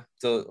 But yeah,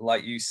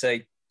 like you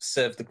say,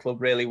 served the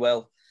club really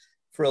well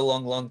for a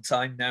long, long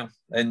time now.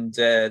 And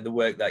the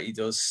work that he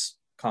does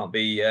can't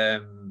be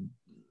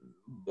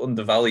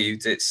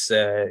undervalued.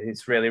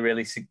 It's really,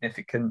 really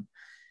significant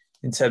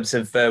in terms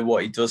of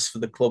what he does for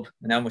the club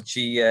and how much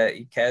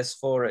he cares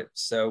for it.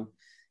 So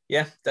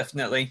yeah,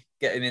 definitely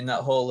get him in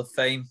that Hall of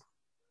Fame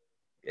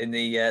in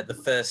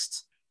the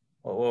first,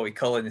 what are we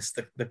calling this?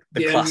 The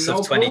class of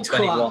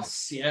 2021.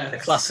 Class, yes. The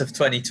class of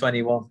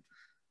 2021.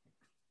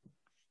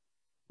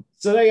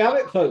 So there you have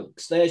it,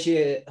 folks. There's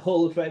your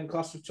Hall of Fame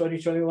class of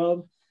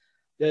 2021.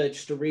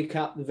 Just to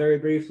recap very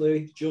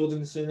briefly,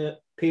 Jordan Sinnott,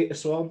 Peter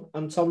Swan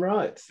and Tom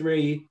Wright.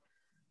 3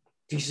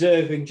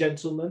 deserving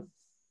gentlemen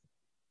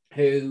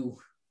who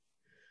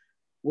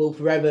will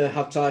forever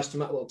have ties to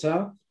Matlock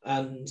Town,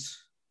 and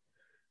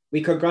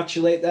we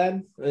congratulate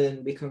them,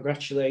 and we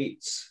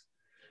congratulate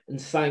and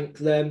thank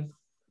them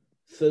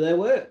for their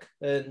work.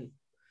 And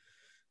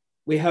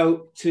we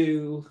hope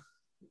to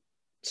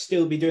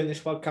still be doing this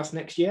podcast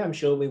next year. I'm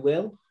sure we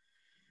will,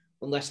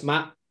 unless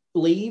Matt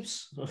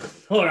leaves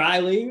or I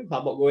leave.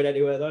 I'm not going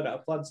anywhere though. I don't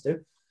have plans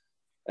to.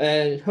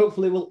 And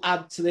hopefully we'll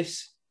add to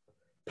this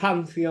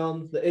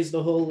pantheon that is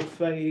the Hall of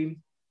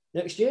Fame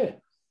next year.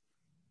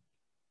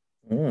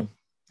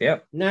 Yeah.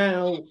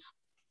 Now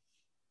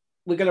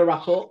we're going to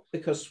wrap up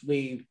because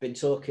we've been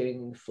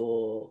talking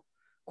for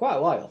quite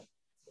a while.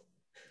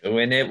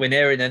 We're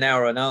nearing an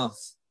hour and a half.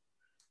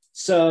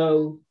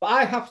 So,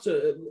 but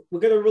we're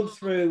going to run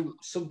through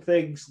some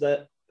things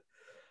that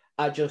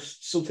are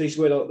something's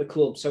going on at the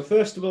club. So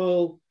first of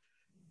all,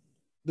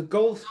 the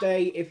golf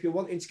day, if you're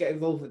wanting to get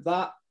involved with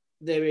that,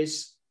 there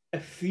is a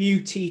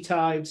few tee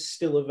times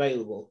still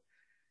available.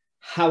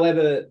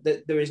 However,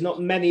 there is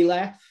not many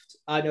left.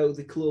 I know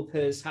the club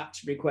has had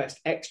to request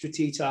extra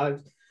tee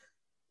times.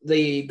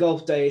 The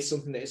golf day is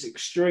something that is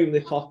extremely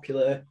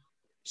popular.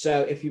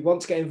 So if you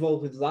want to get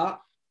involved with that,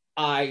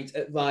 I'd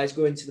advise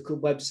going to the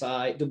club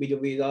website,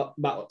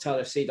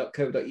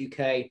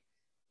 www.matlocktownfc.co.uk,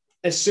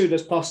 as soon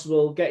as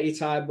possible. Get your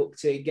time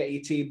booked in, get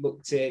your team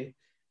booked in.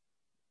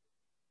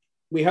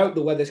 We hope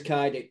the weather's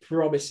kind. It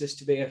promises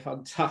to be a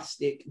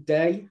fantastic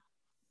day.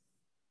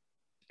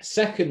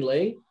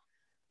 Secondly,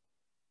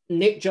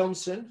 Nick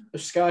Johnson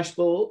of Sky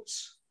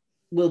Sports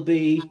will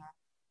be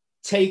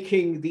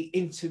taking the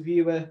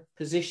interviewer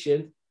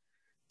position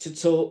to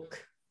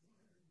talk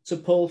to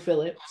Paul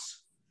Phillips,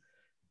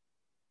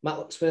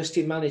 Matlock's first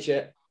team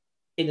manager,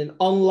 in an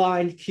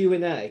online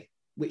Q&A,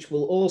 which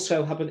will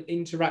also have an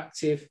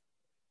interactive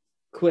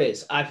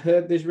quiz. I've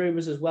heard there's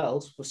rumours as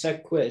well for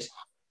said quiz,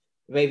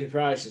 maybe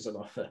prizes on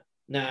offer.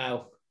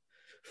 Now,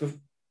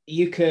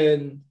 you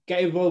can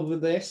get involved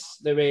with this.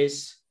 There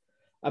is,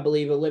 I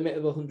believe, a limit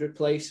of 100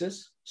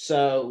 places.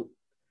 So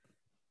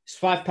it's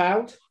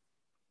 £5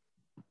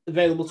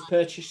 available to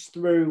purchase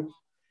through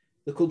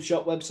the club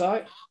shop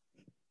website.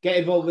 Get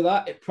involved with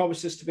that. It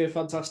promises to be a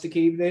fantastic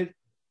evening.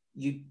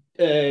 You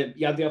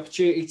have the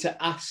opportunity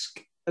to ask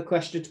a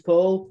question to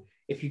Paul.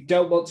 If you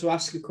don't want to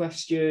ask a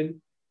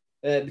question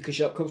because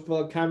you're not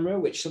comfortable on camera,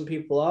 which some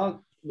people are,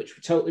 which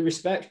we totally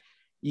respect,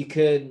 you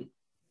can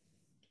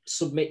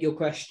submit your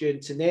question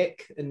to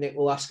Nick and Nick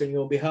will ask on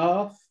your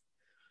behalf.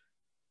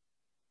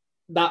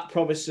 That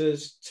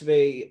promises to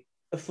be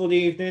a fun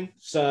evening.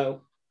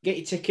 So get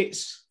your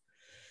tickets,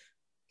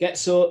 get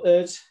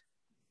sorted,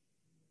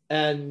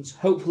 and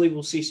hopefully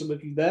we'll see some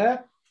of you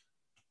there.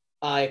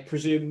 I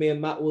presume me and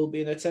Matt will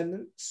be in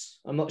attendance.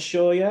 I'm not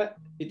sure yet.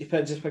 It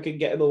depends if I can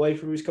get him away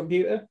from his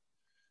computer.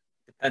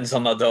 Depends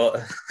on my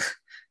daughter.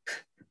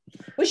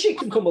 But she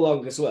can come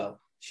along as well.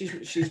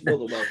 She's more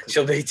than welcome.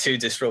 She'll be too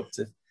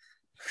disruptive.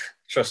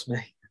 Trust me.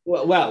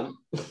 Well,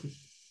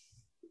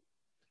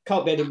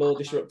 can't be any more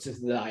disruptive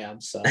than I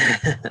am, so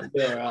I'll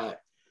be all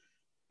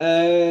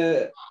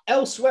right.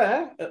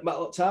 Elsewhere at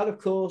Matlock Town, of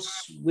course,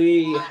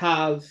 we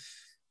have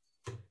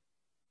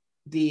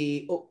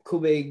the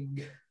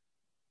upcoming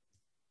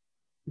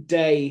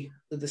day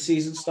of the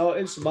season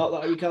starting, so mark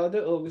that on your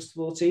calendar, August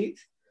 14th.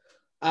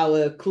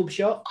 Our club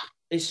shop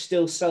is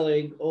still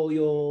selling all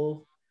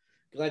your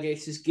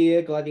Gladiators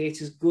gear,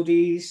 Gladiators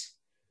goodies.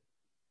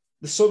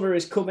 The summer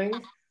is coming.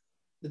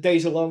 The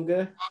days are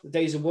longer. The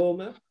days are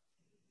warmer.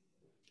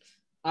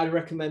 I'd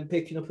recommend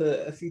picking up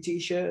a few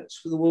T-shirts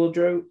for the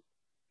wardrobe.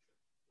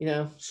 You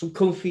know, some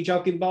comfy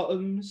jogging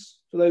bottoms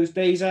for those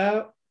days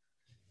out.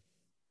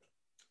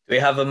 Do we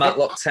have a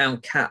Matlock Town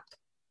cap?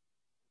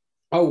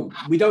 Oh,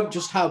 we don't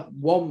just have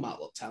one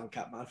Matlock Town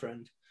cap, my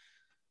friend.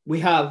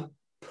 We have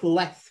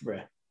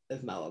plethora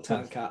of Matlock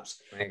Town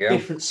caps. There you go.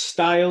 Different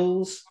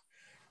styles.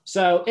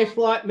 So if,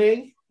 like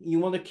me, you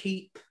want to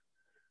keep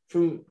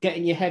from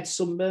getting your head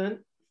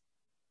sunburnt,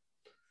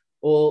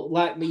 or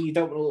like me, you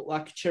don't want to look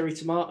like a cherry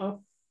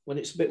tomato when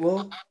it's a bit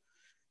warm,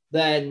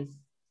 then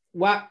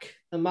whack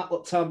a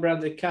Matlock Town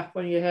branded cap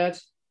on your head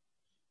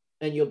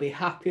and you'll be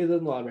happier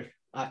than Larry.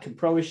 I can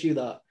promise you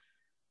that.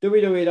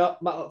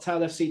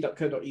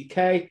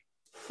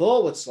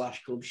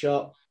 www.matlocktownfc.co.uk/club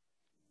shop.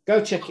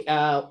 Go check it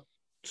out.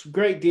 Some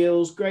great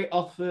deals, great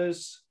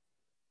offers.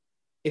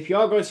 If you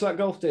are going to that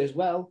golf day as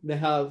well,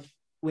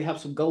 we have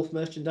some golf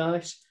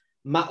merchandise,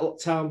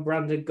 Matlock Town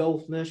branded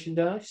golf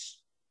merchandise.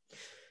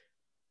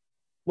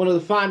 One of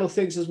the final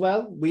things as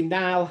well, we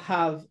now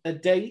have a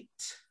date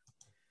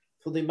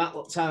for the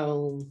Matlock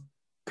Town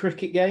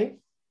cricket game.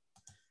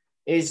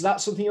 Is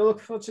that something you're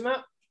looking forward to,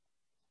 Matt?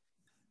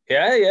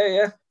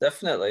 Yeah,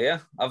 definitely, yeah.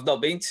 I've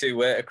not been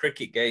to a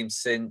cricket game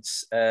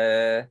since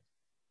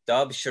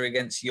Derbyshire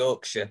against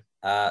Yorkshire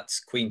at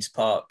Queen's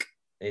Park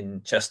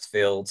in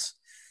Chesterfield.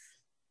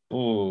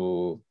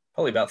 Ooh,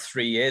 probably about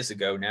 3 years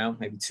ago now,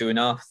 maybe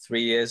 2.5,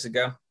 3 years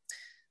ago.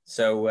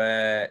 So,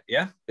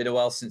 been a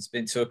while since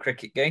been to a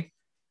cricket game.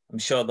 I'm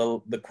sure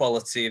the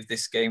quality of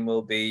this game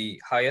will be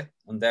higher,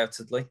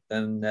 undoubtedly,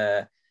 than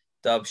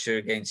Derbyshire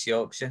against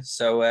Yorkshire.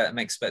 So I'm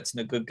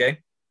expecting a good game.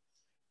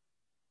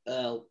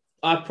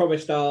 I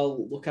promised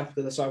I'll look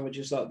after the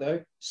sandwiches that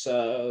day.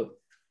 So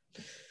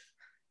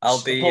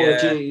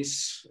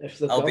apologies if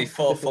they've I'll be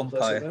fourth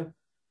umpire.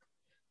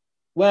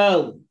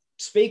 Well,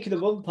 speaking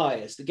of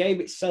umpires, the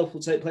game itself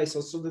will take place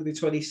on Sunday, the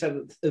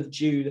 27th of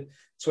June,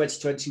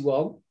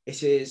 2021.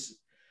 It is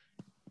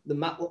the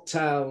Matlock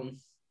Town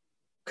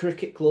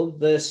Cricket Club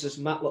versus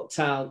Matlock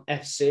Town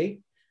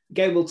FC. The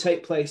game will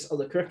take place on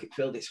the cricket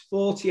field. It's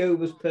 40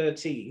 overs per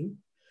team.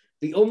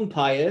 The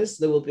umpires,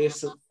 there will be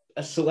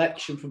a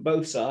selection from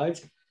both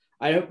sides.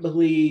 I don't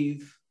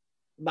believe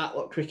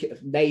Matlock Cricket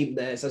have named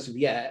theirs as of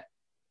yet,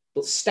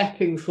 but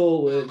stepping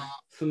forward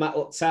for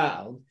Matlock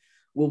Town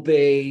will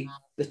be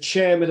the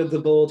chairman of the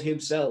board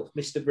himself,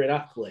 Mr. Bryn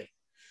Ackley.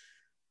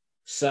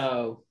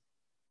 So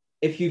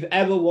if you've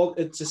ever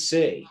wanted to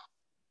see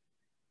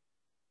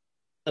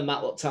a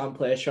Matlock Town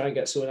player try and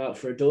get someone out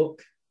for a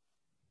duck,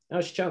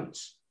 now's your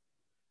chance.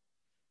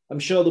 I'm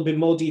sure there'll be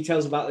more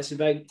details about this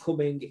event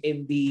coming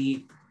in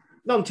the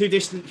not too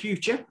distant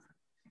future.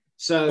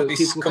 So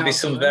could be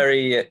some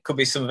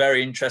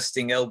very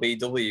interesting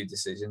LBW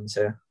decisions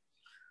here.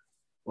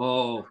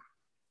 Oh,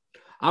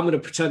 I'm going to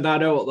pretend I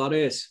know what that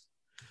is.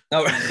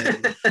 No,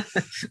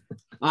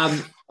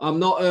 I'm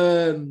not.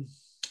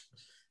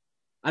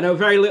 I know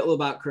very little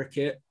about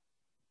cricket,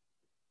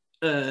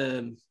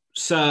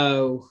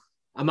 so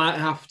I might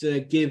have to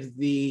give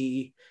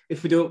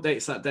if we do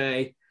updates that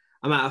day,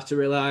 I might have to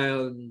rely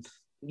on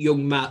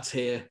young Matt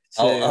here.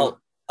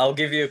 I'll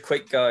give you a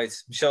quick guide.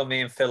 I'm sure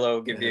me and Phil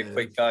will give you a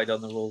quick guide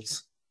on the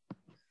rules.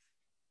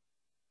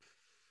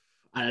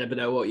 I never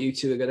know what you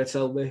two are going to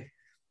tell me.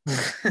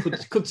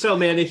 could tell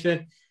me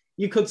anything.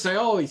 You could say,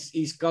 "Oh,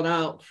 he's gone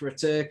out for a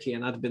turkey,"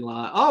 and I'd have been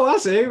like, "Oh,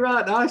 has he?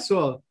 Right, nice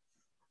one."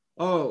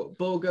 Oh,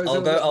 ball goes.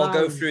 I'll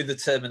go through the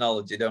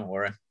terminology. Don't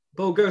worry.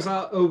 Ball goes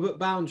out over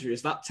boundary.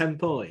 Is that 10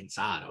 points?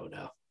 I don't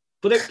know,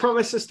 but it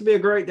promises to be a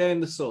great day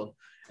in the sun.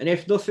 And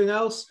if nothing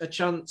else, a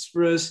chance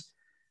for us.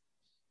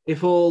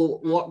 If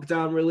all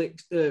lockdown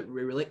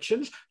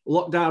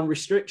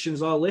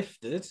restrictions are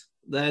lifted,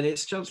 then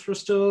it's a chance for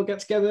us to all get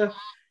together,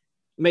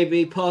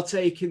 maybe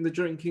partake in the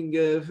drinking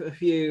of a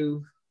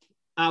few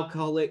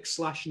alcoholic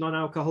 /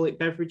 non-alcoholic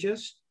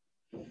beverages.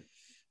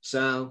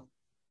 So,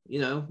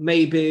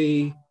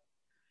 maybe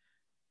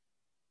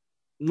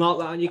mark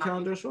that on your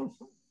calendar as well.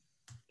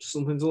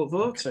 Something to look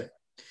forward to.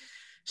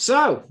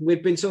 So,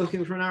 we've been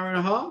talking for an hour and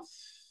a half.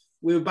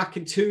 We're back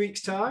in 2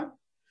 weeks' time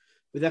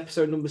with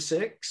episode number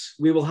 6.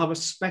 We will have a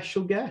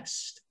special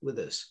guest with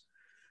us.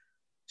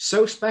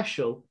 So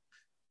special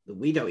that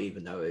we don't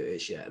even know who it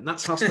is yet. And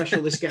that's how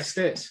special this guest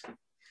is.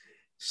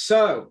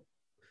 So,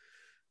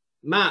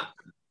 Matt,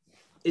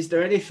 is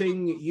there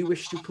anything you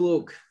wish to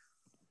plug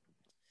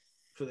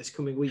for this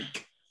coming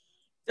week?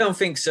 Don't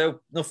think so.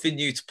 Nothing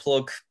new to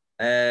plug.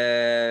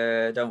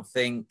 Don't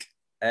think.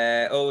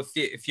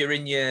 If you're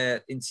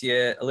into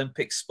your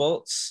Olympic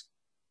sports,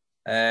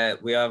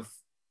 we have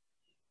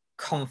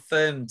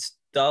confirmed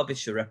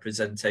Derbyshire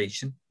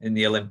representation in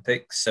the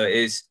Olympics. So it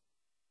is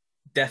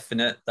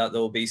definite that there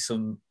will be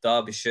some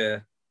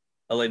Derbyshire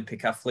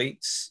Olympic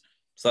athletes.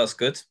 So that's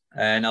good.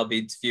 And I'll be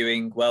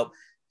interviewing,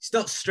 she's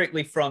not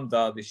strictly from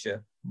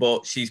Derbyshire,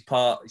 but she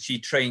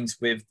trains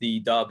with the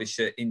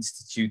Derbyshire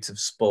Institute of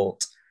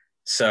Sport.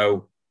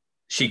 So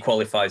she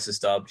qualifies as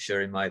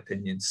Derbyshire, in my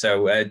opinion.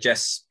 So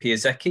Jess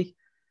Piasecki,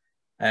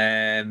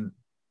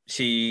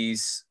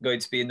 she's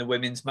going to be in the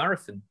women's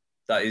marathon.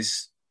 That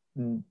is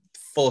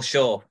for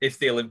sure, if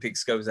the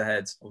Olympics goes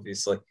ahead,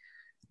 obviously.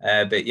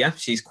 But yeah,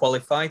 she's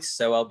qualified,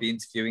 so I'll be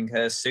interviewing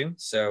her soon.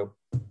 So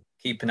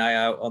keep an eye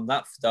out on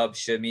that for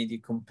Derbyshire Media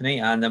Company.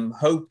 And I'm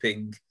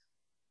hoping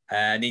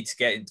I need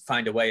to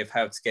find a way of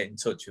how to get in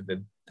touch with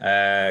him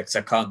because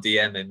I can't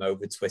DM him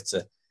over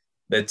Twitter.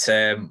 But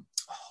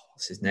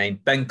what's his name?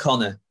 Ben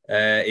Connor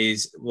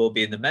will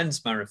be in the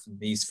men's marathon.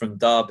 He's from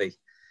Derby.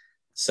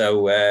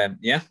 So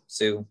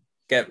so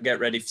get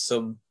ready for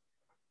some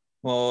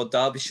more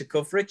Derbyshire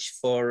coverage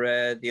for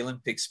the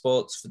Olympic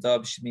sports for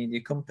Derbyshire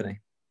Media Company.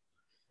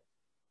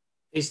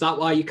 Is that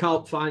why you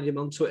can't find him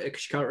on Twitter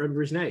because you can't remember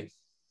his name?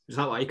 Is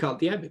that why you can't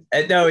DM him?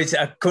 No,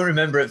 I couldn't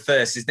remember at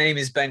first. His name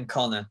is Ben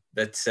Connor,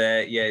 but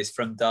he's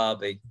from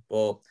Derby.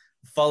 But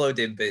followed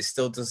him, but it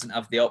still doesn't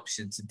have the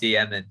option to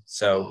DM him.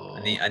 So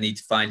I need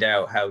to find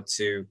out how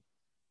to.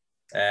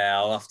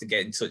 I'll have to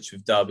get in touch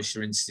with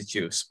Derbyshire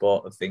Institute of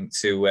Sport, I think,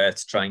 to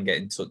try and get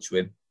in touch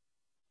with him.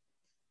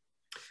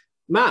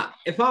 Matt,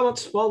 if I want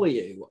to follow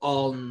you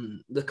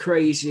on the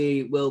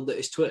crazy world that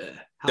is Twitter,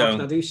 how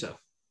can I do so?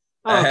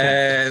 Oh,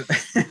 okay.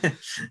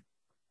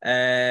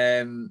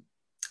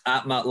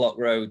 At Matlock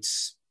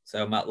Rhodes.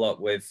 So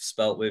Matlock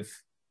spelt with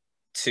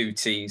 2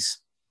 T's.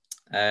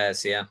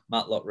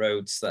 Matlock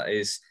Rhodes. That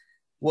is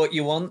what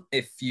you want.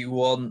 If you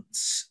want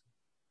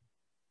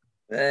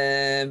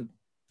a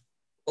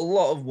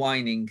lot of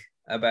whining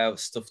about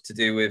stuff to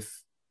do with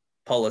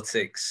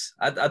politics,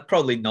 I'd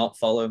probably not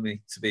follow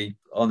me, to be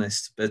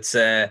honest. But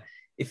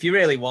if you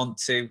really want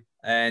to,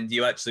 and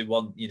you actually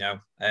want,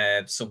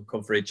 some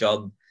coverage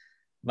on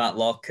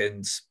Matlock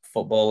and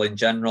football in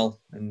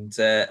general, and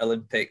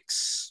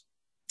Olympics.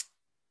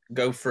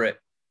 Go for it.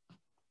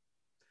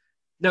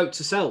 Note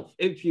to self,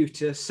 if you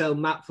to sell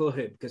Matt for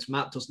him, because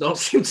Matt does not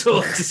seem to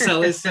want to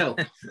sell himself.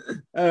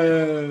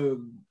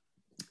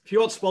 If you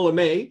want to follow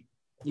me,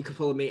 you can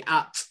follow me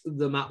at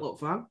the Matlock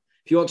Fan.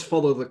 If you want to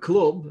follow the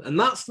club, and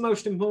that's the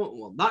most important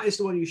one, that is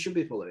the one you should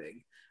be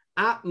following,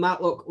 at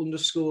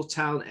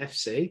Matlock_Town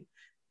FC.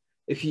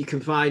 If you can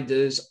find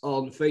us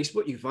on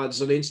Facebook, you can find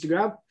us on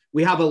Instagram.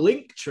 We have a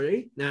link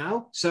tree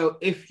now. So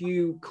if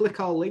you click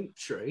our link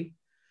tree,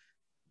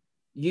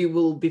 you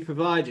will be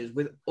provided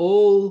with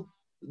all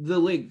the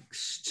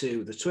links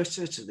to the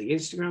Twitter, to the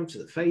Instagram, to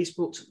the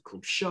Facebook, to the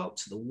club shop,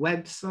 to the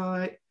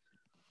website.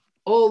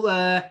 All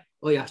there.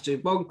 All you have to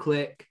do, one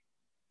click,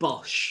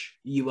 bosh,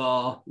 you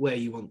are where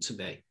you want to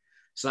be.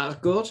 So that's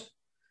good.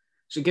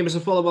 So give us a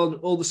follow on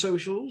all the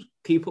socials.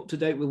 Keep up to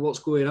date with what's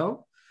going on.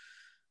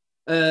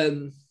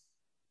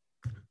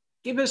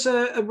 Give us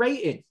a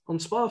rating on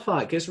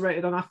Spotify. Give us a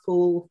rating on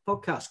Apple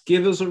Podcasts.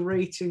 Give us a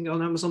rating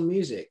on Amazon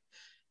Music.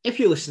 If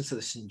you listened to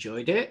this and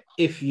enjoyed it,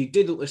 if you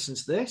didn't listen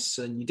to this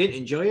and you didn't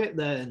enjoy it,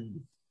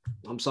 then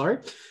I'm sorry.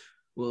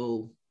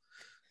 We'll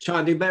try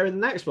and do better in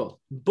the next one.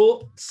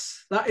 But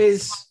that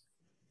is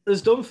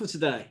us done for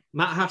today.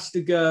 Matt has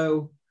to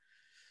go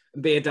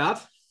and be a dad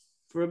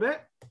for a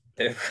bit.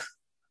 Yeah.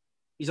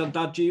 He's on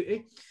dad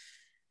duty.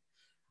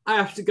 I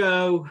have to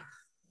go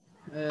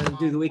and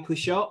do the weekly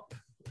shop.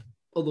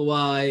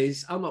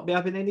 Otherwise, I'll not be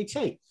having any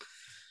tea.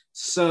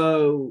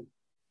 So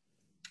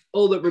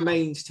all that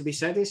remains to be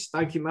said is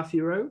thank you,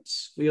 Matthew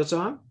Rhodes, for your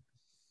time.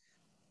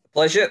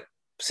 Pleasure.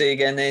 See you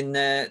again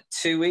in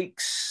 2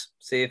 weeks.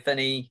 See if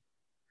any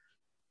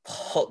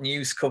hot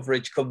news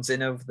coverage comes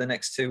in over the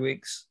next 2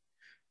 weeks.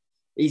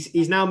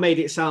 He's now made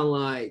it sound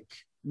like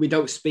we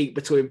don't speak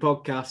between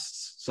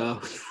podcasts.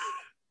 So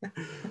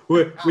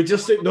we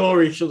just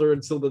ignore each other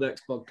until the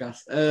next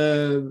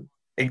podcast.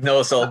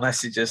 Ignores all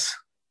messages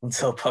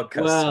until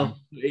podcast. Well,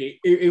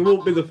 he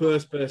won't be the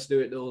first person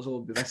who ignores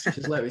all the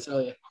messages, let me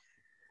tell you.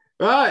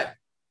 Right.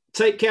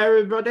 Take care,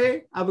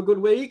 everybody. Have a good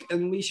week,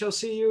 and we shall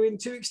see you in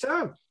 2 weeks'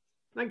 time.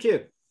 Thank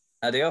you.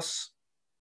 Adios.